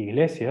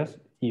iglesias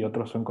y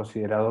otros son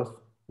considerados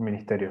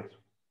ministerios.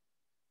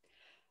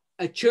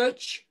 A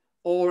church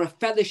or a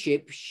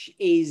fellowship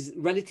is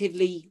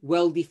relatively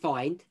well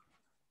defined.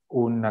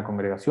 Una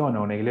congregación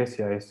o una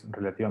iglesia está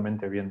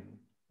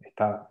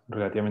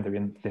relativamente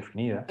bien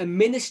definida. A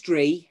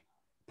ministry,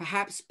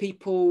 perhaps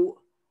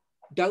people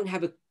don't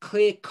have a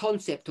clear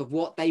concept of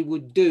what they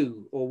would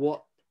do or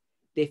what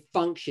their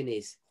function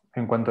is.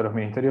 En cuanto a los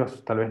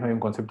ministerios, tal vez no hay un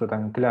concepto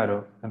tan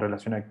claro en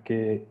relación a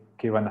qué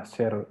van a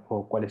hacer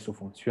o cuál es su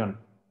función.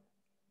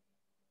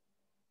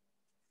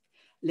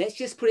 Let's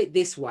just put it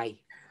this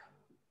way.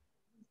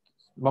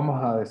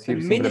 Vamos a decir A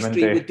ministry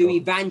simplemente would do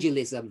esto.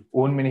 evangelism.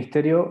 Un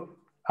ministerio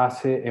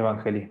hace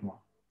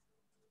evangelismo.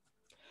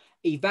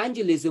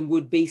 Evangelism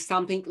would be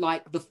something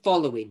like the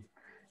following.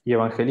 Y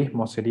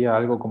evangelismo sería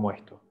algo como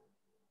esto.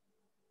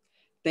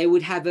 They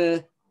would have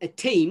a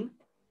team,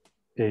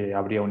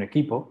 Habría un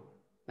equipo,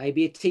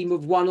 maybe a team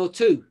of one or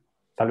two,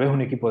 tal vez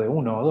un equipo de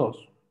 1 o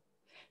 2,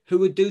 who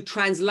would do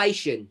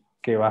translation.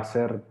 que va a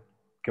hacer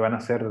que van a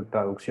hacer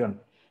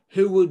traducción,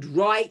 who would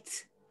write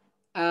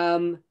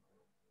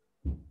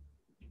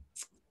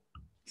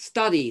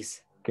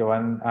studies, que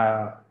van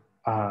a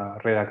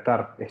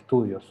redactar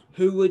estudios,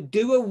 who would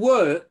do a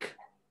work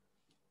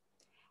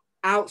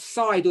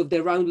outside of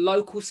their own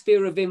local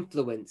sphere of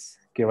influence.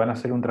 que van a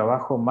hacer un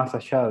trabajo más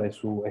allá de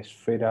su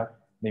esfera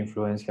de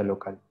influencia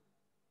local.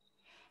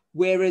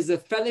 Whereas a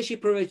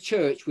fellowship or a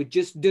church would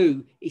just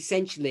do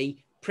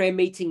essentially prayer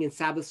meeting and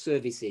Sabbath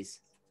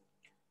services.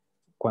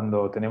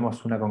 Cuando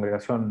tenemos una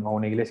congregación o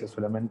una iglesia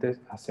solamente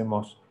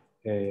hacemos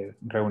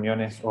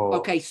reuniones o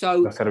Okay,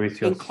 so los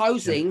servicios in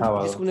closing, del I'm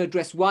sábado. just going to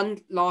address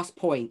one last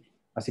point.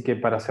 Así que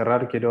para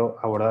cerrar quiero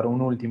abordar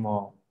un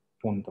último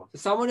punto. So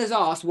someone has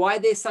asked why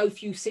there's so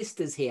few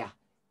sisters here.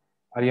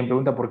 Alguien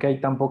pregunta por qué hay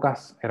tan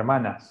pocas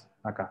hermanas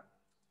acá.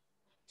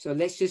 So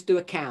let's just do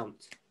a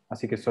count.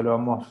 Así que solo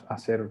vamos a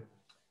hacer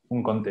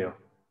un conteo.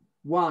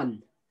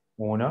 1,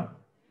 1,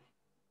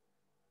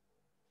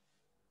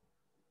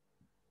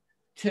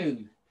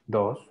 2,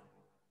 2,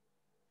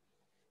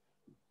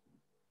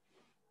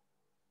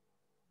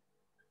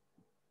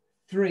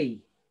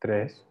 3,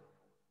 3,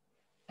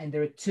 and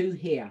there are 2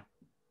 here.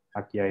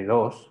 aquí hay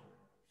 2,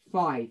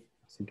 5.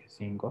 así que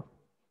 5,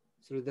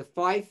 So the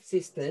 5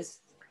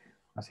 sisters.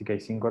 así que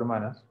hay 5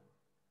 hermanas.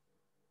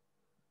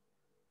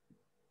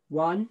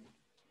 1,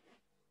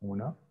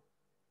 1,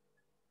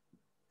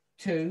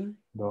 2,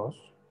 2,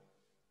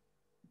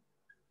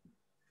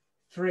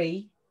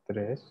 3,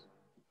 3,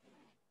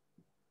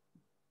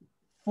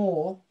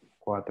 4,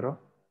 4,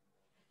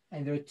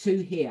 and there are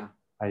 2 here.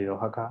 hay 2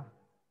 acá,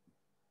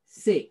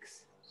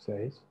 6.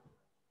 6.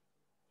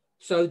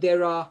 So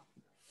there are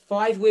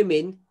 5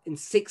 women and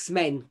 6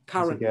 men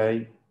Así que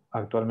currently.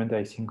 actualmente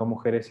hay 5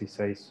 mujeres y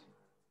 6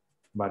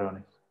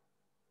 varones.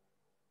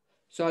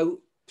 So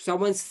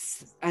someone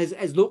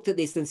has looked at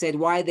this and said,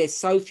 why are there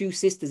so few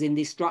sisters in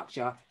this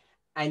structure?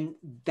 And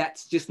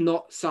that's just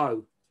not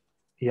so.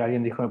 Y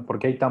alguien dijo, ¿por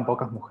qué hay tan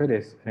pocas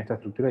mujeres en esta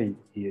estructura?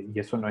 Y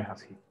eso no es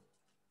así.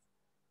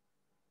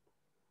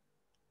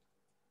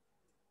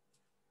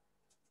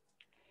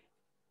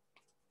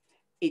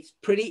 It's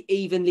pretty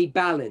evenly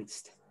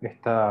balanced.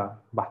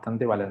 Está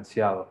bastante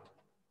balanceado.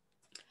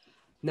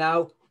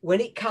 Now,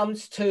 when it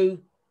comes to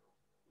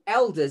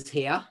elders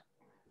here,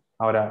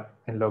 Ahora,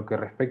 en lo que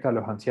respecta a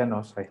los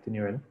ancianos a este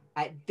nivel,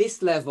 at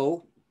this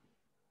level,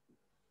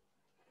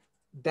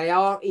 they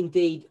are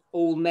indeed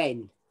all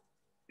men.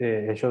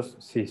 ellos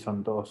sí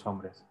son todos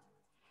hombres.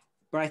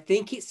 But I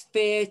think it's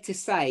fair to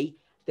say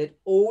that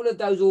all of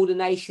those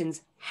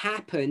ordinations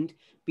happened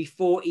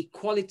before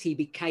equality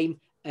became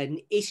an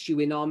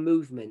issue in our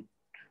movement.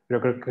 Pero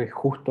creo que es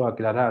justo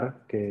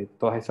aclarar que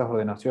todas esas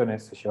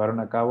ordenaciones se llevaron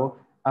a cabo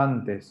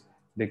antes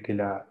de que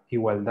la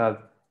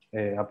igualdad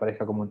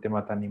aparezca como un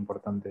tema tan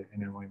importante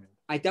en el movimiento.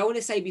 I don't want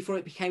to say before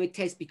it became a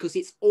test because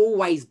it's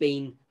always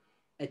been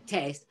a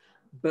test,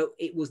 but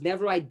it was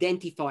never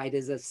identified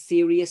as a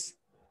serious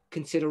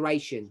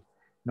consideration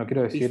No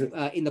quiero decir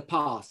in the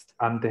past.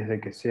 antes de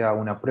que sea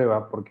una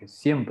prueba, porque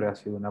siempre ha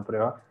sido una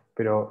prueba,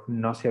 pero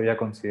no se había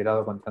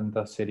considerado con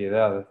tanta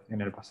seriedad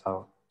en el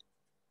pasado.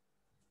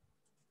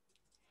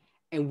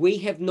 And we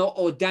have not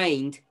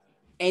ordained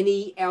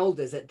any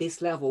elders at this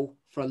level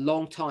for a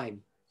long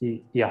time.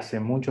 Y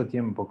hace mucho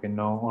tiempo que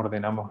no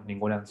ordenamos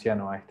ningún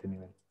anciano a este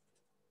nivel.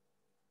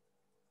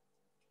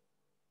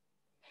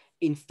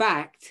 In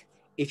fact,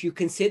 if you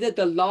consider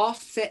the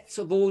last sets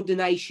of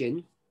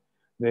ordination,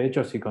 De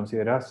hecho, si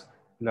consideras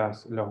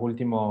las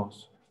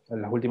últimas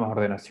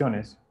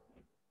ordenaciones,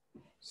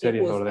 it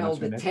series de was Elder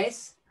ordenaciones,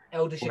 Tess,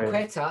 Elder fue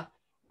Shaqueta, la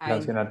and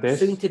anciana Tess,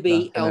 soon to la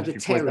be anciana Elder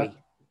Chicueta, Terry.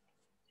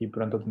 y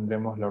pronto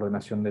tendremos la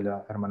ordenación de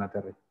la hermana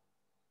Terry.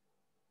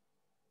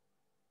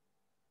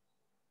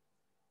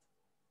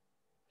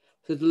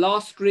 So the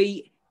last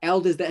 3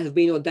 elders that have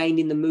been ordained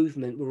in the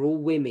movement were all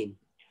women.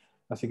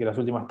 Así que las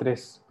últimas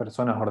 3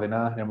 personas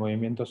ordenadas en el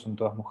movimiento son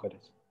todas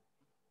mujeres.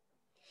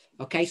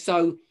 Okay,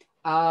 so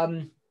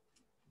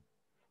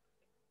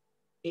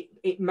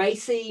it may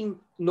seem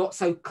not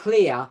so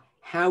clear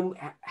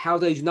how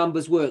those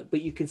numbers work,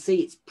 but you can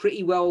see it's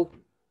pretty well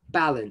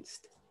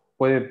balanced.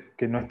 Puede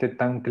que no esté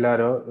tan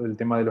claro el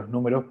tema de los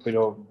números,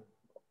 pero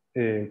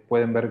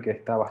pueden ver que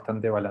está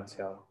bastante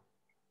balanceado.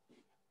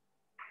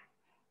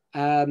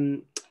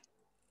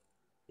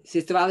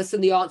 Sister Alison,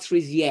 the answer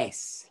is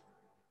yes.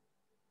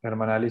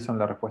 Hermana Allison,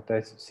 la respuesta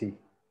es sí.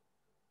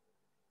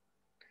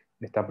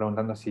 Le está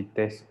preguntando si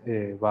Tess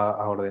va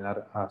a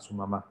ordenar a su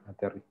mamá, a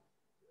Terry.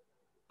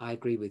 I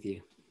agree with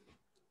you.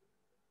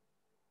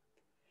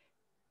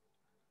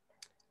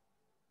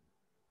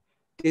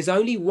 There's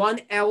only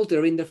one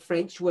elder in the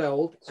French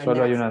world, and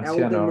Solo hay un that's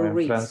Elder anciano en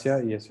Maurice.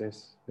 Francia y ese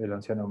es el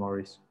anciano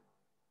Maurice.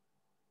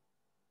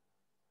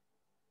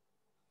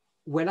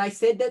 When I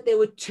said that there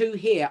were 2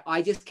 here,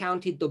 I just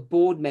counted the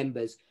board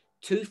members,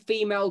 2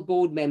 female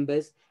board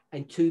members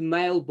and 2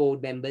 male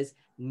board members.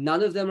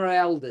 None of them are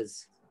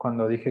elders.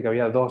 Cuando dije que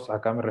había 2,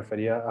 acá me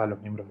refería a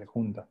los miembros de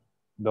junta.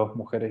 2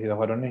 mujeres y 2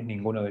 varones,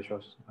 ninguno de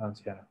ellos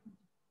anciano.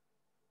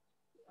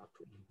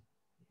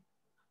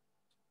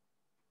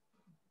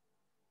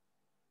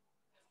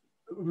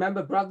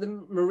 remember, Brother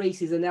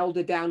Maurice is an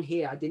elder down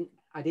here.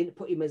 I didn't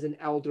put him as an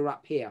elder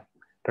up here.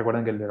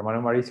 Recuerden que el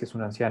hermano Maurice es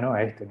un anciano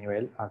a este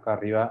nivel. Acá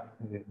arriba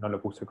no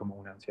lo puse como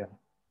un anciano.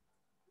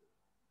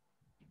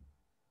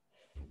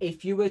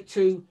 If you were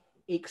to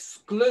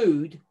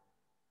exclude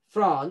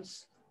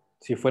France,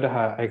 si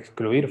fueras a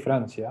excluir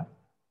Francia,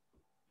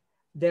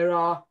 there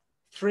are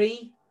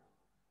 3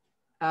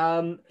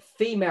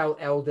 female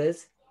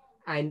elders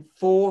and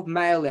 4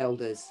 male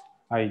elders.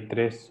 hay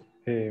 3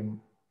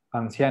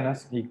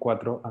 ancianas y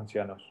 4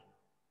 ancianos.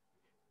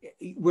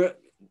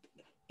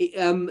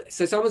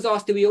 So someone's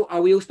asked,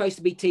 are we all supposed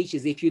to be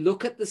teachers? If you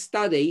look at the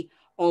study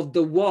of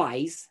the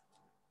wise,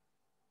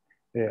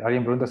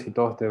 alguien pregunta si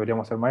todos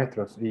deberíamos ser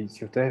maestros. Y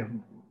si ustedes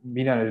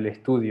miran el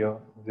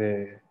estudio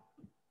de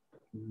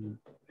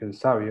el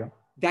sabio,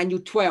 Daniel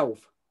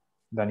 12,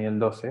 Daniel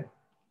 12,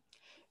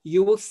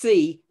 you will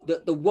see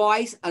that the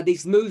wise are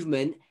this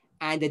movement,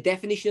 and the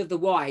definition of the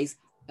wise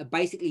are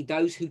basically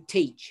those who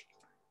teach.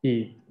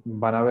 y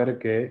van a ver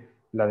que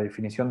la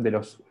definición de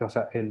los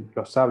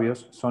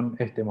sabios son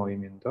este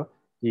movimiento,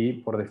 y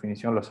por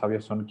definición los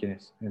sabios son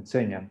quienes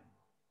enseñan.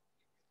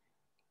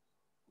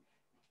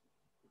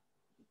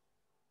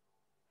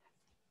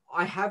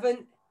 I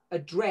haven't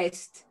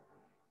addressed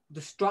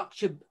the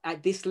structure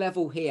at this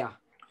level here.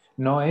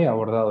 No he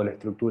abordado la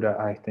estructura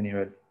a este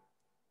nivel.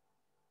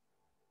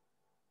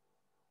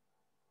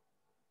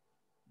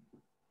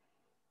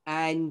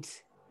 And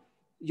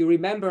you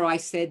remember I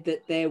said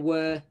that there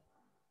were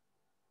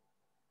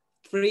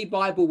 3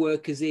 Bible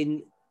workers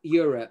in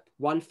Europe,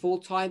 1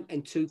 full-time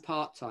and 2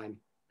 part-time.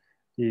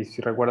 Y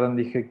si recuerdan,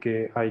 dije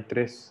que hay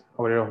 3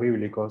 obreros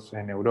bíblicos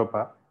en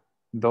Europa,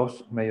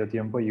 2 medio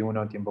tiempo y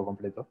 1 tiempo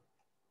completo.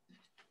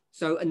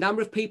 So a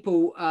number of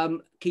people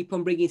keep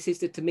on bringing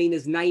Sister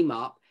Tamina's name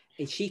up,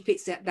 and she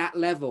fits at that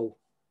level.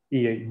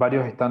 Y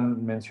varios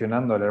están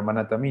mencionando a la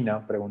hermana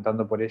Tamina,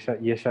 preguntando por ella,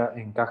 y ella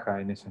encaja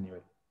en ese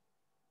nivel.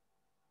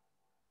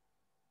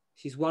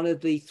 She's one of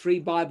the 3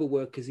 Bible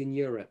workers in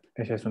Europe.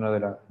 Ella es uno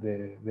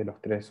de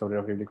los 3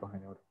 obreros bíblicos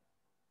en Europa.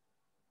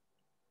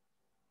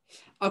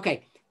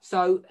 Okay,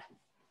 so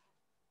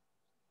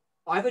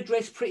I've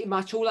addressed pretty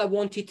much all I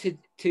wanted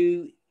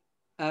to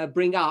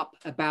bring up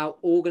about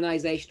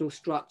organizational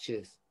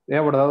structures. He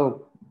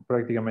abordado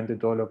prácticamente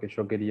todo lo que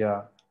yo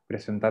quería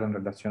presentar en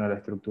relación a la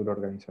estructura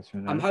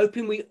organizacional. I'm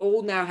hoping we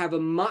all now have a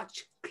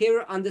much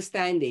clearer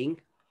understanding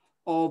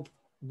of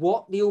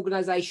what the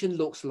organization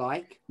looks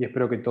like. Y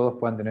espero que todos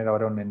puedan tener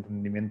ahora un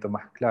entendimiento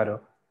más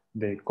claro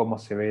de cómo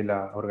se ve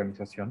la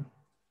organización.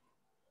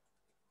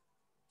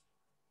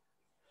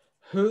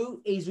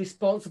 Who is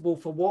responsible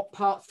for what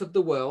parts of the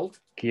world?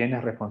 ¿Quién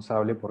es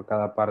responsable por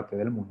cada parte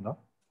del mundo?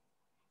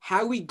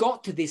 How we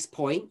got to this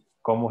point.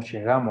 ¿Cómo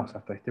llegamos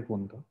hasta este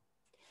punto?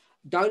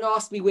 Don't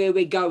ask me where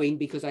we're going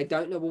because I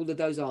don't know all of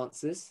those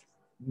answers.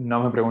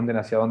 No me pregunten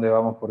hacia dónde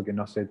vamos porque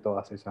no sé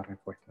todas esas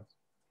respuestas.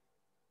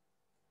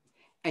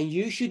 And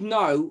you should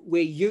know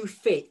where you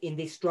fit in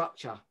this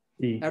structure.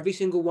 Every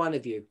single one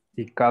of you.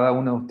 Y cada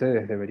uno de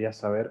ustedes debería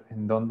saber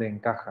en dónde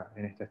encaja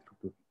en esta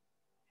estructura.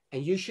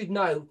 And you should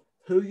know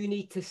who you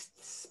need to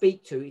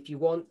speak to if you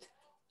want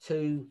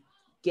to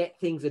get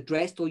things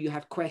addressed or you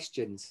have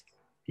questions.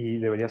 Y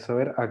deberías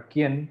saber a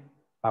quién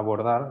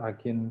abordar, a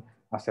quién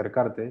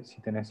acercarte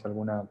si tenés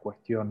alguna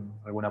cuestión,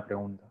 alguna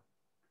pregunta.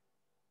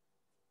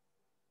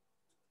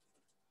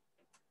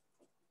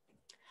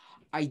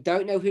 I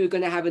don't know if we're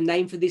going to have a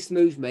name for this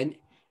movement,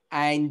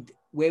 and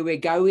where we're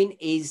going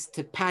is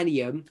to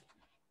Panium.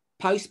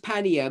 Post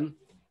Panium,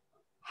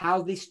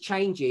 how this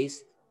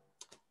changes,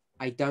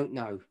 I don't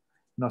know.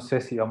 No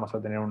sé si vamos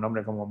a tener un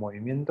nombre como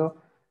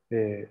movimiento.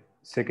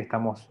 Sé que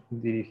estamos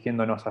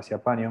dirigiéndonos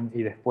hacia Panium,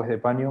 y después de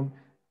Panium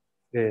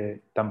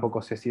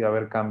tampoco sé si va a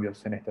haber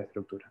cambios en esta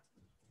estructura.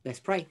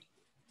 Let's pray.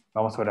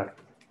 Vamos a orar.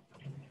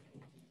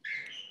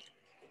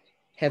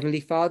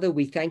 Heavenly Father,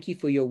 we thank you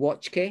for your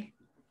watch care.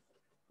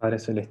 Padre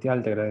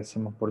Celestial, te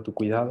agradecemos por tu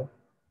cuidado.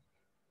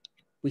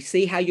 We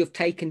see how you've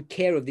taken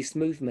care of this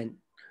movement.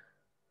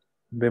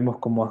 Vemos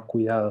cómo has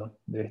cuidado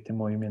de este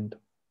movimiento.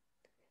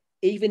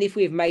 Even if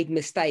we have made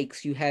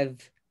mistakes, you have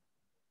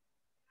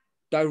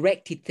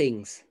directed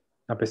things.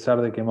 A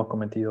pesar de que hemos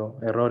cometido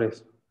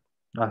errores,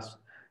 has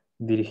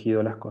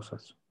dirigido las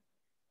cosas.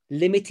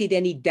 Limited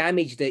any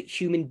damage that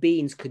human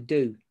beings could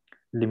do.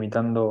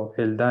 Limitando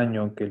el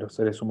daño que los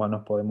seres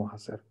humanos podemos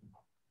hacer.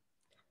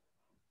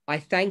 I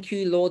thank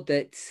you, Lord,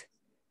 that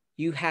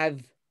you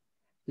have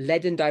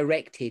led and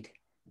directed.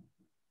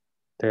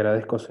 Te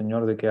agradezco,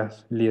 Señor, de que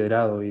has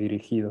liderado y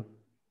dirigido.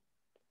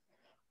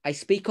 I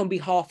speak on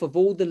behalf of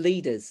all the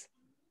leaders.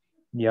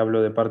 Y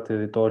hablo de parte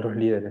de todos los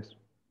líderes.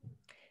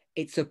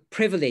 It's a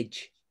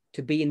privilege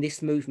to be in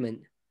this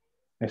movement.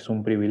 Es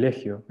un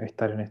privilegio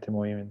estar en este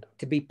movimiento.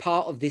 To be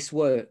part of this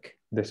work.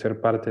 De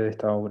ser parte de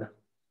esta obra.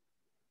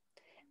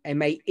 And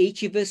may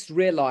each of us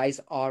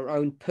realize our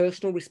own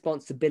personal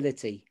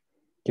responsibility.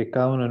 Que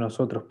cada uno de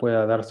nosotros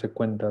pueda darse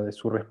cuenta de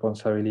su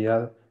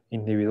responsabilidad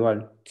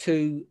individual.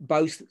 To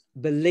both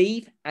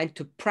believe and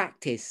to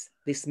practice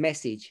this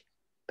message.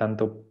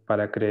 Tanto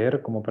para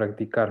creer como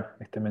practicar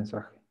este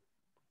mensaje.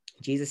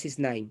 In Jesus'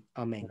 name,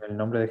 amen. En el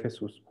nombre de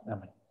Jesús.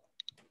 Amén.